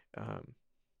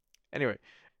 Anyway,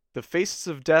 the Faces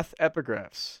of Death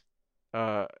epigraphs.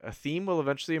 A theme will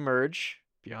eventually emerge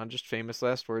beyond just famous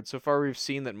last words. So far, we've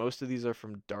seen that most of these are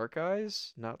from Dark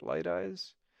Eyes, not Light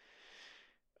Eyes.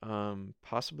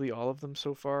 Possibly all of them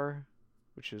so far,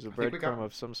 which is a breadcrumb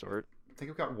of some sort. I think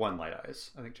we've got one Light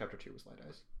Eyes. I think chapter 2 was Light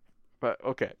Eyes. But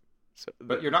okay, so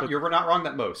but you're not wrong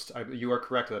that most. You are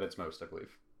correct that it's most, I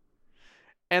believe.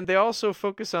 And they also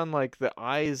focus on like the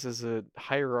eyes as a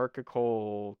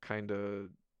hierarchical kind of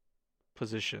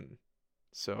position,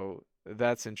 so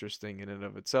that's interesting in and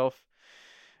of itself.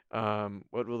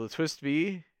 What will the twist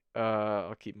be?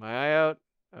 I'll keep my eye out.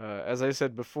 As I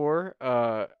said before,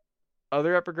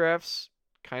 other epigraphs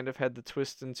kind of had the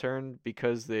twist and turn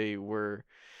because they were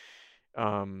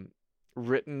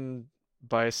written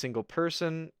by a single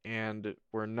person and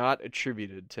were not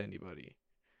attributed to anybody.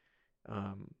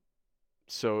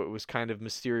 So it was kind of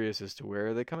mysterious as to where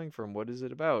are they coming from, what is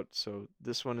it about. So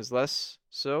this one is less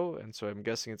so, and so I'm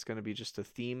guessing it's going to be just a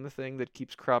theme thing that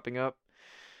keeps cropping up.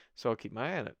 So I'll keep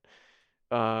my eye on it.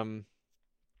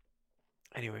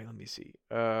 Anyway, let me see.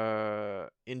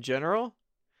 In general,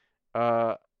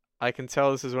 I can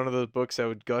tell this is one of those books I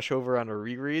would gush over on a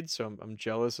reread, so I'm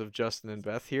jealous of Justin and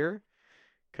Beth here,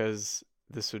 because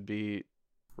this would be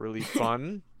really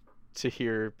fun to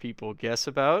hear people guess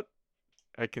about.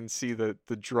 I can see the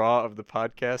draw of the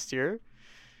podcast here.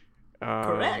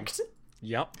 Correct.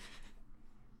 Yep.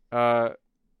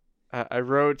 I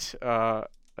wrote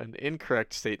an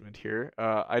incorrect statement here.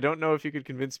 I don't know if you could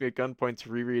convince me at gunpoint to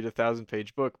reread a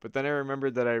 1,000-page book, but then I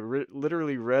remembered that I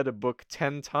literally read a book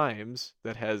 10 times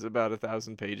that has about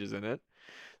 1,000 pages in it.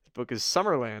 The book is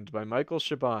Summerland by Michael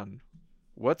Chabon.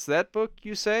 What's that book,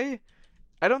 you say?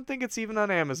 I don't think it's even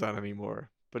on Amazon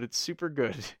anymore, but it's super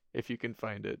good if you can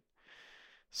find it.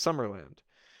 Summerland.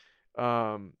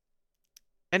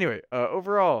 Anyway,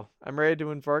 overall, I'm ready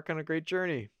to embark on a great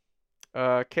journey.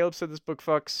 Caleb said this book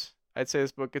fucks. I'd say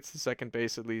this book gets the second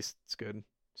base at least. It's good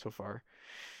so far.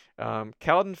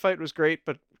 Kaladin fight was great,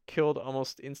 but killed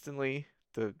almost instantly.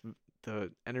 The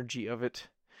energy of it.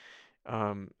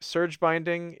 Surge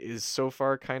binding is so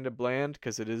far kind of bland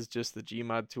because it is just the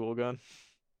Gmod tool gun.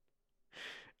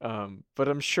 But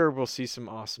I'm sure we'll see some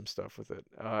awesome stuff with it.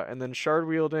 And then shard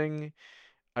wielding,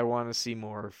 I want to see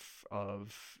more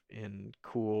of in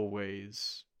cool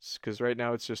ways. Because right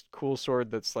now it's just cool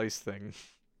sword that slice thing.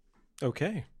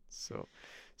 Okay. So,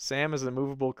 Sam as a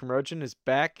movable curmudgeon is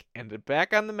back and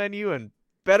back on the menu and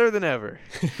better than ever.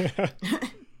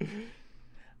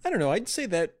 I don't know. I'd say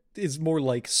that is more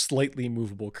like slightly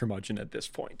movable curmudgeon at this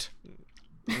point.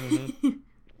 Mm-hmm.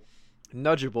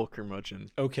 Nudgeable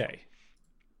curmudgeon. Okay.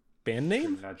 Band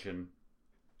name? Curmudgeon.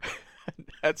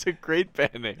 That's a great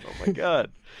band name. Oh my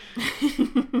god.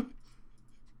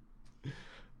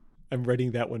 I'm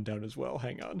writing that one down as well.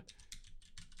 Hang on.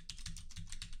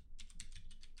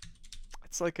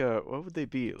 It's like what would they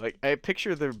be? Like, I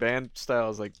picture their band style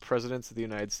as like Presidents of the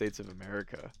United States of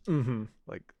America. Mm-hmm.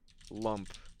 Like lump.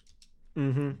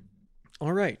 Mm-hmm.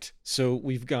 All right. So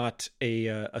we've got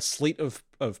a slate of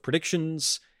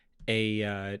predictions,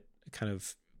 a kind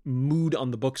of mood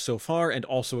on the book so far, and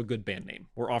also a good band name.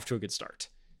 We're off to a good start.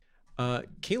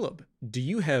 Caleb, do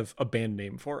you have a band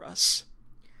name for us?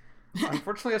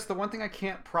 Unfortunately, that's the one thing I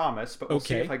can't promise, but we'll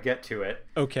see if I get to it.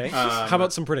 Okay. How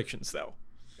about some predictions, though?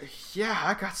 Yeah,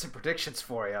 I got some predictions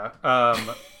for you.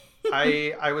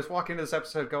 I was walking into this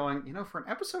episode going, for an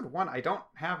episode 1, I don't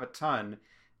have a ton.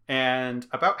 And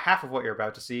about half of what you're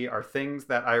about to see are things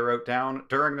that I wrote down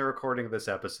during the recording of this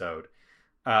episode.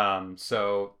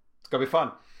 So it's going to be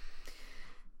fun.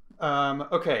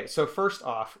 Okay, so first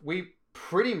off, we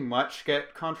pretty much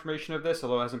get confirmation of this,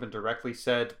 although it hasn't been directly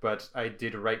said, but I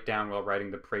did write down while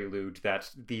writing the prelude that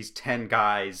these 10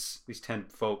 guys, these 10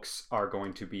 folks are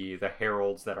going to be the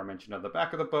heralds that are mentioned on the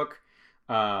back of the book.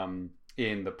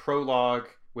 In the prologue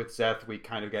with Zeth, we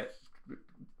kind of get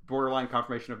borderline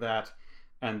confirmation of that.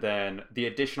 And then the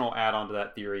additional add-on to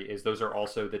that theory is those are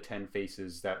also the 10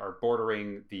 faces that are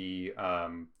bordering the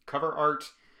cover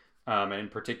art. And in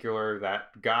particular,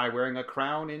 that guy wearing a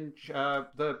crown in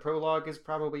the prologue is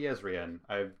probably Ezrian.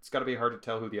 It's got to be hard to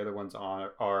tell who the other ones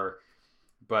are,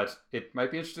 but it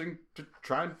might be interesting to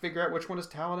try and figure out which one is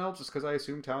Talonel, just because I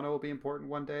assume Talonel will be important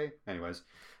one day. Anyways,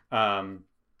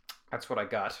 that's what I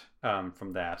got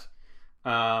from that.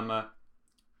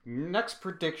 Next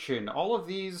prediction. All of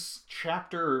these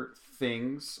chapter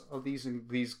things, of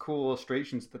these cool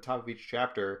illustrations at the top of each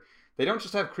chapter, they don't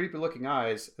just have creepy looking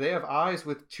eyes, they have eyes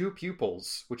with 2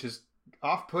 pupils, which is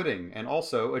off-putting and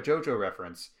also a JoJo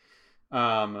reference.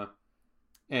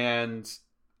 And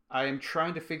I'm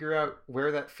trying to figure out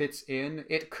where that fits in.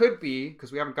 It could be,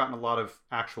 because we haven't gotten a lot of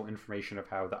actual information of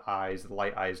how the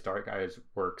light eyes, dark eyes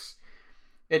works.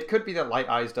 It could be that light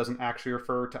eyes doesn't actually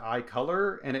refer to eye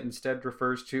color, and it instead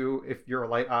refers to if you're a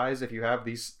light eyes, if you have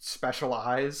these special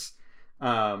eyes.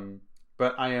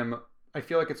 But I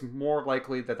feel like it's more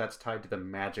likely that that's tied to the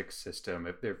magic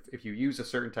system. If you use a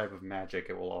certain type of magic,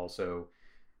 it will also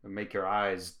make your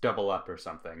eyes double up or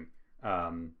something.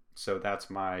 So that's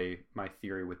my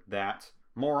theory with that.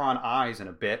 More on eyes in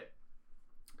a bit.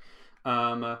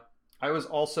 I was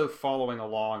also following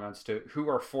along as to who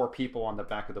our 4 people on the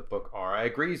back of the book are. I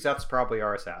agree Zeth's probably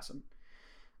our assassin.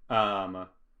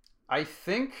 I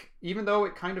think, even though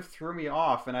it kind of threw me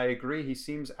off, and I agree he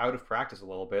seems out of practice a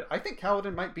little bit, I think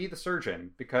Kaladin might be the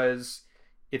surgeon, because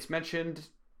it's mentioned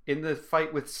in the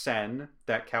fight with Sen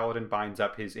that Kaladin binds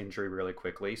up his injury really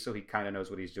quickly, so he kind of knows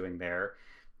what he's doing there.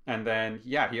 And then,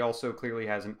 yeah, he also clearly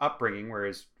has an upbringing where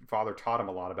his father taught him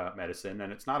a lot about medicine,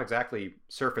 and it's not exactly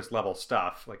surface level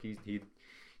stuff. Like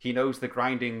he knows the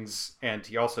grindings, and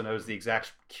he also knows the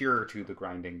exact cure to the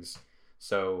grindings.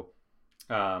 So,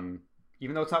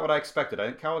 even though it's not what I expected, I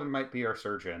think Kaladin might be our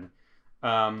surgeon.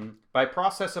 By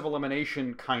process of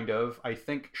elimination, kind of, I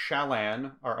think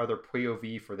Shallan, our other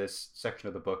POV for this section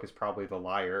of the book, is probably the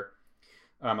liar.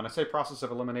 And I say process of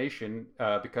elimination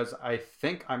because I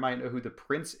think I might know who the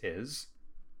prince is.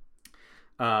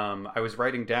 I was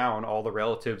writing down all the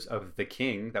relatives of the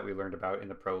king that we learned about in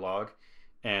the prologue.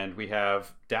 And we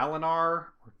have Dalinar,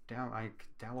 or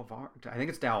Dalavar? I think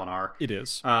it's Dalinar. It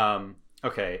is.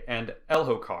 Okay, and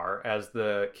Elhokar as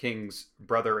the king's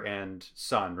brother and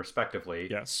son, respectively.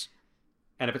 Yes.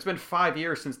 And if it's been 5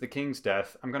 years since the king's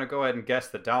death, I'm going to go ahead and guess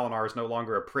that Dalinar is no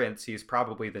longer a prince. He's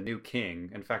probably the new king.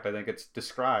 In fact, I think it's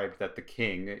described that the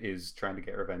king is trying to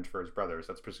get revenge for his brothers.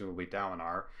 That's presumably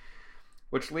Dalinar.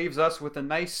 Which leaves us with a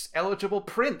nice, eligible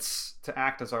prince to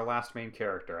act as our last main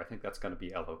character. I think that's going to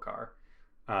be Elhokar.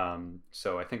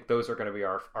 So I think those are going to be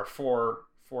our four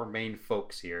main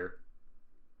folks here.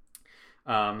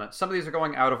 Some of these are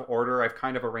going out of order. I've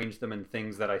kind of arranged them in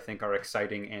things that I think are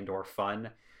exciting and or fun.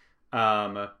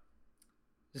 Zeth's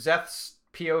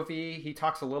POV, he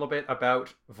talks a little bit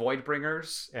about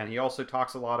Voidbringers, and he also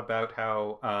talks a lot about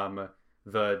how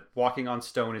the walking on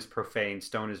stone is profane.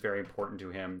 Stone is very important to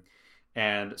him.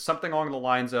 And something along the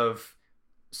lines of,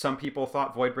 some people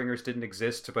thought Voidbringers didn't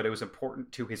exist, but it was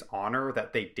important to his honor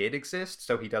that they did exist,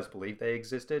 so he does believe they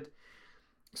existed.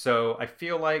 So I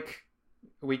feel like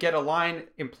we get a line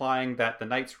implying that the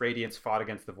Knights Radiance fought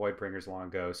against the Voidbringers long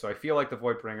ago. So I feel like the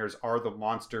Voidbringers are the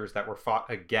monsters that were fought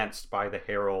against by the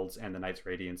Heralds and the Knights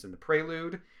Radiance in the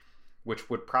Prelude, which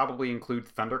would probably include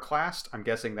Thunderclast. I'm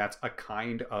guessing that's a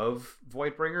kind of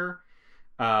Voidbringer.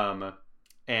 Thunderclast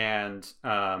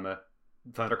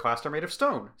are made of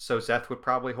stone. So Zeth would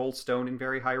probably hold stone in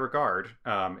very high regard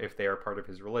if they are part of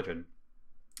his religion.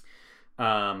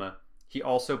 He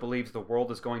also believes the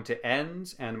world is going to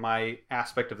end, and my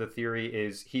aspect of the theory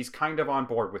is he's kind of on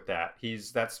board with that.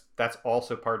 That's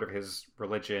also part of his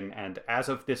religion, and as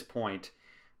of this point,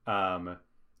 I'm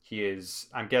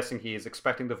guessing he is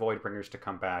expecting the Voidbringers to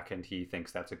come back, and he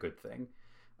thinks that's a good thing.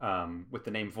 With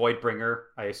the name Voidbringer,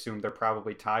 I assume they're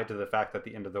probably tied to the fact that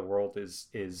the end of the world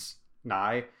is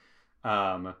nigh.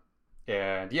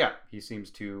 And yeah, he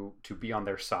seems to be on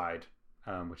their side,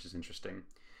 which is interesting.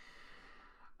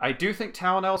 I do think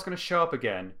Talonel is going to show up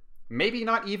again. Maybe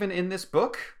not even in this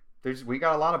book. We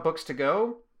got a lot of books to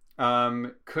go.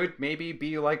 Could maybe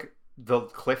be like the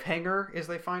cliffhanger is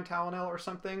they find Talonel or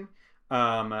something.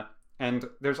 And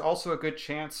there's also a good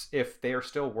chance if they are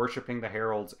still worshiping the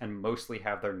Heralds and mostly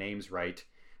have their names right,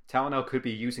 Talonel could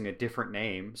be using a different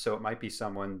name. So it might be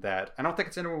someone that, I don't think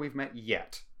it's anyone we've met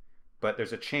yet, but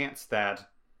there's a chance that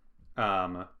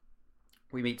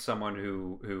we meet someone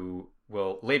who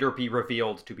will later be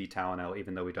revealed to be Talonel,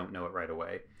 even though we don't know it right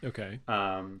away. Okay.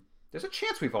 There's a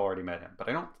chance we've already met him, but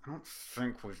I don't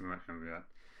think we've met him yet.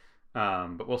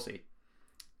 But we'll see.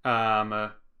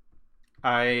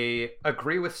 I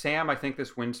agree with Sam. I think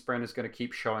this Windspren is going to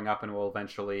keep showing up and will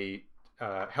eventually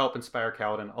help inspire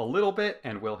Kaladin a little bit,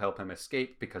 and will help him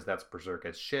escape because that's berserk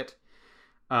as shit.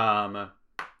 And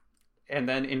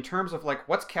then in terms of like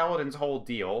what's Kaladin's whole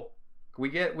deal,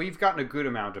 we've gotten a good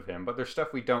amount of him, but there's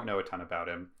stuff we don't know a ton about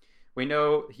him. We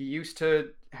know there used to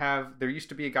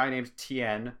be a guy named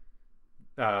Tien,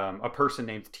 a person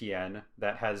named Tien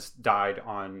that has died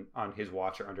on his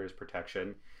watch or under his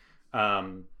protection.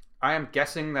 I am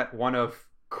guessing that one of,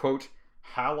 quote,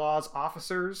 Halaw's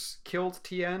officers killed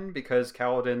Tien because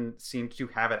Kaladin seemed to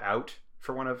have it out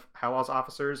for one of Halaw's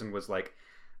officers and was like,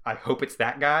 I hope it's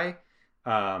that guy.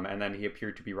 And then he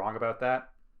appeared to be wrong about that.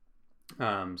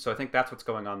 So I think that's what's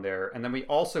going on there. And then we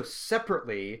also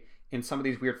separately, in some of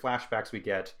these weird flashbacks we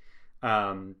get,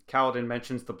 Kaladin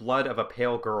mentions the blood of a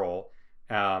pale girl.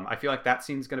 I feel like that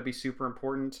scene's going to be super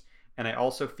important. And I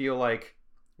also feel like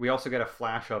we also get a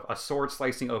flash of a sword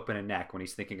slicing open a neck when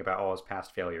he's thinking about all his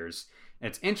past failures. And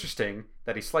it's interesting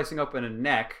that he's slicing open a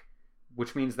neck,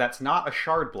 which means that's not a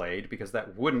shard blade, because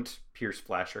that wouldn't pierce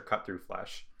flesh or cut through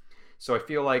flesh. So I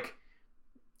feel like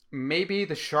maybe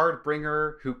the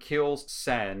Shardbringer who kills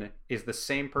Sen is the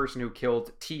same person who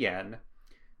killed Tien,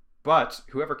 but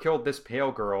whoever killed this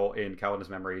pale girl in Kaladin's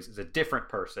memories is a different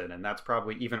person, and that's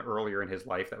probably even earlier in his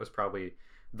life. That was probably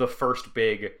the first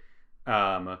big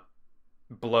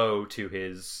blow to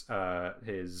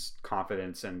his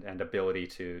confidence and ability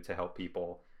to help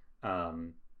people.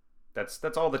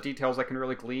 That's all the details I can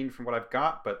really glean from what I've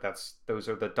got, but those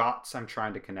are the dots I'm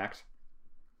trying to connect.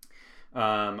 All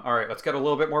right, let's get a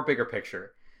little bit more bigger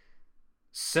picture.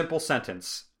 Simple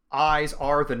sentence. Eyes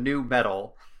are the new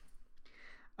metal.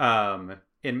 In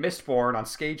Mistborn on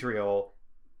Scadrial,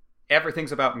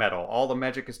 everything's about metal. All the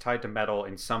magic is tied to metal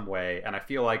in some way, and I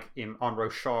feel like on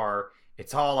Roshar,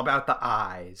 it's all about the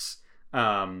eyes.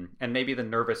 And maybe the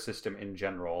nervous system in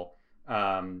general.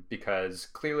 Because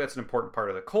clearly that's an important part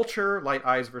of the culture. Light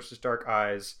eyes versus dark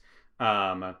eyes.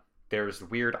 There's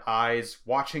weird eyes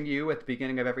watching you at the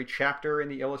beginning of every chapter in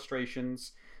the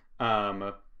illustrations.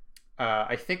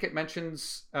 I think it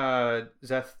mentions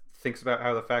Zeth thinks about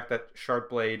how the fact that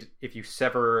Shardblade, if you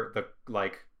sever the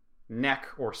neck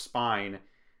or spine,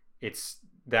 it's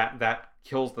that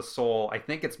kills the soul. I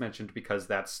think it's mentioned because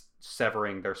that's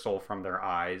severing their soul from their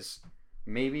eyes.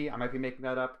 Maybe I might be making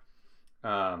that up.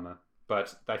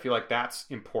 But I feel like that's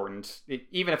important.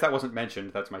 Even if that wasn't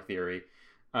mentioned, that's my theory.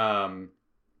 And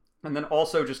then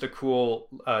also just a cool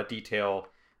detail,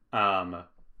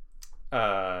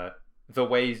 the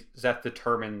way Zeth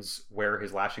determines where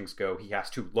his lashings go, he has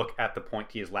to look at the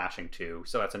point he is lashing to.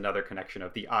 So that's another connection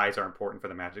of the eyes are important for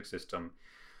the magic system.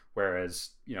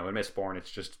 Whereas, in Mistborn,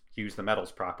 it's just use the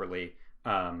metals properly.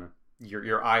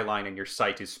 Your eye line and your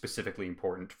sight is specifically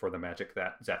important for the magic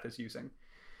that Zeth is using.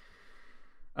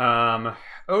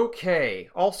 Okay.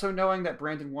 Also knowing that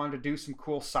Brandon wanted to do some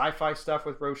cool sci-fi stuff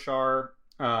with Roshar,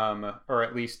 or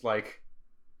at least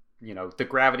the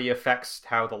gravity affects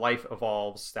how the life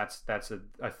evolves. That's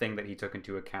a thing that he took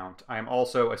into account. I am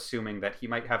also assuming that he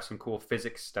might have some cool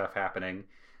physics stuff happening.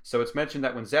 So it's mentioned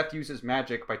that when Zeth uses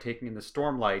magic by taking in the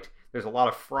Stormlight, there's a lot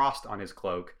of frost on his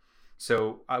cloak.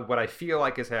 So what I feel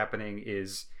like is happening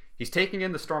is he's taking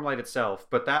in the Stormlight itself,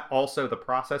 but that also, the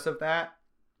process of that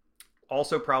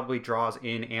also probably draws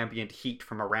in ambient heat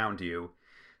from around you.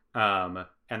 And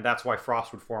that's why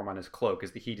frost would form on his cloak,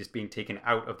 is the heat is being taken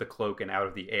out of the cloak and out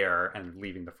of the air and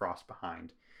leaving the frost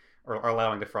behind, or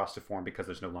allowing the frost to form because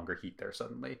there's no longer heat there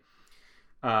suddenly.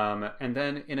 And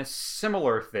then in a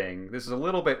similar thing, this is a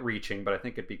little bit reaching, but I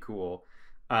think it'd be cool.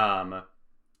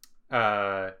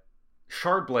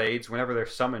 Shard blades, whenever they're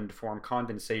summoned, form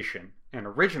condensation. And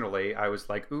originally, I was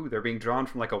like, ooh, they're being drawn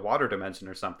from a water dimension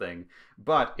or something.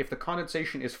 But if the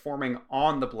condensation is forming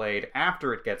on the blade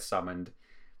after it gets summoned,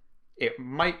 it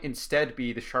might instead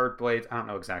be the shard blades. I don't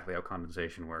know exactly how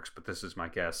condensation works, but this is my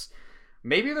guess.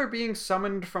 Maybe they're being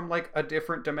summoned from a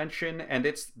different dimension, and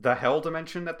it's the hell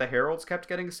dimension that the heralds kept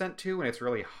getting sent to, and it's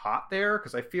really hot there.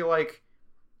 Because I feel like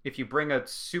if you bring a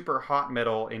super hot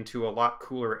metal into a lot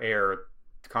cooler air,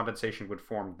 condensation would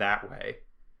form that way.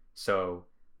 So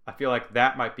I feel like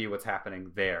that might be what's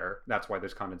happening there. That's why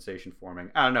there's condensation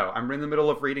forming. I don't know. I'm in the middle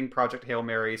of reading Project Hail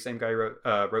Mary. Same guy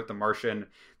wrote The Martian.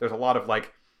 There's a lot of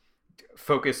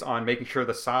focus on making sure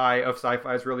the sci of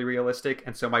sci-fi is really realistic,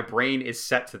 and so my brain is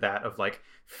set to that of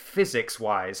physics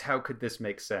wise, how could this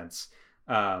make sense?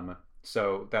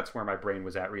 So that's where my brain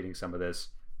was at reading some of this.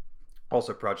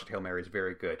 Also, Project Hail Mary is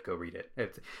very good. Go read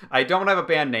it. I don't have a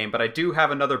band name, but I do have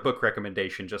another book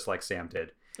recommendation, just like Sam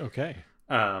did. Okay.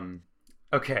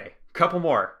 Okay, couple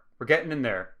more. We're getting in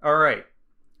there. All right.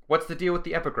 What's the deal with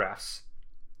the epigraphs?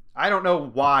 I don't know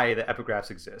why the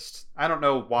epigraphs exist. I don't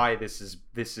know why this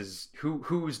is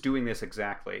who's doing this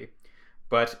exactly.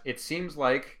 But it seems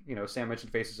like, Sam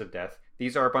mentioned Faces of Death.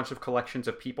 These are a bunch of collections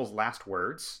of people's last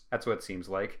words. That's what it seems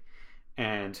like.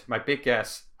 And my big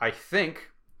guess, I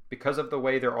think, because of the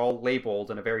way they're all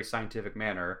labeled in a very scientific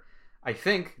manner, I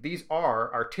think these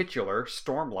are our titular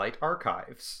Stormlight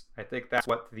archives. I think that's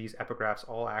what these epigraphs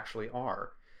all actually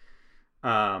are.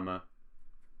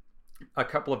 A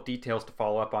couple of details to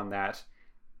follow up on that.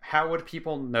 How would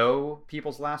people know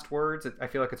people's last words? I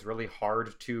feel like it's really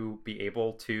hard to be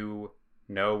able to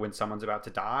know when someone's about to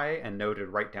die and know to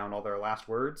write down all their last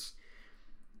words.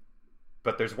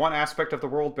 But there's one aspect of the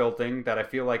world building that I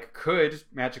feel like could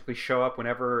magically show up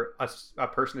whenever a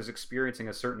person is experiencing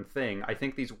a certain thing. I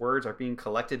think these words are being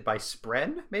collected by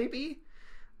spren, maybe?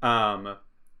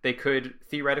 They could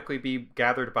theoretically be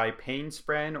gathered by pain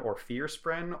spren or fear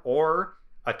spren, or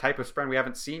a type of spren we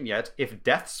haven't seen yet. If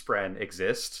death spren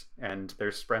exist, and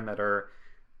there's spren that are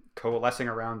coalescing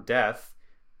around death,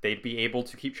 they'd be able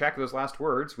to keep track of those last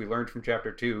words. We learned from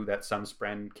chapter 2 that some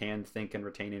spren can think and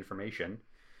retain information.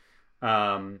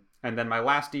 And then my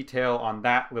last detail on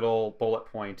that little bullet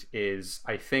point is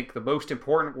I think the most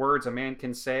important words a man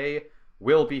can say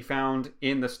will be found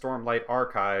in the Stormlight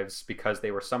archives because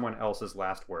they were someone else's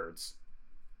last words.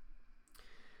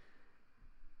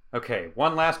 Okay,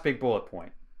 one last big bullet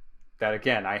point. That,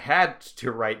 again, I had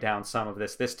to write down some of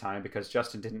this time because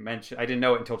Justin didn't mention... I didn't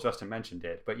know it until Justin mentioned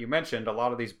it. But you mentioned a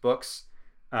lot of these books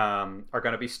are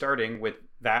going to be starting with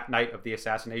that night of the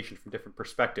assassination from different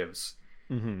perspectives.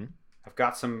 Mm-hmm. I've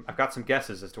got some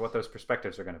guesses as to what those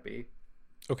perspectives are going to be.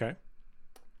 Okay.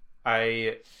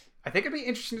 I think it'd be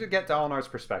interesting to get Dalinar's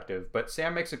perspective, but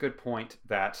Sam makes a good point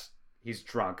that he's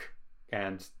drunk,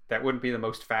 and that wouldn't be the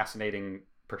most fascinating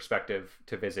perspective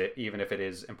to visit, even if it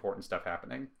is important stuff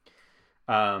happening.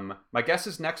 My guess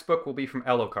is next book will be from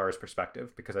Elokar's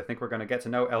perspective, because I think we're going to get to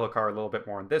know Elokar a little bit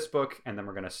more in this book, and then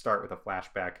we're going to start with a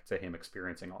flashback to him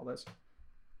experiencing all this.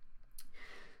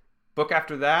 Book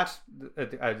after that,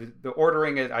 the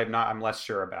ordering I'm less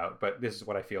sure about, but this is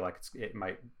what I feel like it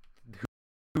might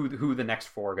who the next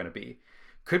four are going to be.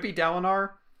 Could be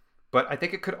Dalinar, but I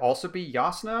think it could also be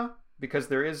Yasna, because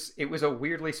it was a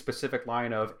weirdly specific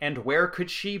line of, and where could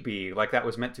she be? Like that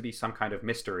was meant to be some kind of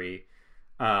mystery.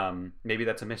 Maybe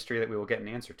that's a mystery that we will get an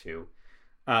answer to.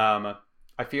 I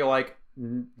feel like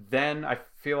we're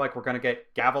going to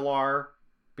get Gavilar,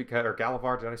 or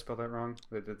Galavar, did I spell that wrong?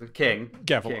 The king.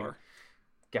 Gavilar.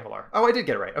 Gavilar. Oh, I did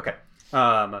get it right. Okay.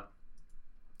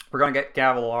 We're going to get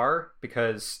Gavilar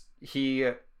because he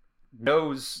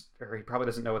knows, or he probably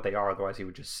doesn't know what they are, otherwise he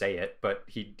would just say it, but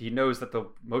he knows that the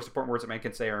most important words a man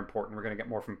can say are important. We're going to get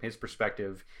more from his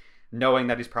perspective. Knowing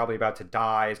that he's probably about to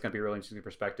die is going to be a really interesting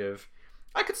perspective.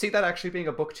 I could see that actually being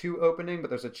a book 2 opening, but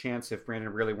there's a chance if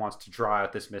Brandon really wants to draw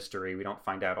out this mystery, we don't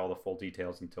find out all the full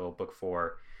details until book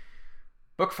 4.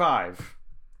 Book 5.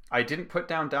 I didn't put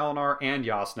down Dalinar and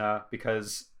Yasna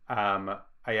because I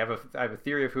have a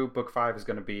theory of who book 5 is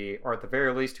going to be, or at the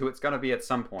very least who it's going to be at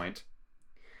some point.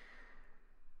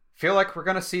 Feel like we're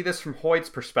going to see this from Hoyd's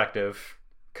perspective,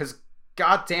 because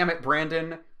god damn it,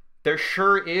 Brandon, there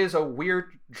sure is a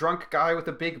weird drunk guy with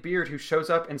a big beard who shows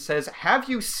up and says, "Have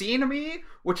you seen me?"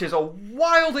 Which is a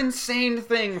wild, insane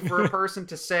thing for a person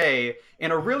to say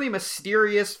in a really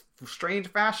mysterious, strange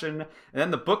fashion. And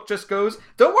then the book just goes,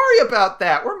 "Don't worry about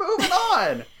that. We're moving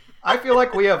on." I feel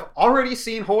like we have already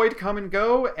seen Hoyd come and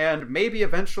go, and maybe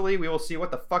eventually we will see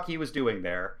what the fuck he was doing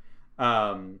there.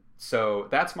 So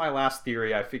that's my last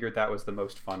theory. I figured that was the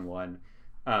most fun one.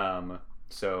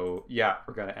 So yeah,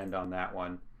 we're going to end on that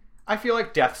one. I feel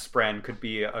like Death Spren could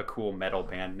be a cool metal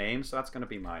band name, so that's going to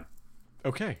be mine.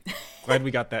 Okay. Glad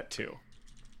we got that too.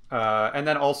 And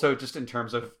then also just in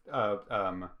terms of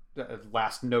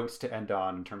last notes to end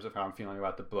on, in terms of how I'm feeling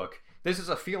about the book. This is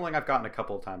a feeling I've gotten a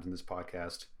couple of times in this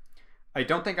podcast. I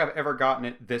don't think I've ever gotten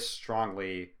it this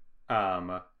strongly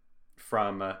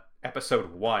from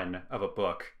episode 1 of a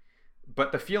book.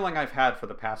 But the feeling I've had for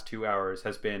the past 2 hours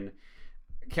has been,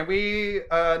 can we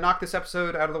knock this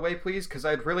episode out of the way, please? Because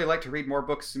I'd really like to read more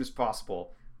books as soon as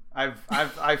possible. I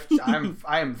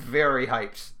am very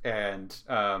hyped, and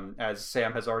as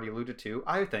Sam has already alluded to,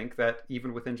 I think that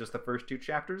even within just the first 2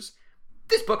 chapters,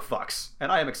 this book fucks,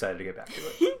 and I am excited to get back to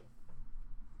it.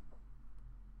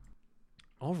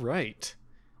 All right.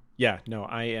 Yeah, no,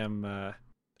 I am.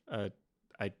 I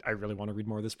really want to read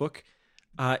more of this book.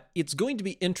 It's going to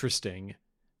be interesting.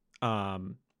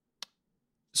 So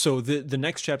the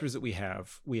next chapters that we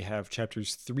have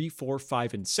chapters 3, 4,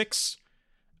 5, and 6,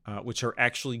 which are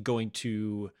actually going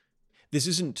to. This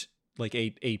isn't like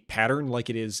a pattern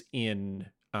like it is in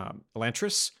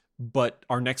Elantris, but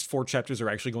our next 4 chapters are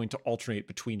actually going to alternate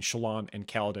between Shallan and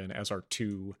Kaladin as our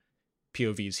 2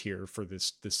 POVs here for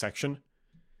this section.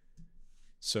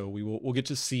 So we'll get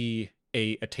to see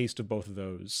a taste of both of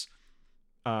those.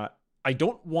 I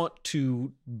don't want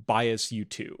to bias you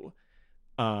two.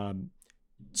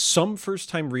 Some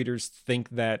first-time readers think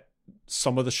that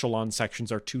some of the Shallan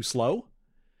sections are too slow.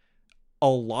 A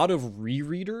lot of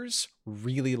rereaders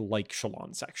really like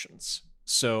Shallan sections.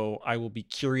 So I will be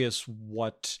curious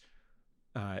what,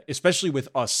 especially with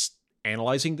us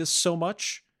analyzing this so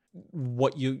much,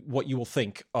 what you will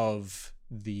think of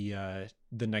the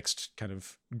next kind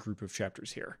of group of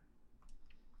chapters here.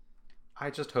 I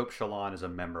just hope Shallan is a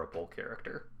memorable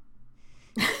character.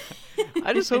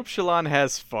 I just hope Shallan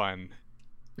has fun.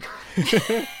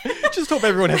 Just hope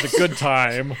everyone has a good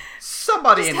time.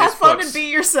 Somebody Just in have this fun book, and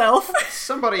be yourself.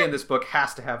 somebody in this book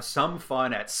has to have some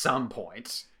fun at some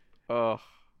point. Oh,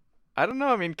 I don't know.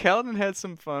 I mean, Kaladin had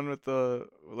some fun with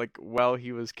while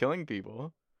he was killing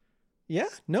people. Yeah,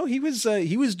 no, he was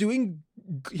doing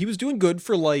good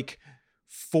for like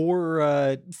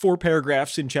four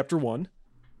paragraphs in chapter 1.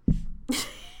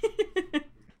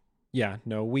 Yeah,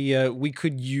 no, we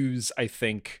could use, I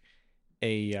think,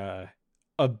 a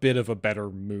bit of a better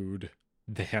mood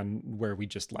than where we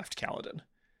just left Kaladin.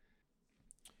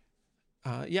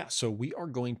 Yeah, so we are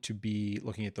going to be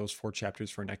looking at those 4 chapters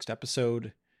for next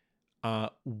episode.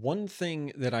 One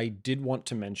thing that I did want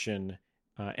to mention,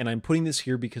 and I'm putting this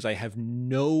here because I have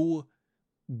no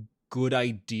good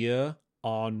idea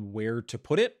on where to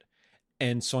put it,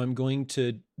 and so I'm going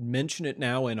to mention it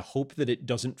now and hope that it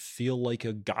doesn't feel like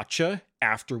a gotcha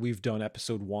after we've done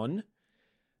episode 1.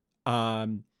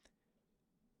 There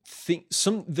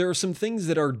are some things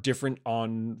that are different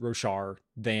on Roshar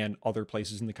than other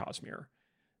places in the Cosmere.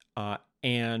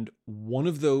 And one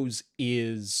of those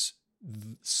is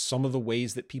some of the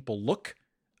ways that people look.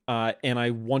 And I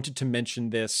wanted to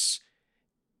mention this.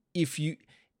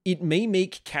 It may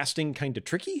make casting kind of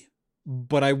tricky,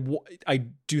 but I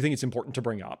do think it's important to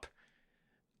bring up.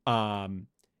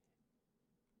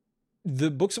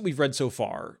 The books that we've read so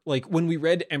far, like when we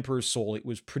read Emperor's Soul, it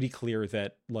was pretty clear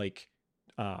that like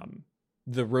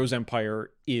the Rose Empire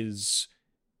is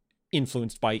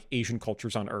influenced by Asian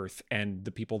cultures on Earth, and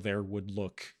the people there would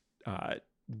look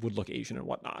Asian and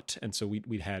whatnot. And so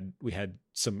we had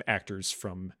some actors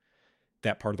from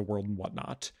that part of the world and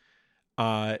whatnot.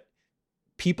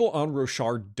 People on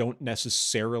Roshar don't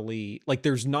necessarily like.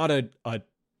 There's not a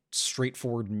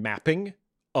straightforward mapping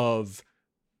of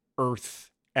Earth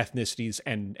ethnicities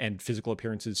and physical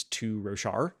appearances to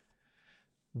Roshar.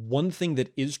 One thing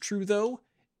that is true, though,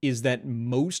 is that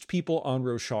most people on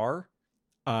Roshar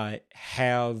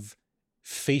have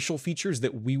facial features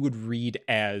that we would read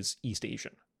as East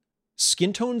Asian.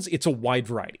 Skin tones, it's a wide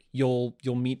variety. You'll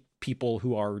meet people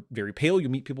who are very pale.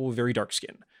 You'll meet people with very dark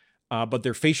skin. But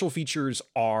their facial features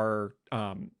are,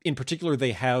 in particular,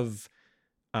 they have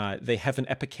an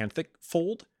epicanthic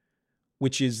fold,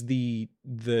 which is the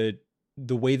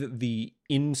way that the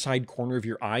inside corner of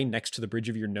your eye next to the bridge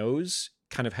of your nose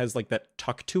kind of has like that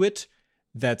tuck to it.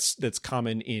 That's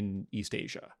common in East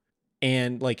Asia.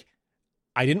 And like,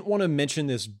 I didn't want to mention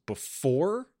this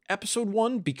before episode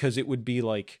 1 because it would be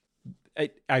like,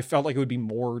 I felt like it would be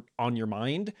more on your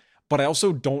mind, but I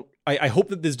also don't, I hope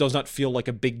that this does not feel like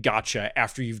a big gotcha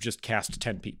after you've just cast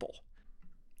 10 people.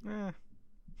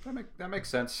 That makes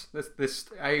sense. This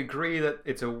I agree that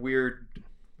it's weird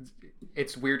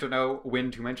to know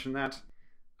when to mention that.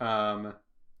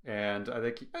 And I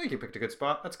think you picked a good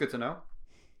spot. That's good to know.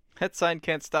 That sign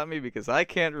can't stop me because I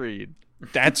can't read.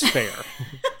 That's fair.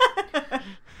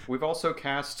 We've also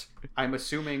cast, I'm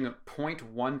assuming,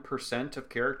 0.1% of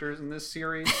characters in this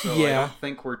series, so Yeah. I don't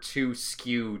think we're too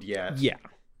skewed yet. Yeah.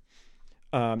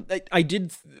 I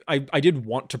did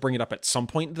want to bring it up at some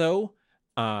point though,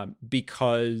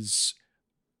 because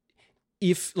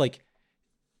if like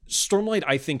Stormlight,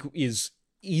 I think is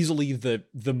easily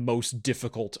the most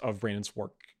difficult of Brandon's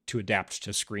work to adapt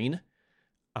to screen.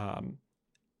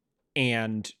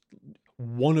 And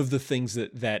one of the things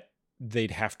that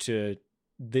they'd have to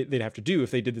do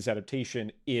if they did this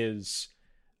adaptation is,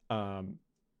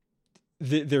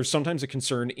 there's sometimes a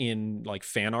concern in like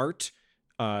fan art,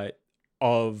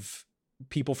 of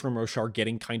people from Roshar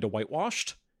getting kind of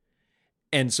whitewashed.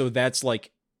 And so that's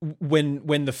like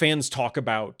when the fans talk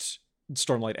about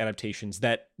Stormlight adaptations,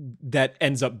 that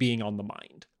ends up being on the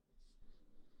mind.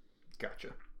 Gotcha.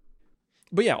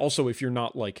 But yeah, also if you're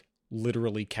not like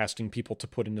literally casting people to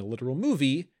put in a literal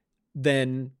movie,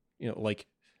 then, you know, like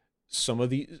some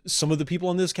of the people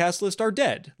on this cast list are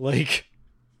dead. Like,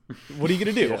 what are you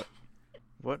going to do? Yeah.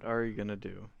 What are you going to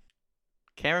do?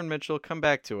 Cameron Mitchell, come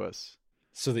back to us.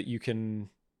 So that you can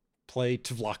play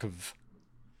Tvlakov.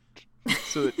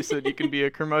 so that you can be a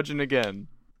curmudgeon again.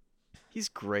 He's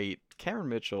great. Cameron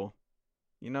Mitchell,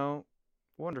 you know,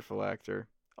 wonderful actor.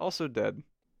 Also dead.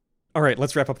 All right,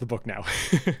 let's wrap up the book now.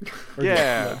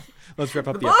 Yeah. Let's wrap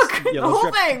up The book! Yeah, the whole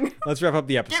thing! Let's wrap up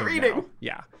the episode Get reading!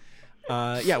 now.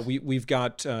 Yeah. We've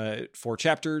got 4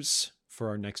 chapters for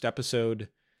our next episode.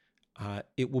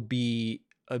 It will be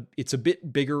it's a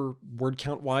bit bigger word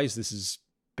count wise. This is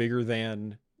bigger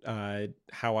than a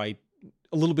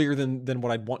little bigger than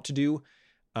what I'd want to do.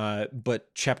 But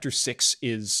chapter 6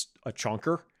 is a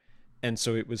chonker. And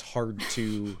so it was hard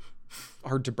to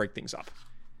hard to break things up.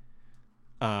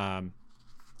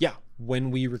 Yeah,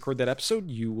 when we record that episode,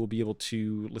 you will be able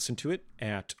to listen to it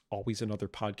at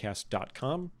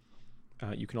alwaysanotherpodcast.com.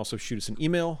 You can also shoot us an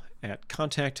email at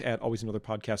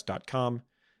contact@alwaysanotherpodcast.com.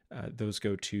 Those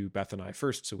go to Beth and I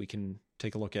first, so we can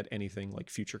take a look at anything like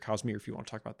future Cosmere if you want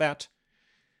to talk about that.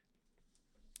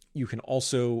 You can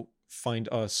also find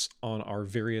us on our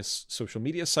various social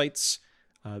media sites.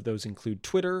 Those include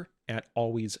Twitter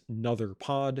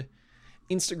 @alwaysanotherpod,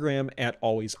 Instagram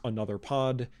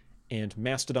 @alwaysanotherpod, and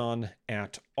Mastodon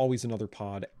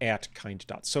 @alwaysanotherpod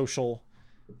 @kind.social.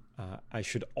 I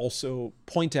should also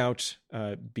point out,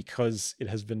 because it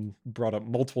has been brought up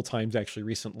multiple times actually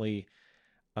recently,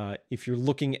 if you're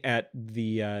looking at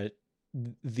the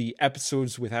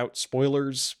episodes without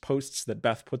spoilers posts that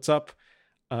Beth puts up,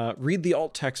 read the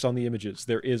alt text on the images.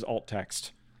 There is alt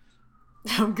text.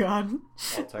 Oh god.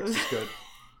 Alt text is good.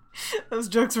 Those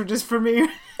jokes were just for me.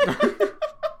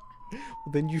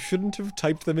 Then you shouldn't have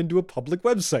typed them into a public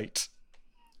website.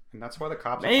 And that's why the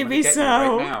cops Maybe are coming to get so.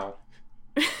 you right now.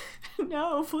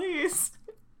 No, please.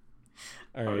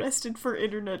 All right. Arrested for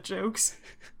internet jokes.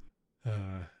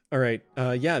 All right.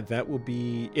 Yeah, that will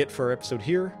be it for our episode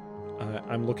here.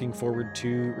 I'm looking forward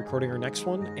to recording our next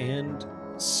one and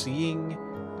seeing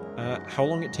how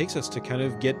long it takes us to kind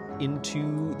of get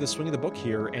into the swing of the book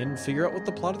here and figure out what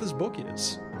the plot of this book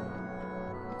is.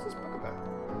 What's this book about?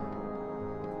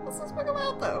 What's this book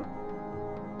about, though?